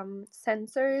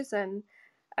sensors and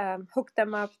hooked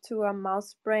them up to a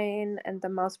mouse brain, and the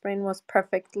mouse brain was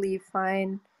perfectly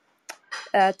fine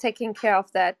taking care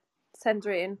of that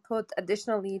sensory input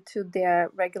additionally to their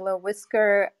regular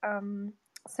whisker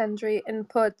sensory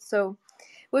input. So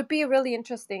it would be really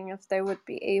interesting if they would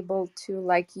be able to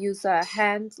like use a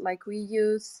hand like we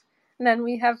use, and then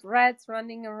we have rats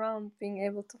running around being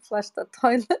able to flush the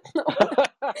toilet.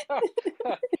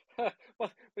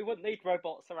 Well, we wouldn't need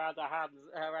robots around our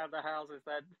houses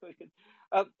then.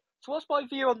 So what's my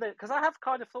view on this? Because I have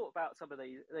kind of thought about some of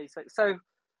these things. So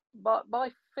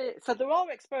my fear. So there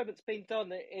are experiments being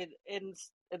done in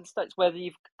states where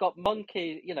you've got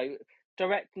monkey,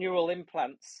 direct neural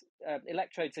implants,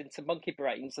 electrodes into monkey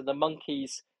brains, and the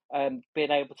monkeys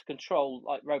being able to control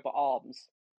like robot arms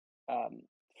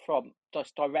from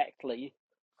just directly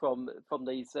from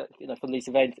these from these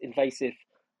invasive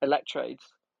electrodes.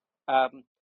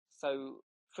 So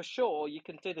for sure you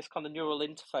can do this kind of neural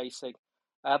interfacing.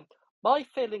 My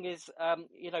feeling is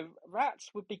rats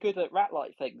would be good at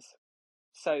rat-like things.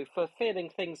 So for feeling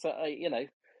things that are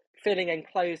feeling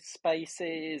enclosed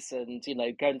spaces and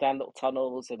going down little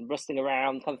tunnels and rusting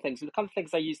around kind of things, the kind of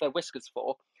things they use their whiskers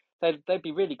for, they'd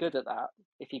be really good at that.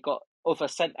 If you got other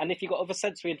if you got other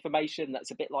sensory information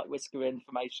that's a bit like whisker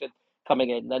information coming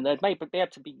in, then they'd maybe be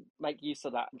able to make use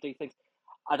of that and do things.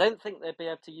 I don't think they'd be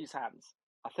able to use hands.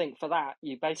 I think for that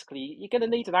you're going to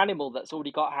need an animal that's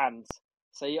already got hands.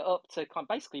 So you're up to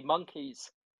basically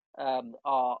monkeys are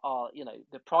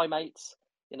the primates.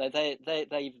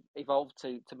 They've evolved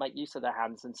to make use of their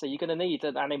hands, and so you're going to need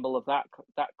an animal of that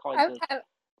kind of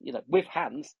with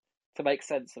hands to make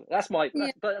sense of it. That's but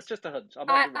that's just a hunch.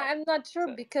 I'm not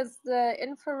sure because the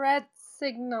infrared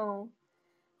signal,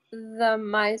 the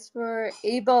mice were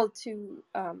able to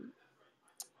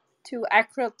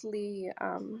accurately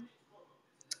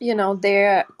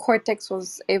their cortex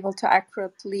was able to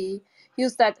accurately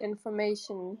use that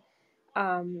information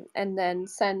and then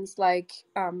sense like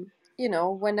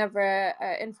whenever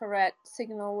an infrared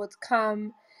signal would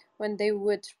come, when they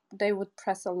would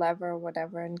press a lever or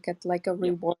whatever and get like a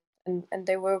reward. And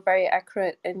they were very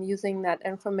accurate in using that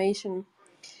information.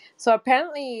 So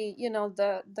apparently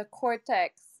the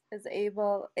cortex is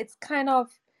able, it's kind of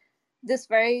this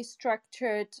very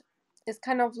structured is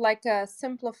kind of like a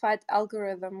simplified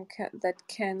algorithm that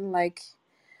can like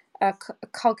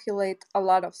calculate a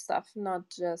lot of stuff, not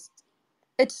just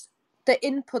it's the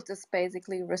input is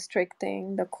basically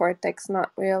restricting the cortex,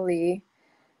 not really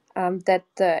that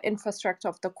the infrastructure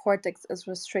of the cortex is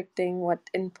restricting what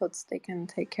inputs they can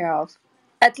take care of.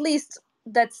 At least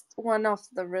that's one of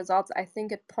the results I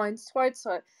think it points towards.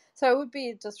 So it would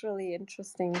be just really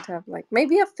interesting to have like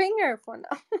maybe a finger for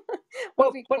now.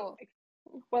 Would be cool.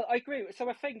 Well, I agree. So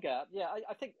a finger, yeah,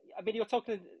 I think. I mean, you're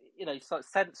talking, sort of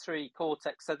sensory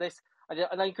cortex. So this,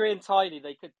 and I agree entirely.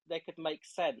 They could make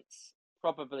sense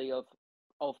probably of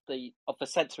the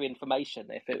sensory information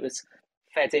if it was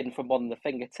fed in from one of the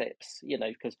fingertips.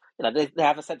 Because they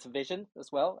have a sense of vision as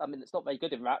well. I mean, it's not very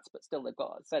good in rats, but still they've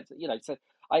got a sense. So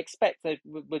I expect they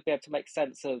would be able to make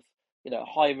sense of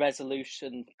high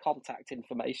resolution contact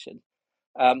information.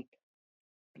 What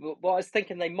I was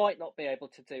thinking they might not be able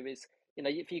to do is,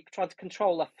 if you try to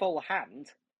control a full hand,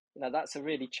 that's a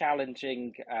really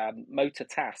challenging motor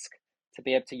task to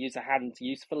be able to use a hand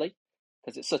usefully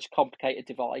because it's such a complicated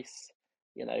device.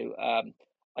 I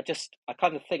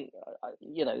kind of think,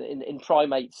 in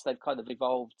primates, they've kind of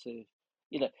evolved to,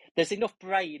 there's enough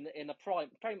brain in a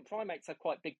primates have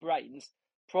quite big brains,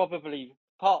 probably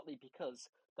partly because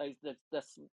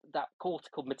that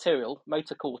cortical material,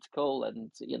 motor cortical,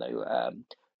 and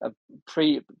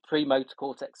pre-motor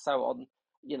cortex, so on.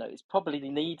 It's probably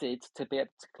needed to be able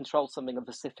to control something of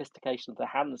the sophistication of the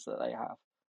hands that they have.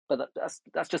 But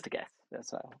that's just a guess.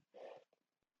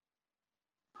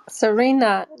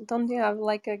 Serena, don't you have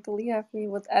like a glia? If we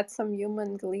would add some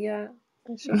human glia,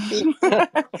 it should be.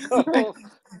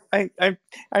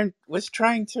 I was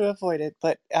trying to avoid it,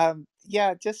 but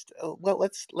yeah, just well,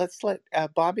 let's let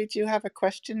Bobby. Do you have a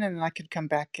question, and I could come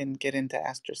back and get into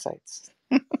astrocytes.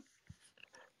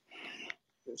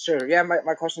 Sure. Yeah,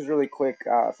 my question is really quick.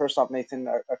 First off, Nathan,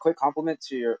 a quick compliment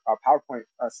to your PowerPoint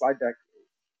slide deck.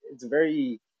 It's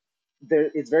very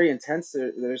intense.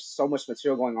 There's so much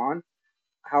material going on.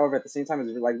 However, at the same time,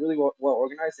 it's like really well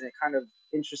organized, and it kind of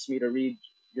interests me to read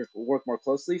your work more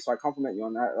closely. So I compliment you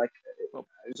on that. Like,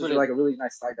 it's just like a really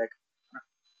nice slide deck.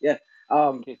 Yeah.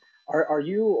 Are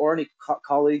you or any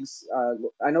colleagues?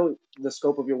 I know the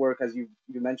scope of your work, as you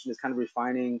mentioned, is kind of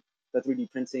refining the 3D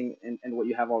printing and what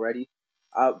you have already.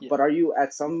 But are you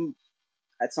at some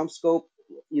scope,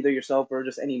 either yourself or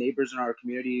just any neighbors in our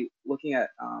community, looking at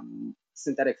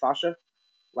synthetic fascia,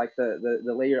 like the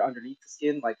layer underneath the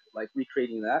skin, like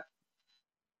recreating that?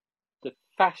 The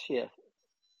fascia.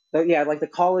 Yeah, like the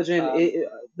collagen.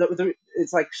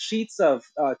 It's like sheets of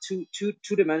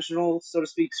two-dimensional, so to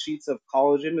speak, sheets of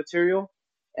collagen material.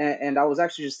 And I was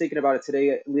actually just thinking about it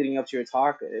today, leading up to your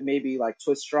talk. Maybe like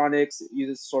Twistronics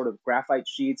uses sort of graphite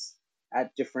sheets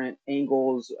at different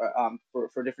angles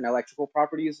for different electrical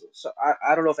properties. So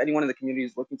I don't know if anyone in the community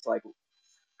is looking to like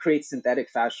create synthetic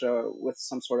fascia with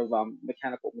some sort of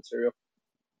mechanical material.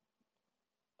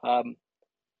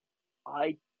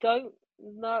 I don't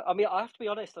know. I mean, I have to be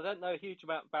honest. I don't know a huge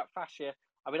amount about fascia.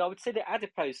 I mean, I would say the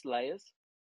adipose layers,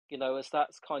 as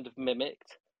that's kind of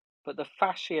mimicked, but the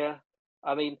fascia.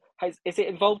 I mean, is it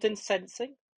involved in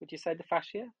sensing? Would you say the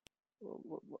fascia?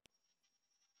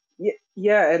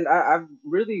 Yeah, and I've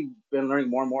really been learning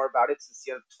more and more about it since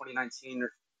the end of 2019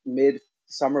 or mid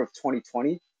summer of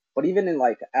 2020. But even in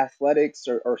like athletics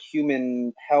or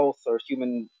human health or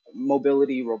human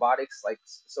mobility robotics, like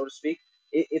so to speak,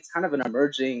 it's kind of an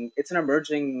emerging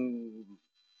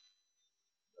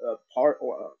part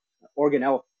or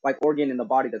organelle, like organ in the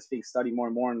body that's being studied more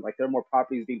and more, and like there are more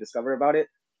properties being discovered about it.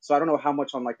 So I don't know how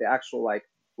much on like the actual like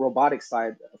robotic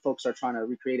side folks are trying to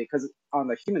recreate it, because on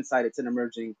the human side it's an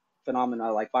emerging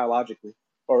phenomena, like biologically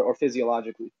or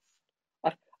physiologically.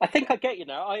 I think I get you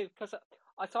now. So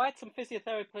I had some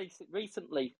physiotherapy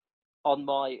recently on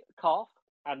my calf,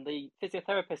 and the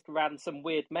physiotherapist ran some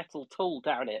weird metal tool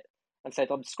down it and said,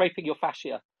 "I'm scraping your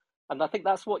fascia," and I think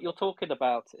that's what you're talking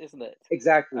about, isn't it?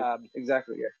 Exactly.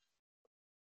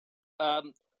 Yeah.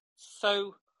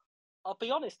 So I'll be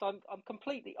honest. I'm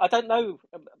completely. I don't know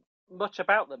much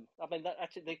about them. I mean,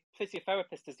 actually, the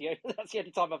physiotherapist is that's the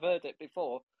only time I've heard it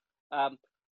before.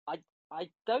 I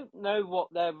don't know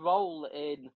what their role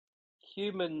in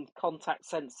human contact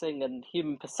sensing and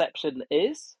human perception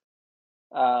is.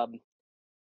 But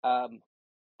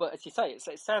as you say,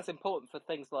 it sounds important for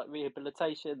things like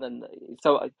rehabilitation, and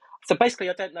so basically,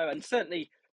 I don't know. And certainly,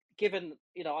 given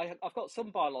I've got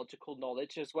some biological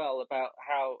knowledge as well about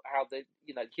how the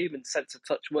human sense of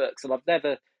touch works, and I've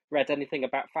never read anything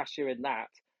about fascia in that.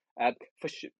 For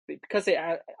sure, because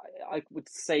I would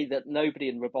say that nobody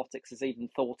in robotics has even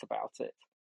thought about it.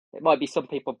 It might be some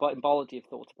people in biology have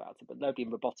thought about it, but nobody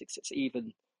in robotics it's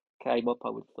even came up, I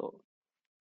would have thought.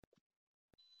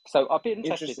 So I'd be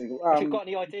interested. Interesting. If you've got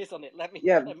any ideas on it, let me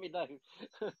Yeah, know.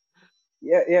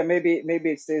 yeah. Maybe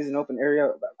it stays an open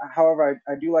area. However,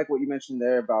 I do like what you mentioned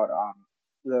there about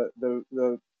the the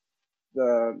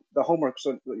the the homework.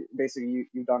 So basically,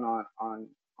 you've done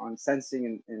on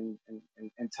sensing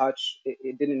and touch.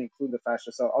 It didn't include the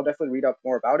fascia, so I'll definitely read up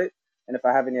more about it. And if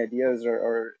I have any ideas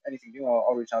or anything new,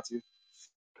 I'll reach out to you.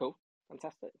 Cool,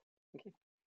 fantastic. Thank you.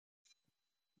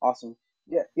 Awesome.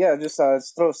 Yeah. Just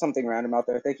throw something random out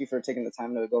there. Thank you for taking the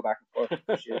time to go back and forth.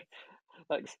 Appreciate it.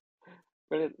 Thanks.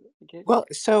 Brilliant. Thank you. Well,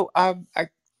 so I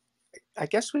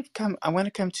guess I want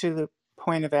to come to the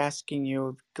point of asking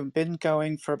you. We've been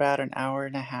going for about an hour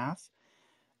and a half.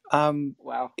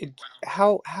 Wow.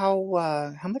 How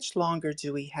much longer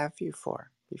do we have you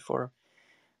for before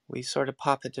we sort of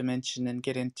pop a dimension and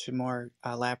get into more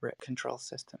elaborate control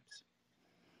systems?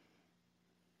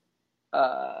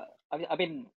 I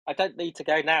mean, I don't need to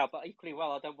go now, but equally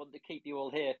well, I don't want to keep you all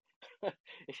here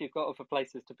if you've got other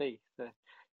places to be. So.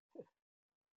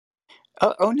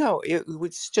 Oh no, it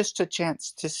was just a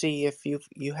chance to see if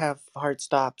you have hard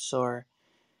stops, or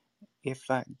if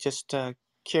just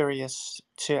curious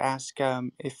to ask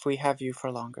if we have you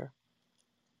for longer.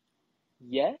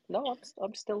 Yeah, no,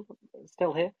 I'm still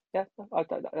here. Yeah,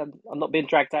 I'm not being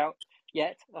dragged out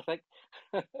yet, I think.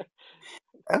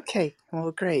 Okay,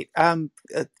 well, great.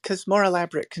 Because more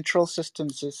elaborate control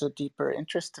systems is a deeper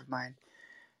interest of mine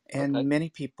Okay. and many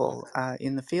people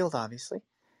in the field, obviously.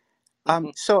 Hmm.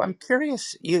 So I'm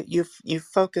curious. You've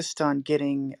focused on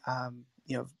getting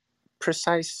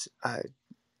precise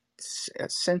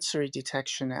sensory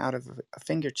detection out of a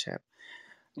fingertip.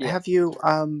 Yeah. Have you,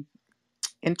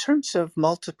 in terms of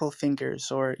multiple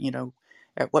fingers, or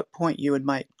at what point you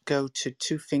might go to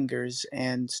two fingers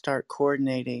and start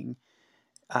coordinating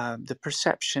the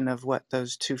perception of what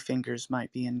those two fingers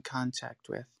might be in contact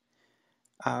with?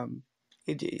 Um,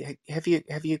 have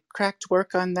you cracked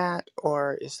work on that,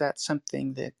 or is that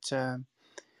something that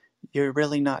you're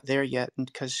really not there yet,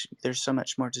 because there's so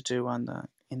much more to do on the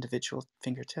individual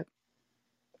fingertip?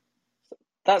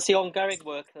 That's the ongoing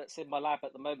work that's in my lab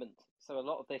at the moment. So a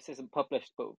lot of this isn't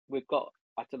published, but we've got,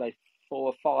 I don't know, 4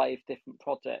 or 5 different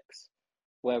projects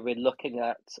where we're looking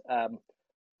at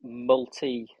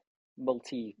multiple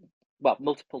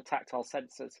tactile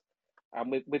sensors,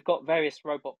 and we've got various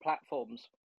robot platforms.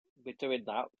 We're doing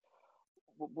that.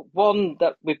 One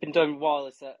that we've been doing a while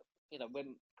is that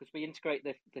because we integrate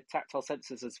the tactile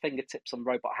sensors as fingertips on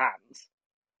robot hands,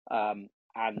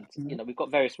 and we've got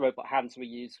various robot hands we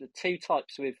use with 2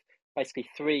 types with basically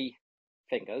 3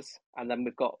 fingers, and then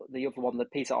we've got the other one, the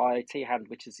PISA IoT hand,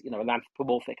 which is an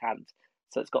anthropomorphic hand,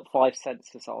 so it's got 5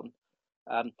 sensors on.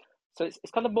 So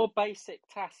it's kind of more basic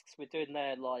tasks we're doing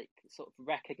there, like sort of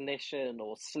recognition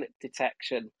or slip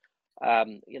detection,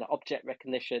 object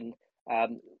recognition.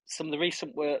 Some of the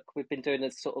recent work we've been doing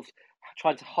is sort of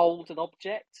trying to hold an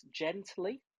object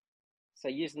gently. So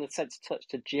using the sense of touch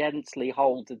to gently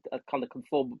hold a kind of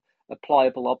conform, a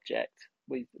pliable object.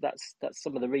 That's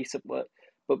some of the recent work,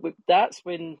 but that's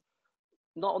been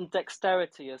not on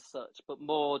dexterity as such, but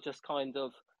more just kind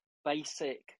of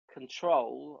basic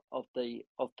control of the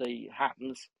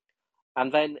hands.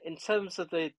 And then in terms of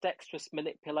the dexterous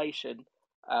manipulation,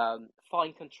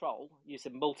 fine control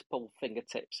using multiple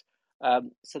fingertips.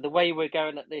 So the way we're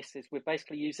going at this is we're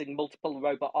basically using multiple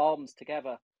robot arms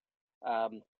together.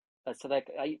 So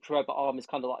each robot arm is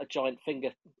kind of like a giant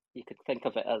finger, you could think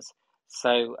of it as.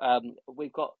 So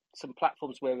we've got some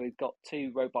platforms where we've got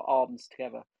 2 robot arms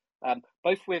together,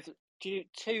 both with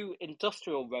 2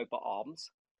 industrial robot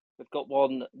arms. We've got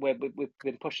one where we've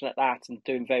been pushing at that and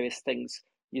doing various things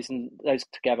using those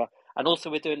together, and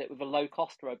also we're doing it with a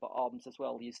low-cost robot arms as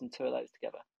well, using 2 of those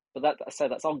together. But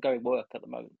that's ongoing work at the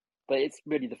moment. But it's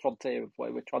really the frontier of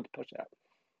where we're trying to push it at.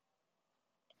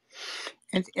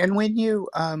 And when you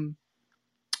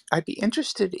I'd be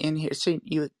interested in here. See,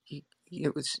 you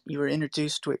were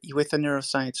introduced with a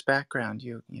neuroscience background.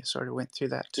 You sort of went through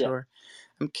that Yeah. tour.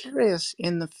 I'm curious,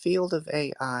 in the field of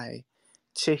AI,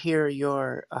 to hear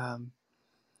your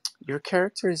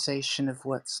characterization of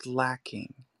what's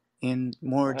lacking in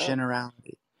more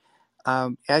generality,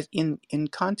 as in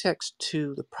context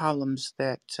to the problems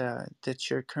that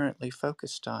you're currently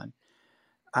focused on.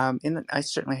 And I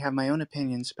certainly have my own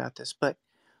opinions about this, but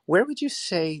where would you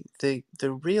say the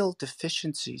real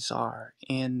deficiencies are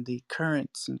in the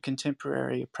current and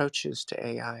contemporary approaches to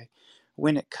AI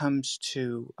when it comes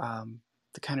to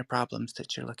the kind of problems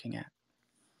that you're looking at?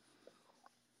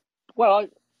 Well,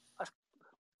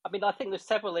 I mean, I think there's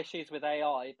several issues with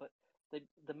AI, but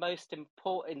the most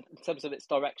important in terms of its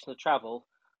direction of travel.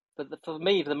 But for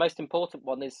me, the most important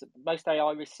one is most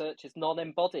AI research is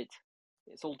non-embodied.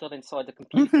 It's all done inside the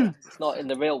computer. Mhm. It's not in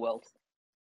the real world.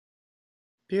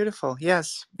 Beautiful.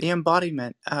 Yes, the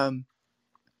embodiment.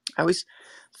 I always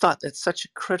thought that's such a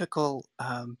critical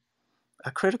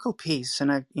piece,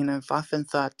 and I've often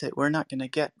thought that we're not going to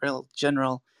get real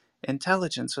general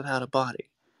intelligence without a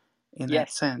body in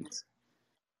that Yes, sense.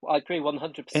 I agree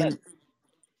 100%. And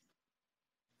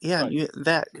yeah, Sorry.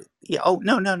 yeah. Oh,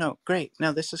 no, no, no. Great.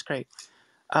 No, this is great.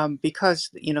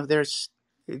 Because there's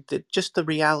just the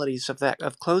realities of that,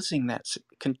 of closing that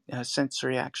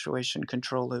sensory actuation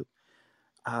control loop.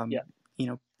 Yeah, Um,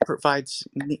 provides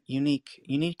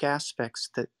unique aspects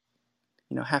that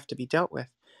have to be dealt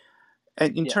with.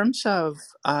 And in yeah. terms of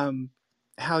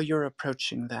how you're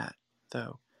approaching that,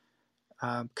 though,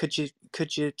 could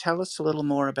you tell us a little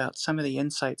more about some of the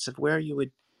insights of where you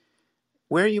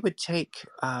would take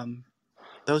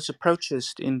those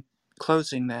approaches in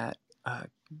closing that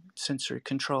sensory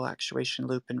control actuation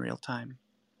loop in real time?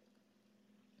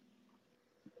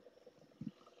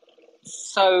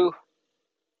 So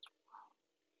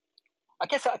I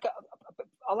guess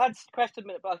I'll answer the question in a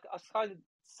minute, but I kind of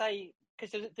say,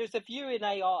 because there's a view in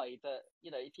AI that,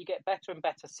 if you get better and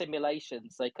better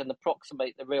simulations, they can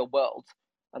approximate the real world.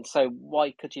 And so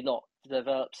why could you not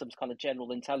develop some kind of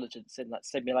general intelligence in that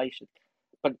simulation?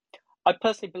 But I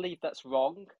personally believe that's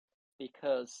wrong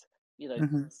because,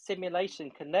 Hmm.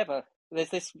 simulation can never, there's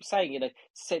this saying,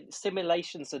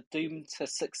 simulations are doomed to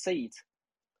succeed.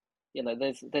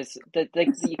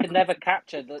 You can never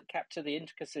capture the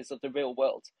intricacies of the real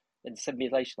world in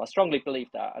simulation. I strongly believe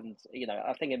that, and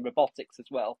I think in robotics as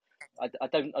well. I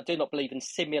do not believe in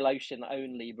simulation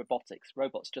only robotics.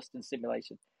 Robots just in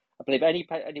simulation. I believe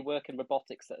any work in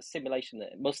robotics that is simulation,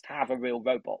 it must have a real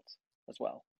robot as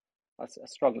well. I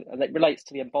strongly, and it relates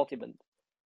to the embodiment.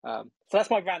 So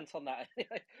that's my rant on that.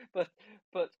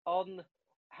 but on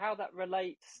how that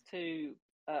relates to,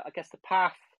 I guess, the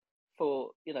path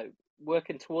for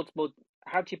working towards more.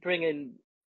 How do you bring in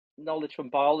knowledge from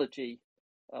biology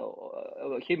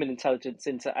or human intelligence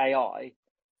into AI?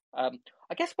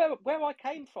 I guess where I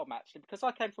came from, actually, because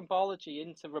I came from biology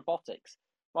into robotics,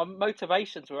 my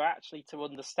motivations were actually to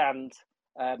understand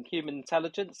human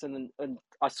intelligence, and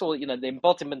I saw the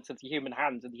embodiment of the human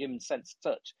hand and the human sense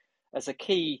of touch as a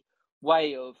key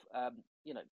way of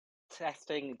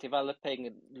testing, developing,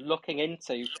 and looking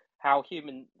into how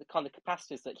the kind of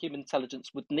capacities that human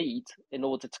intelligence would need in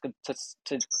order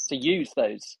to use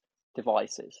those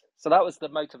devices. So that was the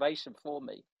motivation for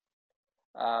me.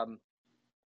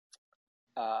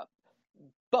 Uh,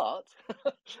 but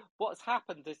what's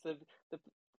happened is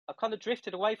I've kind of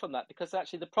drifted away from that because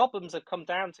actually the problems have come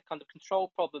down to kind of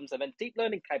control problems, and then deep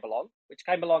learning came along, which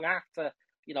came along after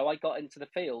I got into the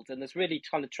field, and has really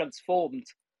kind of transformed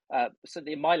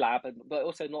certainly in my lab, but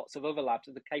also in lots of other labs,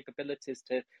 the capabilities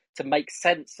to make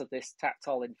sense of this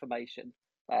tactile information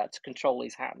to control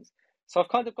these hands. So I've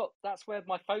kind of that's where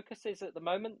my focus is at the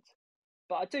moment.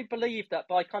 But I do believe that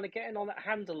by kind of getting on that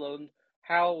handle on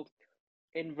how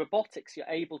in robotics you're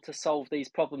able to solve these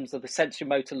problems of the sensory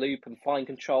motor loop and fine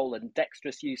control and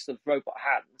dexterous use of robot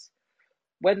hands,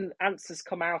 when answers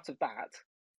come out of that,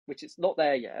 which it's not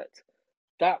there yet,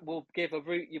 that will give a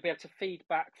route. You'll be able to feed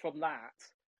back from that.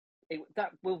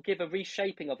 That will give a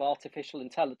reshaping of artificial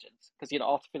intelligence, because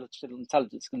artificial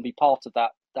intelligence can be part of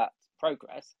that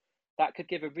progress. That could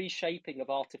give a reshaping of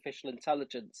artificial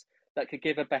intelligence that could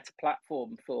give a better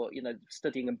platform for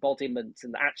studying embodiment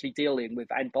and actually dealing with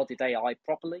embodied AI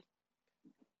properly.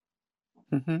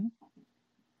 Mm-hmm.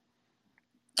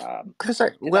 Because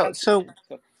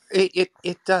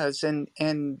it does, and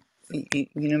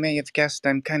you may have guessed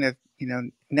I'm kind of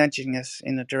nudging us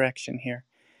in a direction here,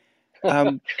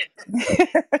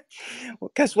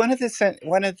 because one of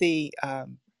the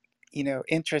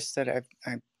interests that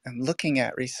I'm looking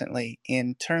at recently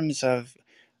in terms of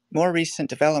more recent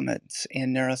developments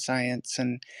in neuroscience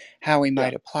and how we yeah,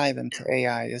 might apply them to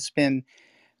AI has been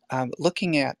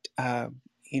looking at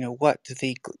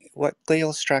what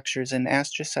glial structures and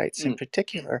astrocytes in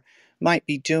particular might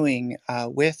be doing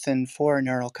with and for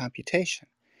neural computation,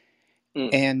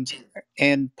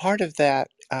 and part of that,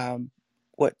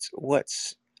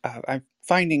 what's I'm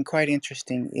finding quite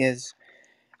interesting is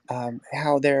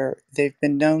how they've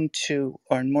been known to,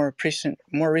 or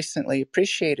more recently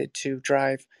appreciated to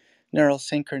drive neural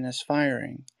synchronous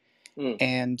firing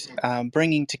and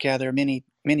bringing together many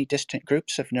distant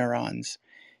groups of neurons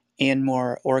in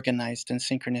more organized and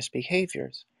synchronous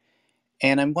behaviors.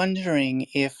 And I'm wondering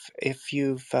if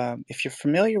you're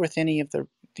familiar with any of the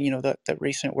the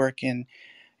recent work in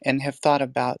and have thought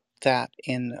about that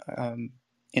in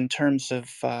terms of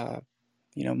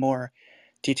more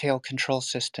detailed control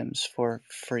systems for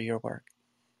your work?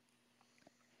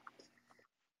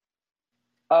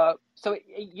 So it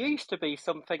used to be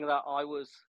something that I was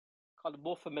kind of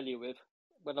more familiar with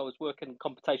when I was working in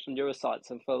computational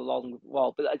neuroscience and for a long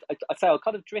while. But I say I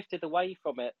kind of drifted away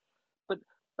from it. But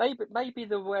maybe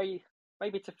the way,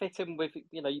 maybe to fit in with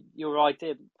your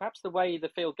idea, perhaps the way the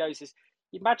field goes is,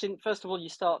 imagine first of all you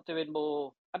start doing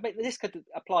more. I mean, this could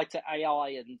apply to AI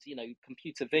and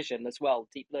computer vision as well,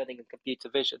 deep learning and computer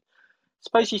vision.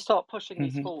 Suppose you start pushing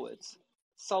these Mm-hmm. forwards,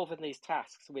 solving these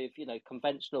tasks with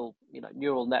conventional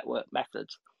neural network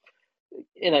methods,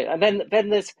 and then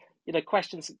there's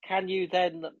questions. Can you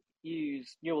then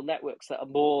use neural networks that are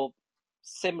more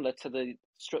similar to the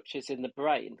structures in the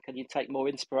brain? Can you take more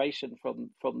inspiration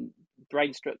from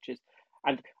brain structures?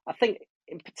 And I think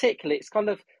in particular it's kind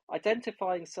of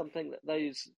identifying something that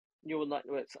those neural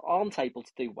networks aren't able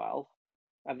to do well,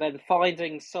 and then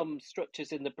finding some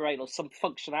structures in the brain or some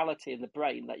functionality in the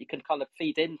brain that you can kind of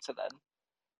feed into them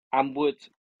and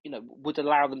would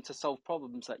allow them to solve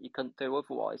problems that you couldn't do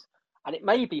otherwise. And it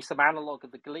may be some analog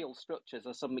of the glial structures,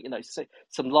 or some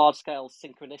some large scale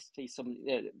synchronicity. Some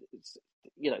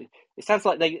it sounds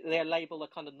like they label a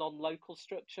kind of non-local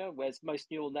structure, whereas most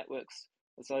neural networks,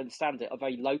 as I understand it, are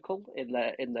very local in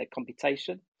their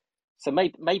computation. So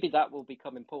maybe that will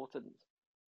become important.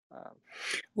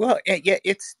 Well, yeah,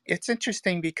 it's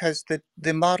interesting because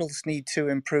the models need to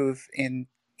improve in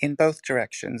both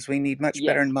directions. We need much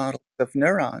better Yes. models of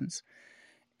neurons,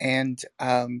 and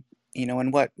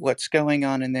and what's going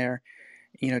on in there,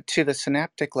 to the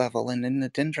synaptic level and in the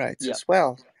dendrites Yeah. as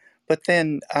well. But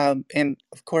then, and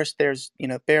of course, there's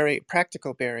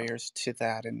practical barriers to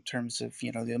that in terms of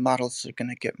the models are going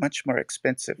to get much more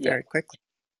expensive Yeah. very quickly.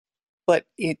 But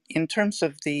in terms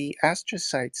of the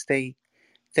astrocytes, they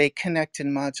connect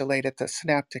and modulate at the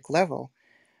synaptic level,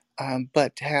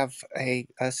 but have a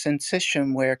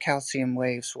syncytium where calcium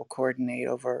waves will coordinate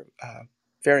over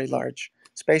very large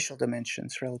spatial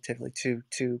dimensions relatively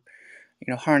to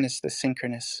harness the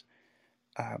synchronous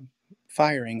um,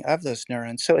 firing of those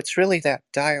neurons. So it's really that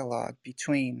dialogue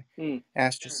between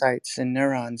astrocytes and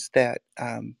neurons that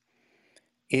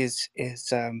is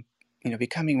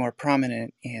becoming more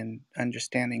prominent in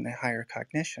understanding the higher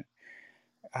cognition.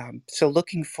 So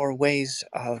looking for ways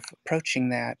of approaching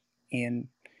that in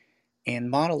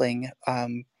modeling,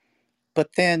 but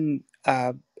then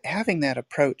having that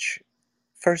approach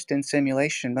first in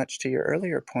simulation, much to your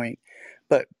earlier point,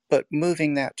 but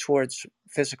moving that towards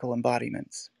physical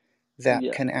embodiments that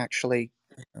Yeah. can actually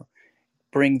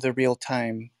bring the real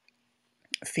time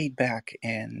feedback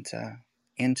and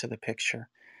into the picture.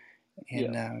 Yeah.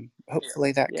 And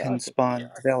hopefully that Yeah. I can think.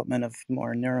 spawn development of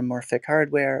more neuromorphic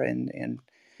hardware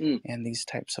Mm. and these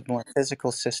types of more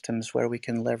physical systems where we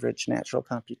can leverage natural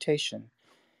computation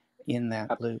in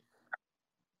that loop.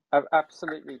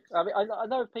 Absolutely. I mean, I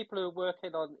know of people who are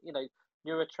working on,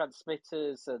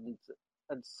 neurotransmitters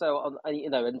and so on,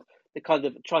 and they're kind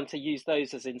of trying to use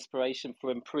those as inspiration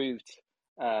for improved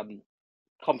um,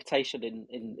 computation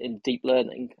in deep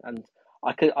learning. And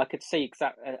I could see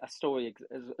a story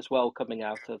as well coming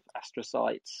out of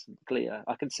astrocytes, glia.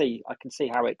 I can see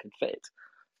how it could fit.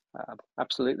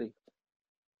 Absolutely.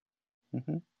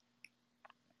 Mm-hmm.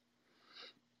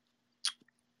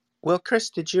 Well, Chris,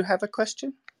 did you have a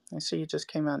question? I see you just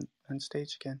came on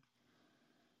stage again.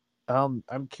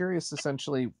 I'm curious,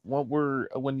 essentially,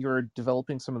 when you were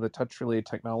developing some of the touch-related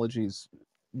technologies,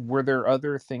 were there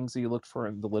other things that you looked for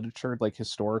in the literature, like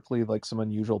historically, like some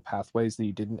unusual pathways that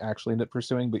you didn't actually end up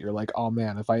pursuing, but you're like, oh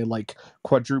man, if I like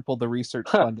quadruple the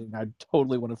research funding, I'd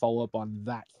totally want to follow up on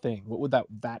that thing. What would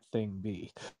that thing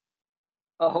be?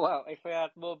 Oh wow! If I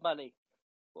had more money,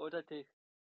 what would I do?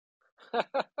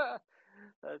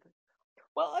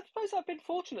 Well, I suppose I've been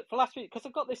fortunate for last week because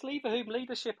I've got this Leverhulme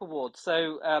Leadership Award,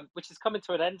 so which is coming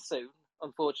to an end soon,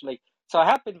 unfortunately. So I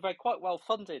have been quite well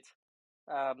funded,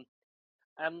 um,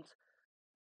 and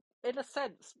in a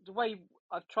sense, the way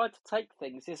I've tried to take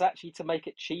things is actually to make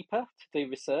it cheaper to do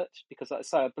research because, like I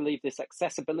say, I believe this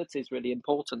accessibility is really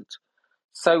important.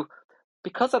 So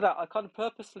because of that, I kind of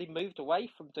purposely moved away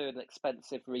from doing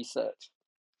expensive research.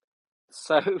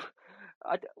 So,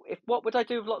 what would I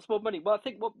do with lots more money? Well, I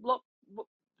think what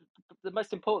the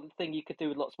most important thing you could do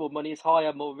with lots more money is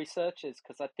hire more researchers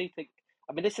because I do think,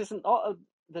 I mean, this isn't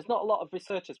there's not a lot of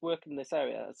researchers working in this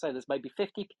area. So there's maybe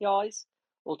 50 PIs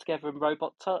altogether in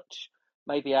robot touch,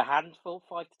 maybe a handful,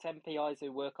 5 to 10 PIs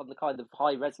who work on the kind of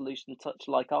high resolution touch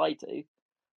like I do.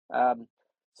 Um,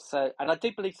 and I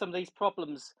do believe some of these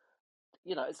problems,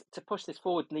 to push this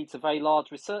forward needs a very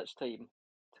large research team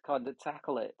to kind of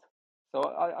tackle it. So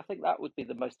I think that would be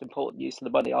the most important use of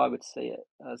the money. I would see it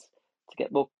as to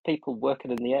get more people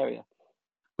working in the area.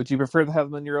 Would you prefer to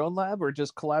have them in your own lab, or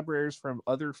just collaborators from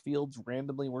other fields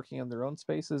randomly working on their own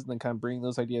spaces and then kind of bringing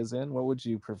those ideas in? What would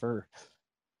you prefer?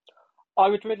 I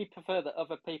would really prefer that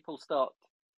other people start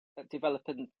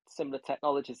developing similar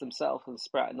technologies themselves and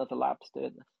sprouting other labs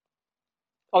doing this.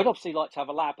 I would obviously like to have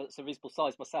a lab that's a reasonable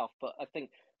size myself, but I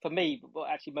think for me, what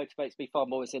actually motivates me far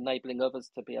more is enabling others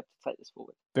to be able to take this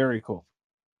forward. Very cool.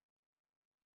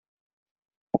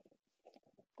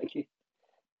 Thank you.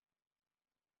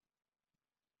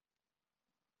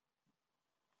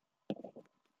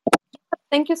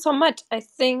 Thank you so much. I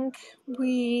think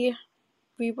we've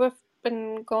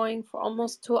been going for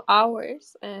almost 2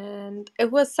 hours, and it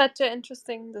was such an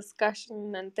interesting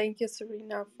discussion. And thank you,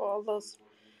 Serena, for all those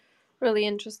really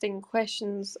interesting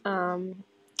questions.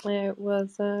 It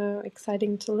was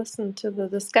exciting to listen to the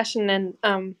discussion,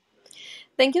 and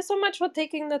thank you so much for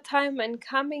taking the time and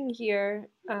coming here.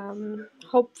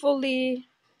 Hopefully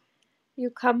you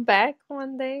come back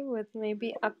one day with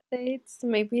maybe updates,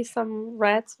 maybe some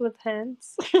rats with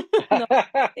hands. No.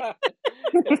 Yeah.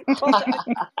 Well,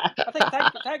 I think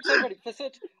thanks everybody for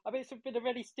such. I mean, it's been a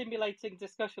really stimulating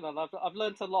discussion, and I've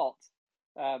learned a lot,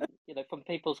 from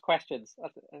people's questions.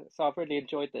 So I've really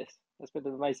enjoyed this. It's been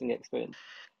an amazing experience.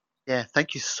 Yeah,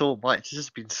 thank you so much. This has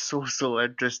been so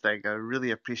interesting. I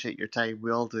really appreciate your time. We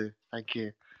all do. Thank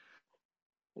you.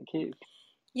 Thank you.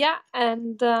 Yeah,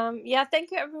 and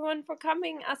thank you everyone for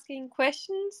coming, asking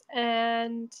questions,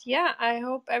 and I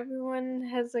hope everyone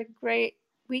has a great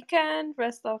weekend,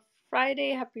 rest of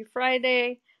Friday, happy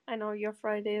Friday. I know your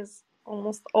Friday is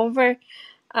almost over,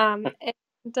 and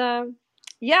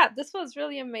this was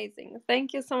really amazing.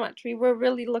 Thank you so much. We were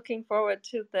really looking forward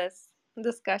to this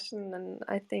discussion, and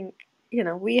I think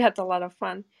we had a lot of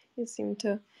fun. You seem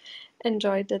to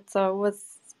enjoyed it, so it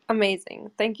was amazing.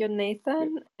 Thank you,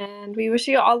 Nathan, and we wish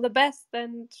you all the best,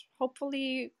 and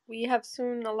hopefully we have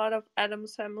soon a lot of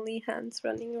Adam's Family hands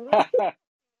running around.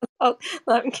 Oh,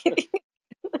 no, I'm kidding.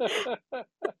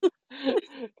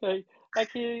 Okay,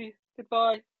 thank you.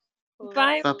 Goodbye.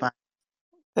 Bye. Bye bye.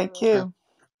 Thank you.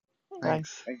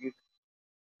 Thanks. Thank you.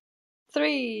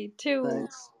 3, 2,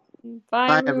 Thanks. bye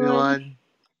Bye everyone. everyone.